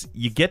this,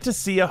 you get to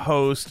see a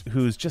host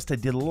who's just a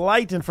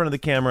delight in front of the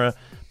camera,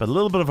 but a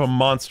little bit of a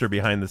monster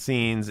behind the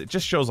scenes. It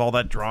just shows all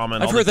that drama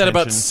and I've heard that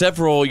about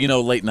several,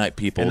 late night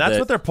people. And that's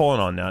what they're pulling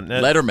on now.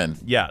 Letterman.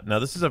 Yeah, now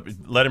this is a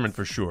Letterman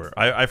for sure.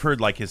 I've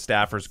heard like his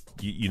staffers,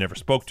 you never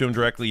spoke to him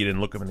directly, you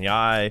didn't look him in the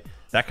eye,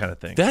 that kind of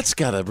thing. That's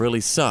gotta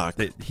really suck.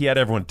 He had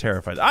everyone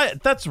terrified.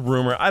 That's a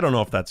rumor. I don't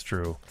know if that's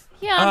true.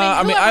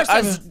 Yeah, whoever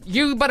says,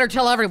 you better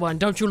tell everyone,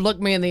 don't you look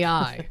me in the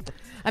eye.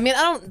 I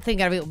don't think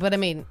but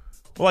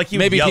well, like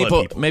maybe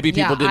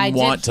people didn't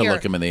want to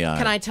look him in the eye.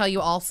 Can I tell you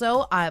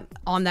also,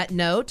 on that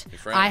note,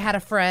 I had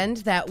a friend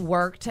that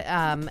worked, did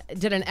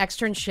an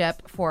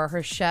externship for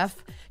her chef.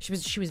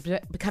 She was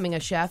becoming a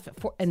chef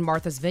in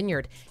Martha's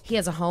Vineyard. He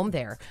has a home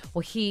there.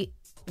 Well,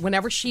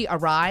 whenever she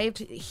arrived,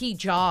 he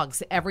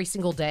jogs every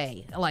single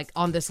day, like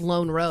on this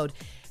lone road.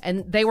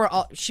 And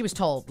she was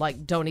told,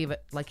 like, don't even,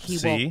 like, he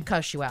will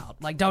cuss you out.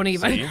 Like, don't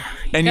even.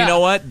 And you know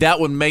what? That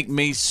would make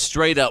me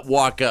straight up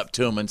walk up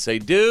to him and say,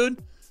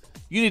 dude,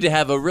 you need to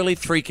have a really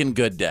freaking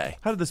good day.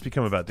 How did this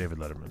become about David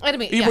Letterman?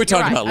 We're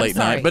talking about Late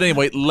Night. But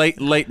anyway, Late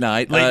Night.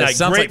 Late Night,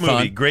 sounds great like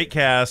movie, fun. great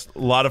cast, a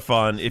lot of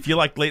fun. If you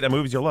like late night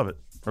movies, you'll love it.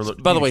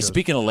 By the way,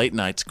 speaking of late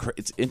nights,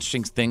 it's an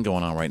interesting thing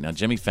going on right now.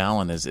 Jimmy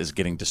Fallon is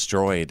getting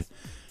destroyed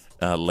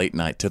late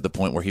night to the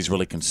point where he's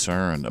really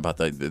concerned about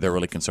they're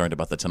really concerned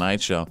about the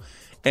Tonight Show.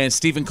 And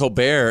Stephen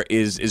Colbert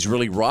is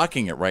really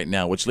rocking it right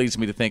now, which leads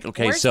me to think,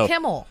 okay, where's so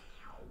Kimmel?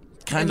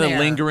 Kind of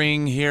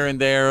lingering here and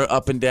there,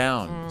 up and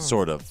down,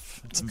 sort of.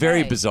 It's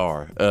very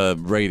bizarre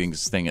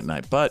ratings thing at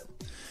night. But,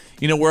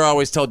 we're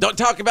always told, don't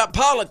talk about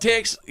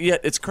politics.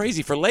 Yet it's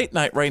crazy. For late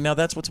night right now,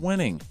 that's what's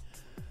winning.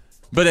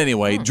 But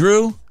anyway,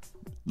 Drew,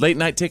 Late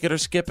Night Ticket or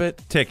Skip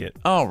It? Ticket.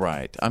 All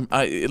right.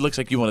 It looks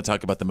like you want to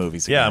talk about the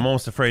movies again. Yeah, I'm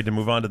almost afraid to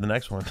move on to the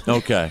next one.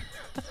 Okay.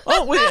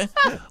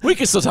 We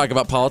can still talk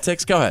about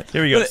politics. Go ahead.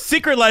 Here we go.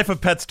 Secret Life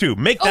of Pets 2.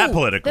 Make that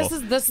political.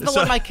 This is the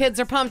one my kids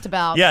are pumped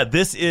about. Yeah,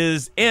 this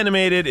is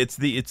animated. It's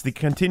the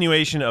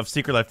continuation of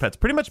Secret Life Pets.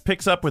 Pretty much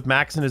picks up with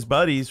Max and his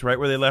buddies right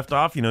where they left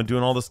off,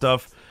 doing all the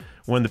stuff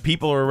when the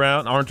people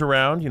aren't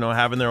around,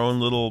 having their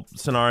own little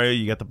scenario.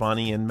 You got the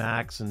bunny and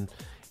Max, and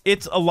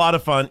it's a lot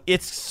of fun.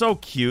 It's so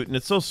cute and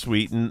it's so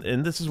sweet,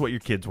 and this is what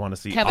your kids want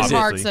to see. Kevin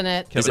Hart's in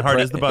it. Kevin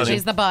Hart is the bunny.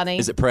 He's the bunny.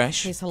 Is it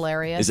Presh? He's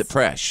hilarious. Is it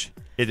Presh?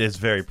 It is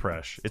very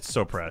Presh. It's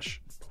so Presh.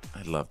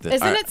 I love this.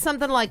 Isn't it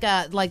something like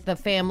the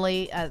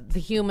family, the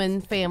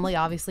human family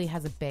obviously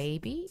has a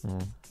baby?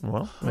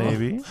 Well,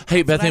 maybe.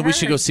 Hey, Bethany, we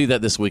should go see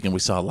that this weekend. We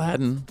saw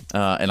Aladdin,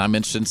 and I'm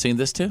interested in seeing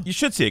this too. You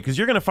should see it because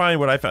you're going to find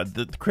what I found.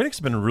 The critics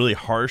have been really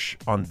harsh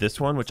on this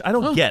one, which I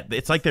don't get.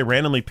 It's like they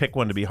randomly pick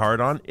one to be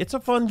hard on. It's a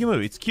fun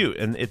movie. It's cute,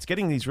 and it's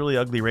getting these really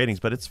ugly ratings,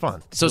 but it's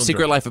fun. So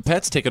Secret Life of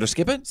Pets, Ticket or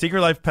Skip It?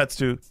 Secret Life of Pets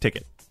 2,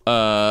 Ticket.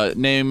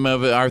 Name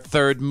of our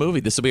third movie.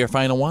 This will be our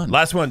final one.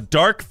 Last one,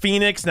 Dark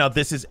Phoenix. Now,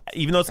 this is,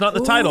 even though it's not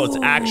in the title, it's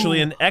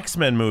actually an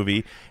X-Men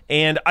movie.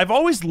 And I've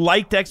always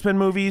liked X-Men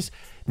movies.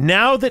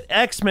 Now that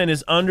X-Men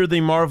is under the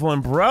Marvel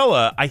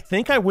umbrella, I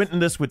think I went in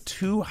this with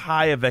too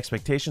high of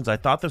expectations. I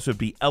thought this would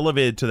be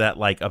elevated to that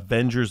like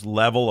Avengers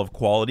level of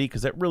quality,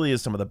 because it really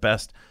is some of the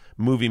best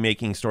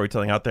movie-making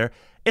storytelling out there.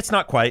 It's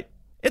not quite.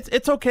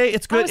 It's okay.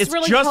 It's good. It's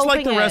really just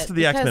like the rest of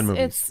the X-Men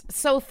movies. It's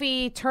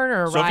Sophie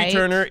Turner, right? Sophie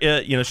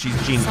Turner,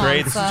 she's Jean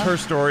Grey. This is her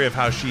story of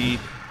how she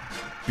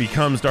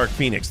becomes Dark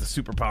Phoenix, the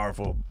super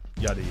powerful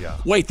yada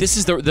yada. Wait, this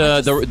is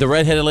the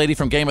redheaded lady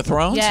from Game of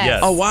Thrones?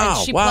 Yes. Oh,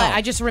 wow.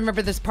 I just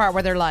remember this part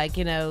where they're like,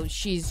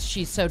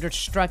 she's so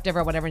destructive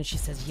or whatever, and she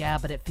says, yeah,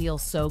 but it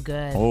feels so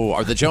good. Oh,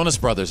 are the Jonas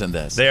Brothers in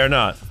this? They are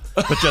not.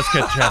 But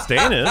Jessica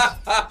Chastain is.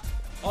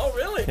 Oh,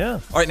 really?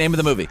 Yeah. All right, name of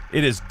the movie.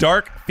 It is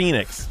Dark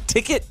Phoenix.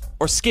 Ticket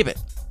or skip it?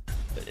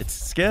 It's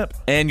skip.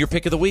 And your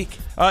pick of the week?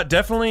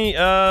 Definitely,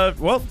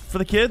 for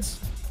the kids,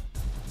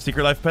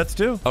 Secret Life of Pets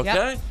 2. Okay,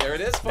 Yep. There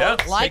it is,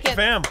 folks. Like Take it.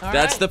 the fam.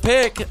 That's the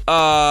pick.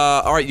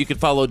 All right, you can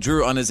follow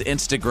Drew on his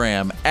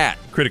Instagram at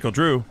Critical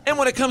Drew. And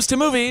when it comes to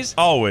movies,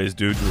 always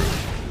do Drew.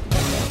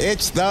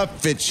 It's the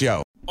Fitz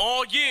Show.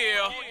 Oh,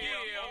 yeah.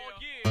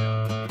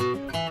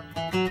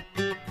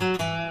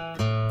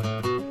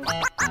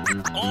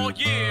 Oh,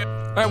 yeah.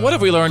 All right, what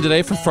have we learned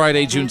today for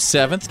Friday, June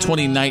 7th,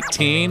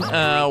 2019?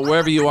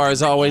 Wherever you are,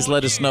 as always,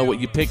 let us know what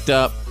you picked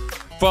up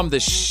from the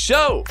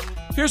show.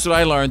 Here's what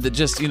I learned that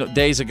just,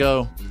 days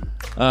ago,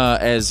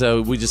 as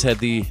we just had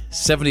the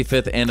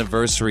 75th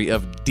anniversary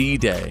of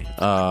D-Day,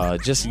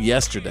 just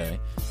yesterday,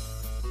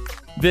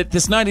 that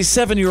this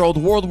 97-year-old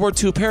World War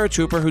II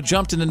paratrooper who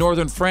jumped into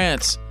northern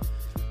France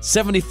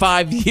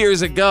 75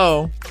 years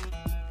ago,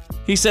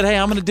 he said, hey,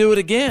 I'm going to do it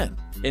again.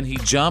 And he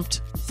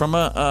jumped from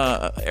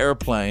a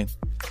airplane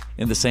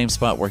in the same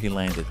spot where he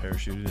landed.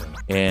 Parachuted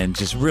in. And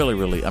just really,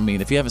 really,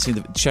 if you haven't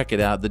seen check it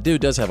out. The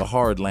dude does have a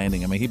hard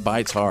landing. He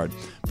bites hard,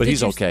 but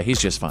he's okay. He's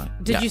just fine.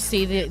 Did you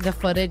see the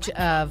footage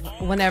of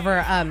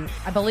whenever,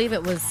 I believe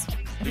it was...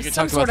 You can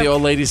talk about the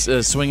old ladies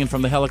swinging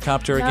from the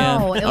helicopter again?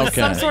 No, it was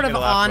okay. some sort of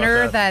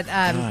honor that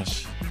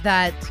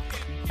that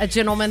a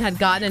gentleman had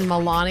gotten, and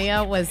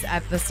Melania was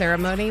at the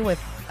ceremony with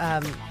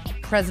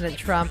President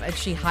Trump, and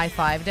she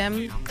high-fived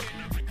him.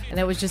 And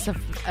it was just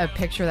a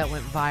picture that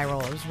went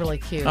viral. It was really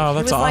cute. Oh,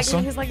 that's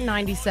awesome. He was like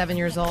 97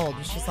 years old.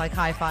 She's like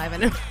high-fiving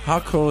him. How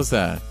cool is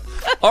that?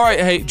 All right,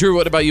 hey, Drew,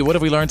 what about you? What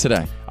have we learned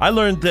today? I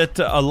learned that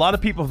a lot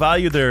of people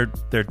value their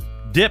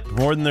dip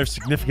more than their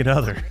significant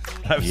other.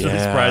 That was really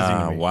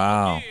surprising to me.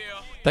 Wow.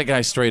 That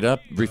guy straight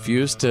up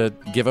refused to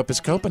give up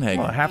his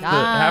Copenhagen. Well,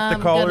 half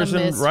the callers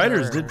and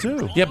writers did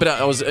too. Yeah, but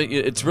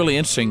it's really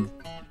interesting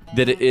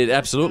that it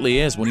absolutely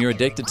is when you're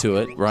addicted to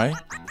it, right?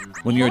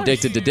 When you're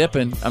addicted to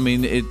dipping,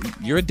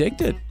 you're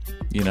addicted,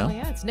 Oh,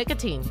 yeah, it's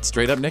nicotine. It's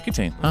straight up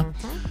nicotine, huh?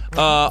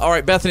 All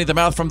right, Bethany, the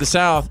mouth from the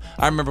South.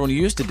 I remember when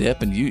you used to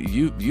dip, and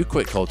you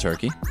quit cold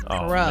turkey.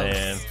 Oh, Gross.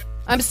 man.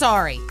 I'm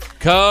sorry.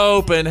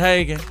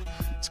 Copenhagen,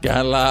 it's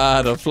got a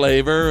lot of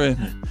flavor.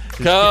 And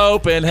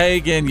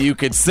Copenhagen, you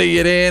could see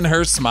it in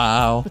her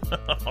smile.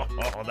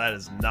 Oh, that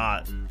is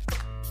not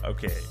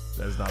okay.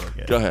 That is not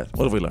okay. Go ahead.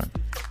 What have we learned?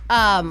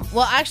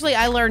 Well, actually,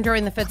 I learned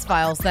during the Fitz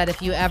Files that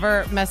if you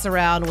ever mess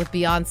around with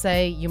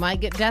Beyonce, you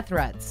might get death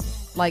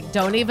threats. Like,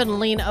 don't even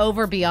lean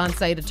over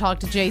Beyonce to talk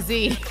to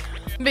Jay-Z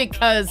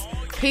because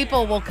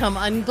people will come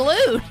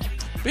unglued.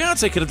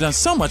 Beyonce could have done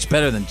so much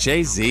better than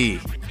Jay-Z.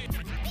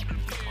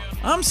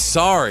 I'm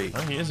sorry.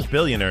 Well, he is a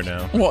billionaire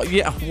now. Well,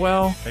 yeah,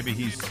 well. Maybe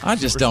he's I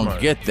just don't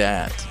smart. get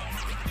that.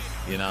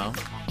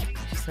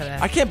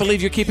 I can't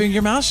believe you're keeping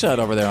your mouth shut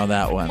over there on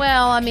that one.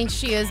 Well,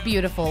 she is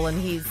beautiful,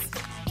 and he's,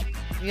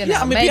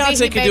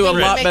 Beyonce could do a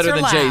lot better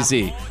than laugh.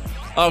 Jay-Z.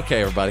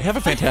 Okay, everybody, have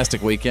a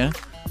fantastic weekend.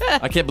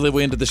 I can't believe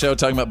we ended the show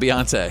talking about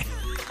Beyonce.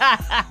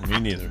 Me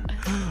neither.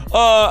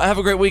 Have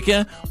a great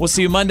weekend. We'll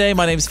see you Monday.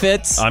 My name's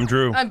Fitz. I'm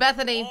Drew. I'm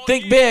Bethany.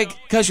 Think big,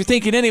 because you're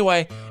thinking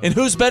anyway. And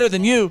who's better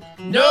than you?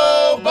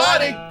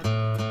 Nobody.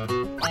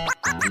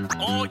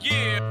 Oh,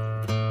 yeah.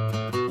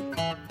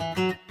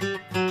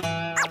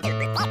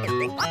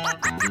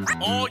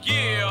 Oh,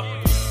 yeah.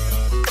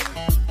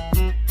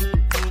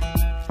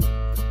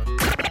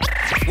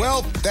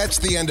 Well, that's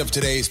the end of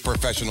today's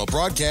professional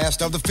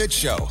broadcast of The Fitz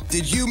Show.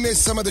 Did you miss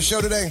some of the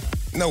show today?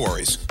 No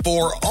worries.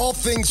 For all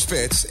things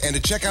Fitz and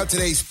to check out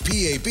today's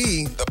PAB,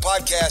 the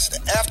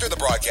podcast after the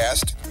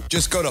broadcast,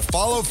 just go to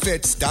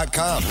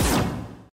followfitz.com.